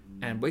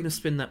 And we're going to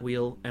spin that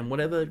wheel, and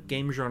whatever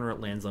game genre it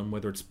lands on,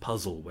 whether it's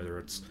puzzle, whether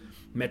it's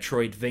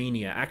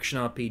Metroidvania, action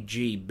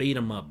RPG, beat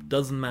 'em up,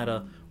 doesn't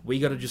matter. We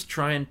got to just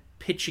try and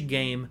pitch a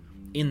game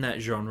in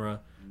that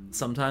genre.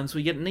 Sometimes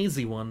we get an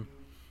easy one.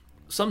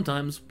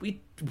 Sometimes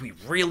we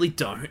really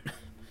don't.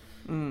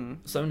 So I'm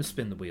going to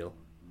spin the wheel,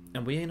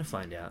 and we're going to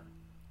find out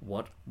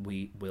what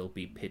we will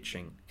be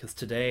pitching. Because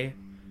today,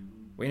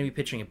 we're going to be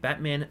pitching a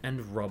Batman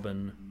and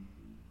Robin...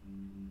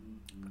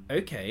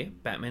 Okay,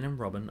 Batman and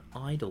Robin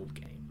idle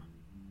game.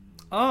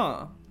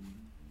 Ah.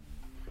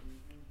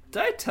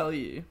 Did I tell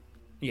you?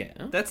 Yeah.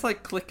 That's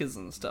like clickers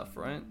and stuff,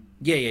 right?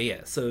 Yeah.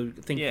 So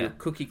think your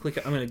cookie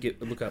clicker. I'm gonna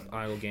look up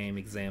idle game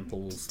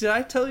examples. Did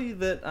I tell you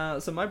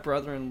that? So my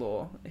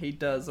brother-in-law, he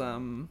does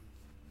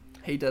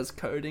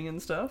coding and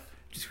stuff.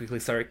 Just quickly,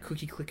 sorry.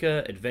 Cookie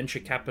clicker, adventure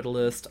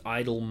capitalist,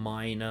 idle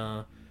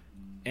miner,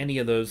 any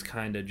of those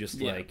kind of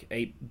just like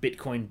a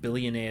Bitcoin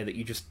billionaire that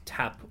you just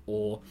tap,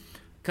 or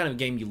kind of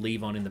game you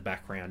leave on in the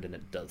background and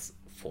it does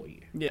for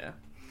you. Yeah.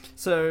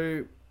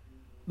 So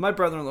my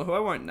brother-in-law, who I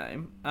won't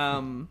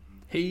name,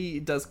 he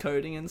does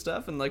coding and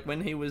stuff, and like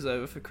when he was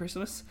over for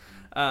Christmas,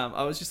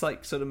 I was just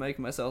like sort of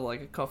making myself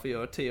like a coffee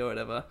or a tea or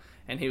whatever,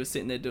 and he was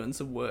sitting there doing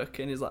some work,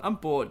 and he's like, I'm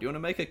bored, do you want to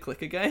make a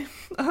clicker game?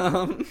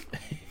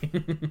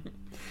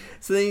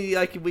 So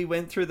then we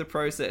went through the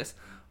process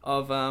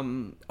of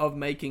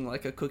making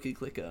like a cookie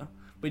clicker,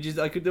 which is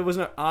like, there was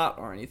no art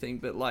or anything,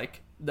 but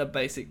like the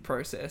basic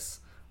process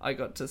I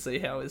got to see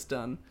how it's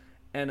done,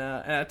 and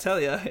I tell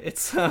you,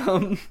 it's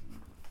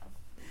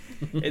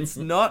it's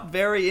not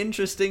very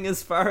interesting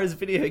as far as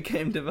video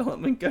game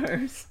development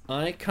goes.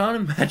 I can't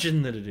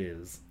imagine that it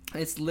is.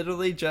 It's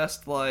literally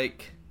just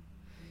like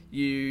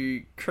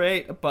you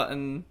create a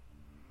button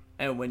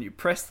and when you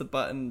press the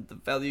button, the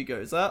value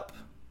goes up,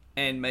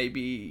 and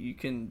maybe you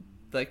can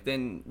like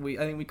then I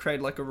think we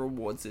created like a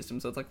reward system.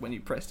 So it's like when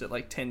you pressed it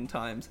like 10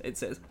 times, it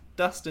says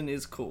Dustin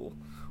is cool,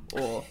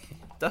 or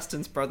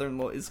Dustin's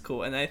brother-in-law is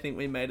cool. And I think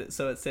we made it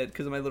so it said,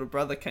 because my little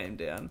brother came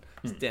down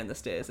the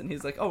stairs, and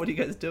he's like, "Oh, what are you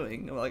guys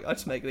doing?" And we're like, "I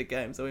just make it a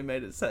game." So we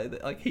made it say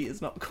that like he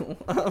is not cool.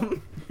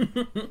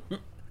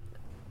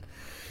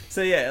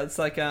 So yeah, it's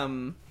like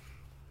yeah,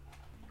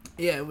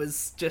 it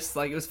was just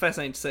like, it was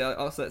fascinating to see. Like,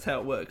 oh, so that's how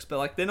it works. But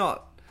like they're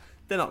not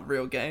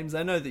real games.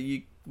 I know that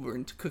you were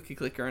into Cookie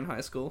Clicker in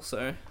high school,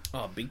 so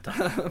Oh, big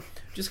time.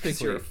 Just because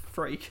quickly. you're a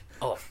freak.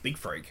 Oh, big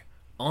freak.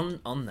 On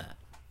that,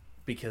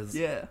 because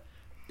Yeah.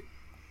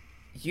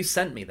 you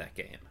sent me that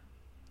game.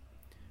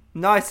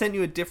 No, I sent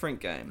you a different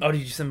game. Oh,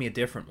 did you send me a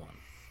different one?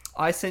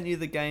 I sent you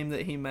the game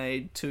that he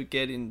made to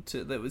get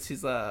into. That was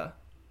his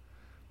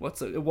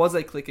it was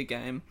a clicker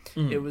game.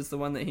 It was the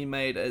one that he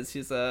made as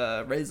his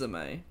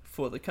resume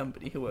for the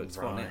company he works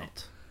for now.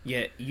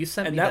 Yeah, you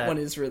sent And me that one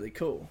is really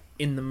cool.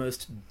 in the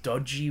most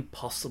dodgy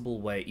possible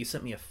way. You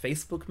sent me a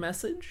Facebook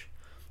message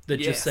that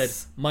just Yes.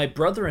 said, "My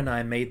brother and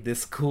I made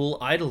this cool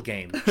idle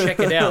game. Check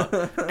it out."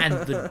 And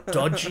the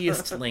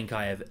dodgiest link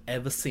I have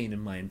ever seen in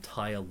my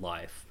entire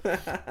life.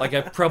 Like,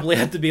 I probably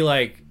had to be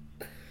like,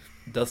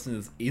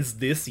 "Dustin, is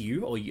this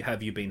you, or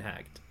have you been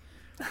hacked?"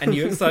 And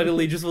you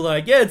excitedly just were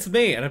like, "Yeah, it's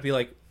me." And I'd be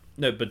like,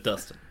 "No, but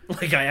Dustin,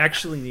 like, I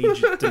actually need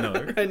you to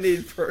know I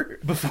need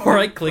proof. before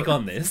I click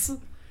on this.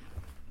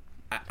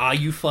 Are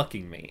you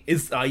fucking me?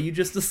 Are you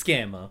just a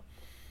scammer?"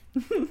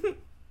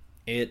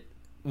 It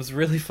was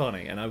really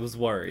funny, and I was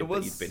worried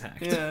that you'd been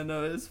hacked. Yeah,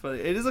 no, it is funny.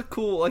 It is a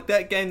cool, like,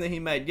 that game that he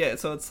made. Yeah,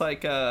 so it's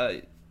like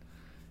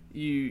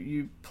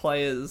you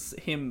play as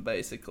him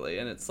basically,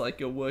 and it's like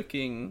you're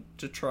working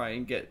to try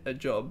and get a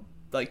job,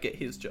 like get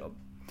his job.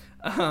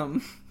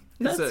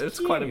 That's So it's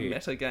quite a cute.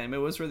 meta game. It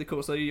was really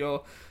cool. So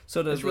you're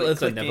sort of It's realized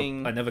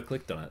clicking. I never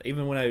clicked on it,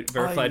 even when I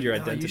verified your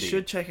identity. You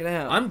should check it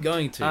out. I'm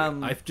going to.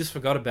 Um, I just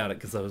forgot about it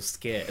because I was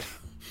scared.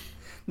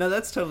 No,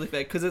 that's totally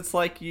fair, because it's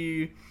like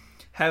you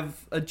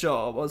have a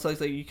job, or it's like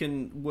you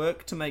can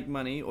work to make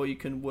money, or you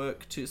can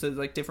work to, so there's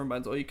like different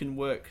buttons, or you can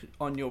work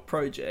on your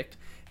project.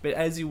 But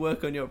as you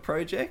work on your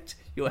project,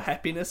 your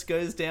happiness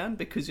goes down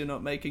because you're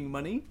not making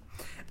money.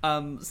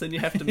 So then you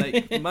have to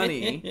make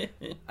money,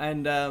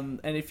 and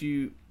if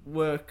you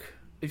work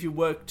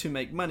to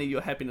make money,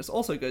 your happiness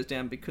also goes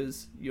down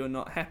because you're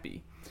not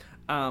happy,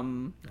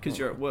 because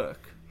you're at work.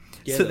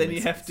 Yeah, So that then you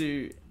makes have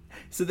to.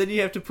 So then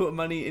you have to put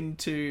money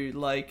into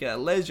like a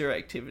leisure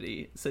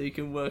activity so you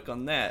can work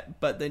on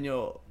that, but then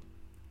you're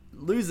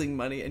losing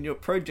money and your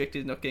project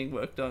is not getting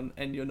worked on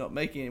and you're not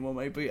making any more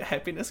money, but your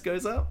happiness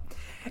goes up.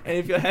 And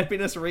if your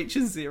happiness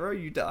reaches 0,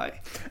 you die.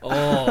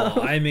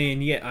 Oh, I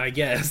mean, yeah, I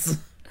guess.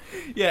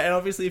 Yeah, and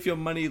obviously if your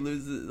money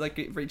loses, like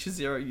it reaches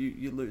 0,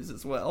 you lose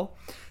as well.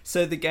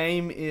 So the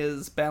game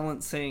is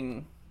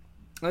balancing.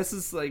 This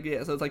is like,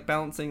 yeah, so it's like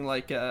balancing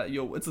like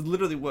it's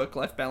literally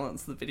work-life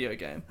balance, the video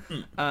game.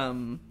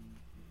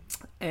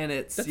 And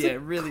it's That's yeah, a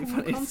really cool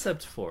funny.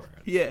 concept for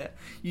it. Yeah,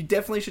 you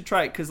definitely should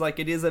try it, because like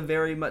it is a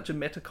very much a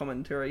meta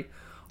commentary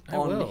I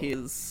on will.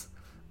 his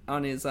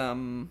what's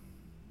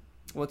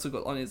it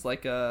called, on his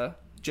like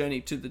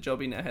journey to the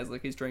job he now has,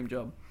 like his dream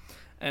job.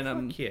 And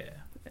Fuck yeah.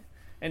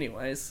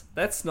 anyways,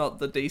 that's not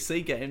the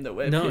DC game that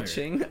we're No,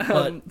 pitching.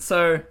 but-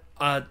 So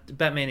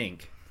Batman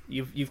Inc.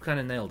 You've kind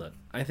of nailed it.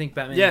 I think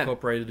Batman Yeah.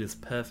 Incorporated is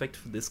perfect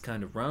for this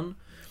kind of run,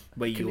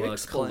 where Can you you are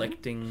explain?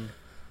 collecting.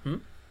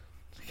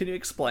 can you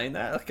explain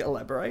that? Like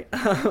elaborate?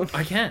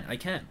 I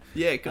can.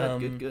 Yeah,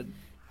 good, good.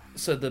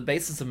 So the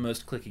basis of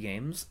most clicker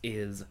games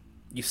is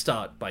you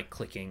start by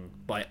clicking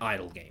by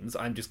idle games.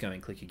 I'm just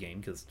going clicker game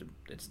because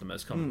it's the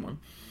most common one.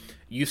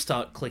 You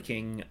start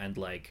clicking and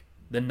like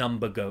the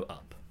number go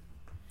up,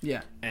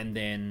 Yeah. and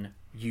then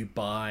you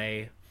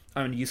buy.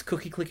 I'm going to use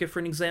Cookie Clicker for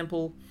an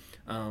example.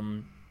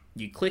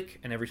 You click,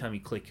 and every time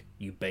you click,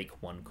 you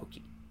bake one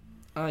cookie.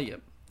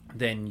 Yep.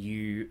 Then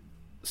you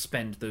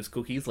spend those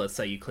cookies. Let's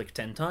say you click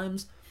 10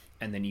 times,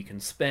 and then you can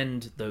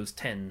spend those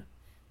 10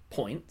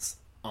 points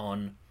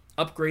on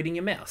upgrading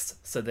your mouse.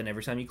 So then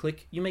every time you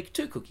click, you make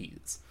 2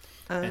 cookies.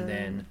 And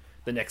then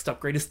the next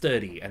upgrade is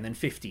 30, and then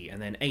 50, and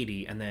then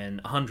 80, and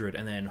then 100,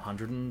 and then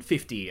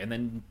 150, and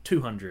then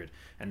 200,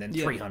 and then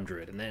Yeah.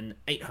 300, and then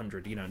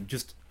 800,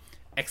 just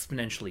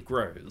exponentially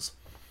grows.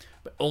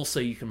 But also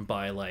you can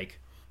buy like,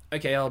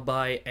 okay, I'll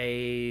buy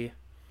a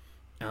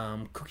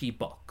cookie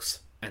box,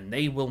 and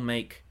they will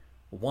make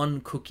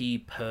 1 cookie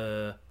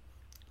per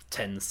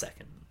 10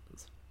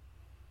 seconds.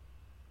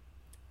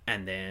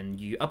 And then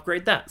you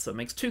upgrade that, so it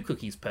makes 2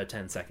 cookies per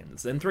 10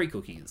 seconds, then 3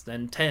 cookies,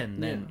 then 10,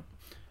 then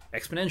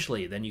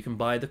exponentially. Then you can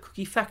buy the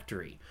Cookie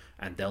Factory,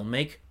 and they'll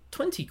make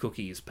 20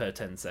 cookies per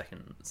 10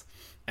 seconds.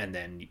 And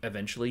then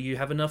eventually you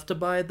have enough to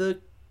buy the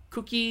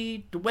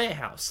Cookie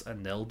Warehouse,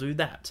 and they'll do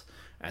that.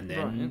 And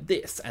then Right.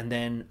 this, and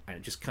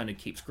it just kind of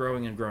keeps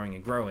growing and growing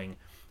and growing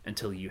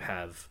until you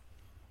have,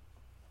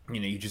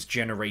 you're just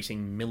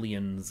generating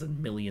millions and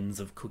millions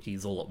of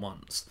cookies all at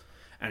once.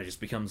 And it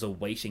just becomes a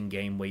waiting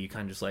game where you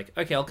kind of just like,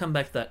 okay, I'll come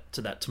back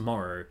to that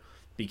tomorrow,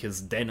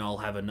 because then I'll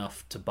have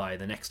enough to buy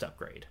the next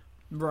upgrade.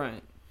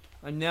 Right.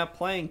 I'm now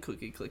playing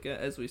Cookie Clicker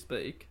as we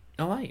speak.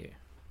 Oh, are you?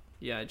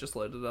 Yeah, I just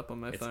loaded it up on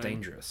my phone. It's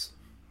dangerous.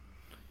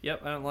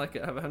 Yep, I don't like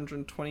it. I have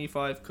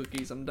 125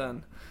 cookies. I'm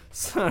done.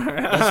 So,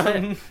 That's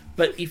fair.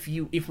 But if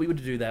we were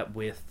to do that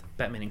with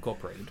Batman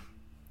Incorporated,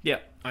 yeah,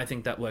 I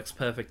think that works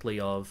perfectly.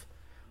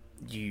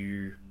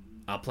 You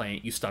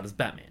start as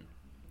Batman,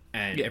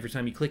 and Yeah. every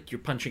time you click, you're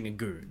punching a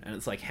goon, and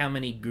it's like how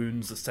many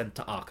goons are sent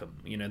to Arkham,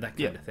 that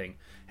kind of thing.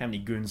 How many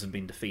goons have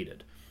been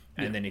defeated,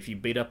 and then if you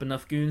beat up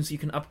enough goons, you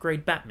can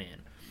upgrade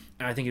Batman.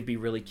 And I think it'd be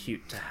really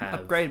cute to have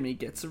upgrade me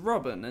gets a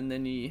Robin, and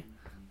then you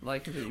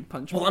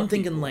punch. Well, more I'm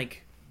thinking people.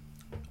 like,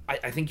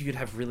 I think you could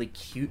have really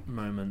cute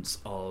moments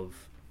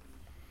of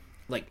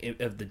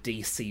the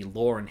DC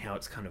lore and how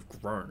it's kind of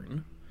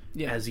grown.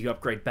 Yeah. As you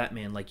upgrade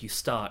Batman, like you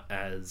start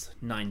as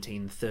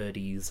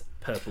 1930s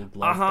purple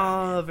glove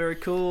Batman, very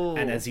cool.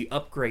 and as you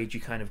upgrade,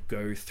 you kind of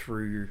go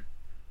through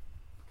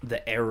the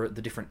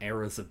different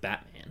eras of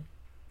Batman,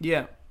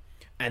 yeah,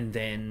 and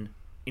then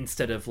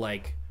instead of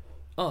like,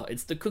 oh,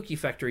 it's the cookie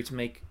factory to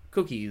make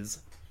cookies,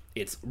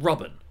 it's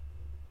Robin.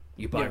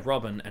 You buy Yeah.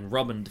 Robin, and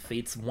Robin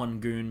defeats one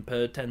goon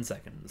per 10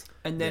 seconds.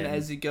 and then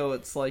as you go,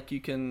 it's like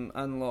you can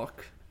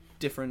unlock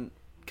different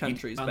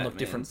countries. unlock Batmans.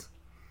 different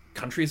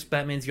countries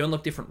Batmans. You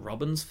unlock different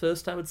Robins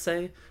first, I would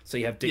say. So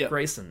you have Dick Yeah.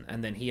 Grayson,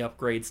 and then he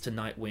upgrades to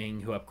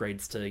Nightwing, who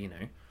upgrades to,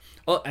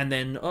 Oh, and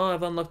then,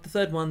 I've unlocked the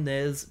third one.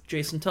 There's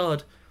Jason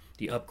Todd.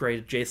 You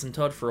upgraded Jason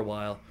Todd for a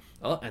while.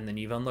 Oh, and then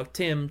you've unlocked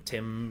Tim.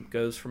 Tim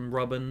goes from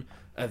Robin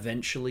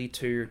eventually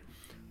to...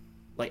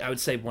 I would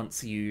say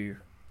once you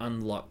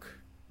unlock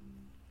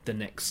the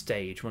next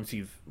stage, once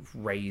you've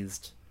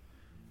raised...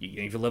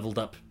 You've leveled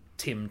up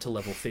Tim to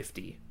level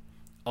 50.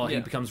 Oh, he Yeah.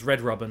 becomes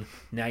Red Robin.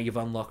 Now you've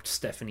unlocked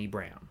Stephanie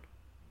Brown.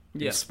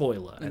 Yeah.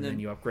 Spoiler. And then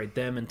you upgrade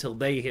them until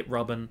they hit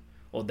Robin,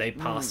 or they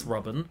pass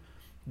Robin.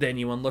 Then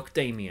you unlock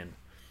Damian.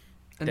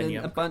 And then then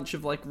you a bunch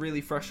of really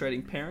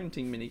frustrating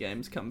parenting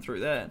minigames come through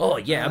that. Oh,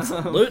 yeah,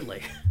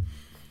 absolutely.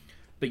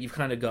 But you've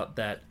kind of got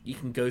that. You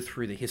can go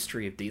through the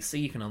history of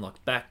DC. You can unlock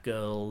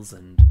Batgirls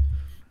and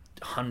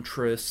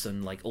Huntress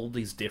and all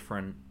these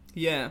different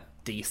Yeah.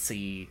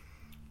 DC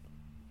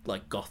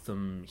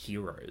Gotham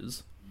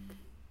heroes.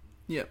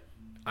 Yeah.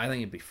 I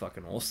think it'd be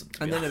fucking awesome.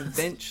 To And be then honest.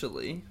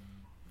 eventually,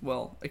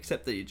 well,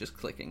 except that you're just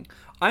clicking.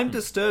 I'm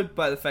disturbed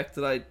by the fact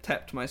that I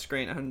tapped my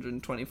screen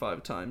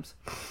 125 times.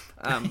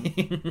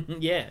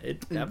 Yeah,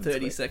 it In happens 30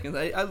 quick. seconds.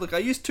 I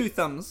used 2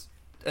 thumbs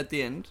at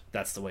the end,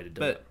 That's the way to do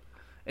but it.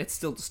 it's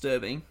still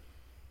disturbing.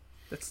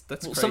 That's Well,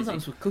 crazy.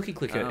 sometimes with Cookie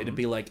Clicker, it'd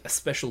be a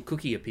special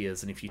cookie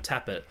appears, and if you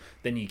tap it,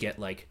 then you get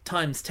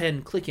times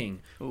 10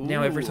 clicking.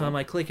 Now every Ooh. time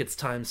I click, it's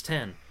times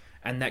 10.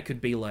 And that could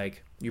be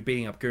you're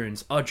beating up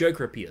goons. Oh,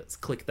 Joker appears.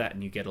 Click that,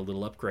 and you get a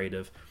little upgrade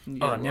of, You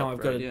get a little now I've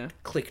got to upgrade, yeah.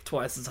 click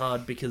twice as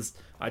hard because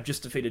I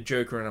just defeated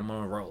Joker and I'm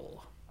on a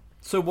roll.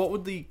 So what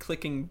would the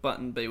clicking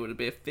button be? Would it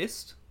be a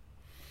fist?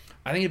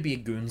 I think it'd be a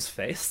goon's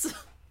face.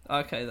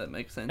 Okay, that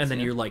makes sense. And then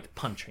yeah. you're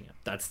punching it.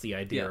 That's the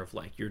idea Yeah. of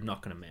you're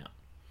knocking him out.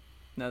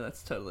 No,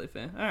 that's totally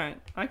fair. Alright,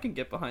 I can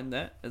get behind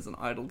that as an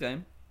idle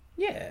game.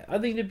 Yeah, I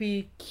think it'd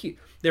be cute.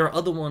 There are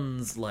other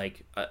ones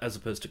as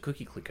opposed to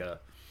Cookie Clicker.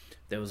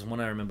 There was one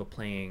I remember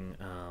playing,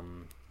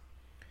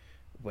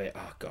 where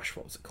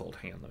what was it called?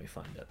 Hang on, let me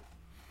find it.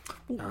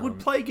 Would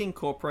Plague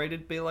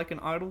Incorporated be an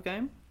idle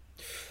game?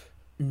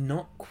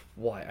 Not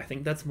quite. I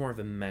think that's more of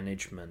a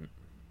management.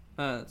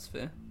 That's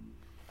fair.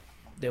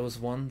 There was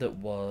one that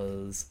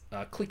was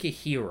Clicker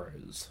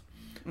Heroes.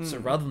 So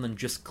rather than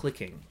just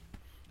clicking,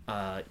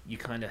 you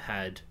kind of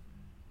had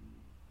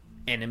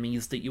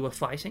enemies that you were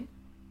fighting.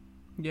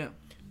 Yeah.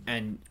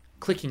 And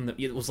clicking them,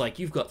 it was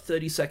you've got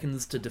 30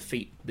 seconds to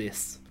defeat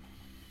this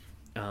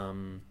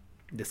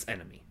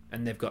enemy,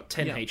 and they've got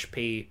 10 Yeah.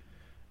 HP,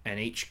 and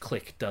each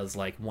click does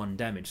 1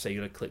 damage, so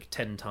you got to click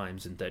 10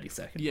 times in 30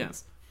 seconds. Yeah.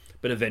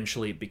 But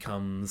eventually it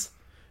becomes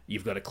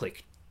you've got to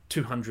click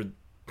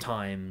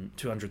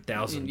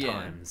 200,000 Yeah.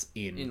 times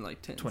in 10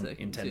 20 seconds.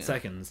 in 10 yeah.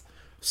 seconds.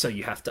 So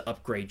you have to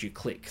upgrade your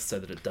click so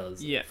that it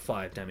does Yeah.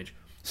 5 damage.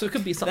 So it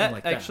could be something That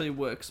like actually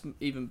works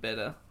even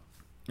better.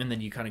 and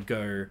then you kind of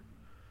go,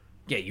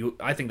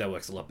 I think that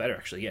works a lot better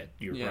actually. Yeah,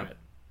 you're Yeah. right.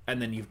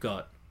 And then you've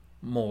got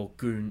more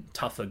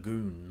tougher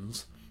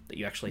goons that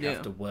you actually have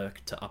Yeah. to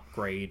work to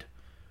upgrade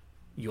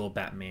your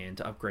Batman,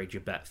 to upgrade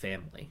your Bat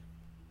family.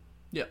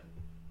 Yeah.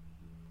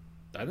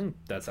 I think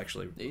that's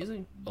actually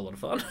Easy. a lot of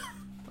fun.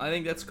 I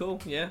think that's cool.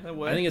 Yeah, that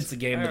works. I think it's a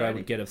game that I Alrighty.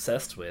 would get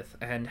obsessed with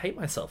and hate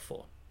myself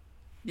for.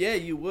 Yeah,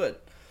 you would.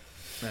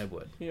 I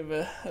would. You have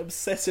a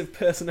obsessive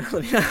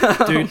personality.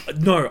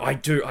 Dude, no, I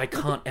do. I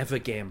can't ever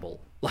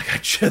gamble. I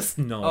just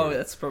know. Oh,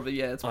 that's probably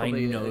it's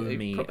probably know a,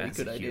 me probably a as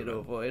good a idea to human.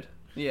 avoid.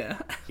 Yeah.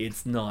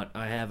 It's not.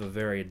 I have a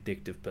very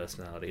addictive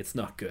personality. It's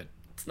not good.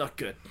 It's not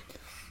good.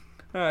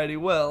 Alrighty,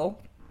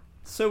 well,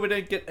 so we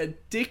don't get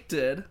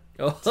addicted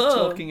Oh, to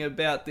talking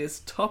about this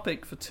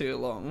topic for too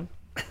long.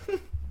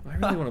 I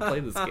really want to play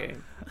this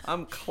game.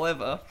 I'm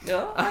clever.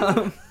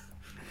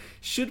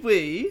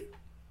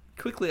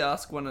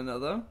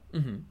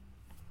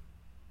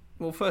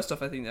 Well, first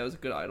off, I think that was a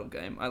good idle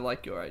game. I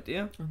like your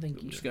idea. Oh, thank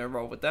I'm you. just going to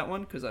roll with that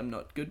one because I'm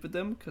not good with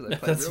them because I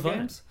play That's real fine.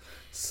 games.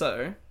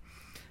 So,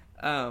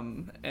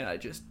 and I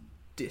just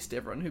dissed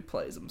everyone who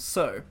plays them.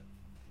 So,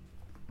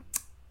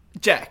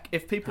 Jack,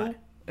 if Hi.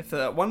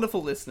 the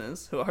wonderful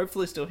listeners who are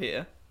hopefully still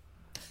here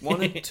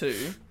wanted to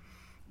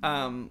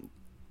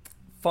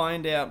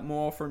find out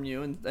more from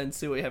you and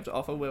see what you have to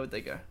offer, where would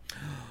they go?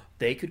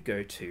 They could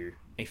go to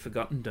A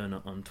Forgotten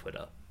Donor on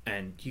Twitter,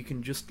 and you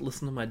can just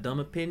listen to my dumb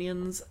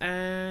opinions,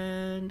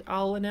 and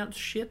I'll announce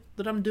shit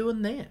that I'm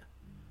doing there.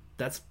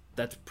 That's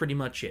pretty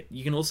much it.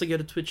 You can also go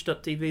to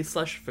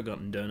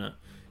twitch.tv/Forgotten Donor.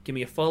 Give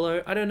me a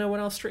follow. I don't know when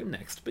I'll stream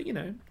next, but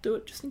do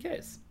it just in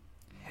case.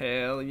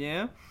 Hell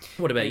yeah.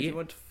 What about And if you? you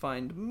want to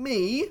find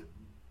me,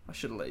 I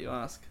should have let you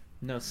ask.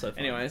 No, so far.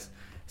 Anyways,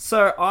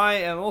 so I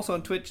am also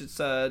on Twitch. It's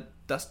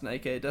Dustin,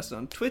 aka Dustin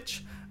on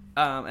Twitch.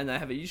 And I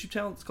have a YouTube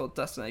channel. It's called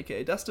Dustin,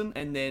 aka Dustin.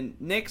 And then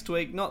next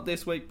week, not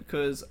this week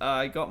because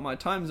I got my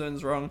time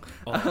zones wrong.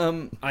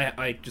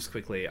 I just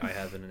quickly, I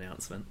have an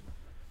announcement.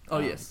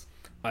 Yes.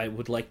 I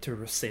would like to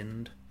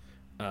rescind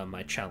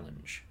my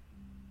challenge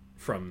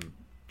from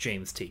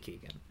James T.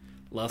 Keegan.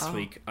 Last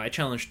week, I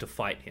challenged to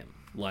fight him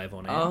live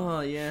on air. Oh,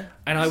 yeah.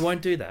 And I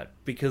won't do that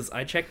because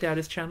I checked out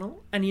his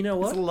channel, and you know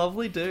He's what? a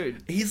lovely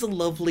dude. He's a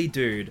lovely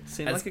dude.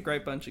 Seemed like a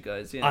great bunch of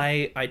guys, yeah.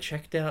 I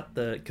checked out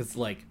because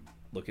look,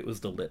 it was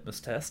the litmus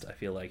test. I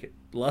feel like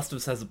Last of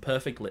Us has a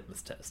perfect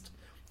litmus test.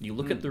 You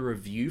look at the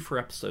review for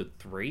episode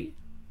 3,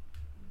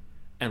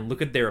 and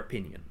look at their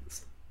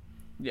opinions.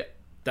 Yeah,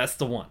 That's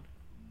the one.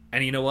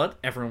 And you know what?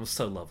 Everyone was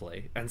so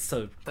lovely and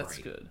so great. that's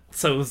good.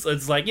 So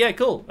it's like, yeah,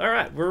 cool. All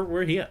right,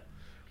 we're here.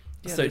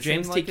 Yeah, So they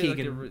James seem T. like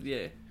Keegan,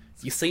 yeah.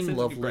 you seem Seems like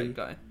a lovely. great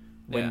guy.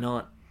 We're Yeah.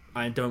 not.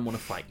 I don't want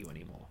to fight you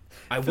anymore.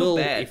 I Feel will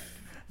bad.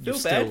 if you Feel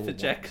still bad for want-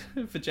 Jack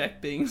for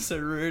Jack being so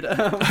rude.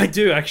 I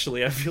do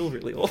actually. I feel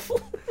really awful.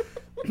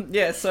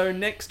 Yeah, so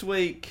next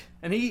week,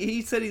 and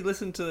he said he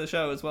listened to the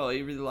show as well.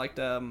 He really liked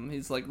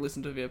he's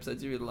listened to a few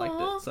episodes. He really liked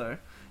Aw. it. So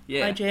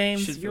yeah, Hi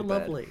James, should you're feel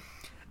bad. lovely.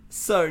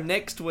 So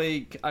next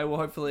week, I will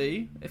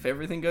hopefully, if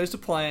everything goes to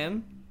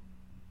plan.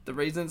 The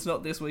reason it's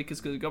not this week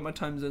is because I got my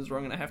time zones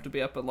wrong and I have to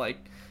be up at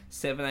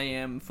 7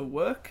 a.m. for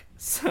work.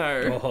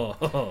 So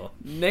Oh,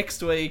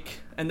 next week,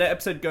 and that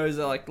episode goes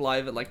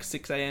live at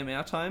 6 a.m.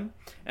 our time.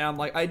 And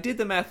I'm I did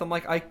the math. I'm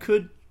I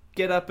could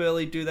get up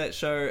early, do that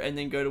show, and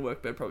then go to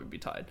work, but I'd probably be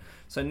tired.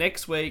 So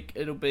next week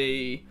it'll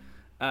be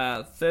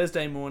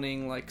Thursday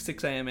morning,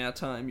 6 a.m. our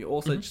time. You'll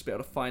also just be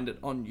able to find it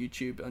on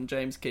YouTube on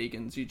James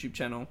Keegan's YouTube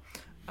channel.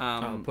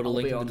 I'll put a I'll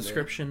link be in the on there.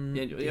 description.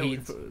 Yeah, we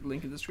can put a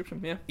link in the description.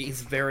 Yeah.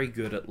 He's very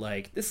good at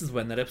this is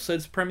when that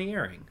episode's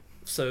premiering,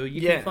 so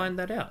you Yeah. can find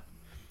that out.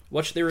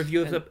 Watch the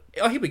review of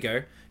oh, here we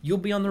go. You'll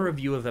be on the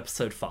review of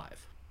episode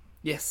 5.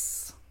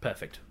 Yes.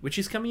 Perfect. Which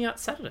is coming out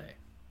Saturday.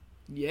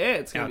 Yeah,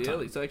 it's gonna Our be time.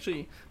 early, so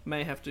actually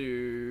may have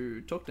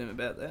to talk to him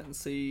about that and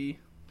see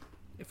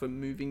if we're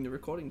moving the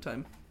recording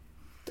time.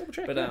 Double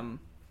check. But yeah.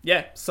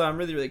 yeah, so I'm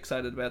really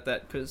excited about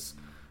that because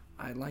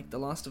I like the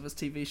Last of Us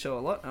TV show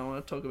a lot. I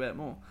want to talk about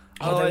more.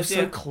 Oh, they were Otherwise,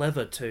 so yeah.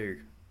 clever too.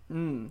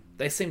 Mm.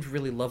 They seemed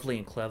really lovely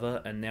and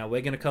clever, and now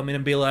we're gonna come in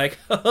and be like,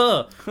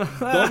 haha,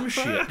 dumb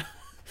shit.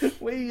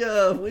 We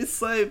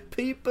say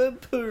peep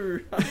and poo.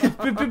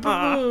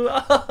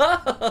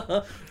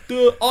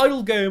 The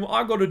idle game,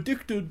 I got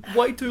addicted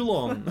way too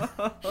long.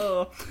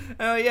 Oh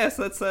yes,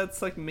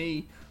 that's like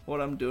me. What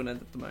I'm doing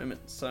at the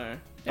moment. So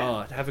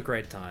Oh, have a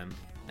great time.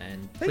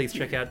 And please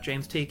check out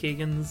James T.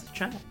 Keegan's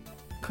channel.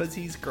 because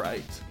he's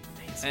great.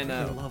 He's And,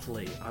 really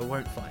lovely. I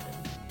won't fight him.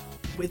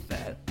 With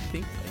that, I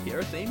think I hear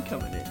a theme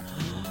coming in.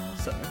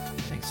 So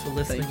Thanks for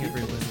listening, thank you for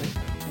everyone.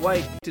 listening.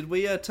 Wait, did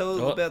we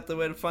tell Oh. about the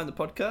way to find the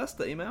podcast?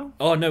 The email?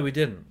 Oh no, we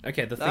didn't.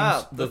 Okay, the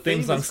things theme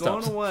has gone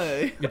unstopped.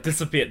 away. It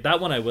disappeared. That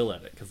one I will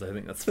edit because I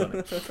think that's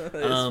funny. That's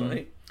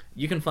funny.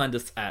 You can find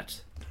us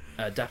at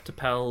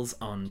Adaptapals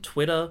on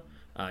Twitter.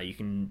 You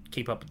can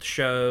keep up with the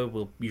show.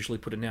 We'll usually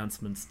put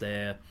announcements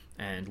there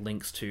and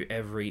links to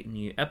every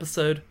new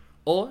episode.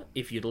 Or,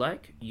 if you'd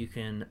like, you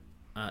can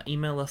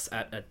email us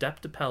at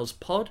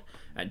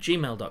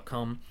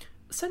adaptapalspod@gmail.com.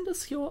 Send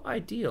us your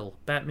ideal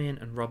Batman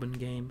and Robin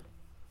game.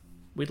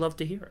 We'd love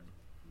to hear it.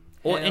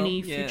 Or Hell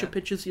any yeah. future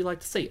pictures you'd like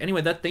to see. Anyway,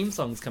 that theme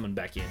song's coming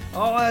back in.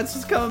 Oh, it's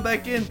just coming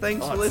back in.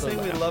 Thanks Oh, for it's so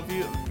listening. We loud. love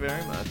you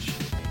very much.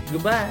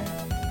 Goodbye.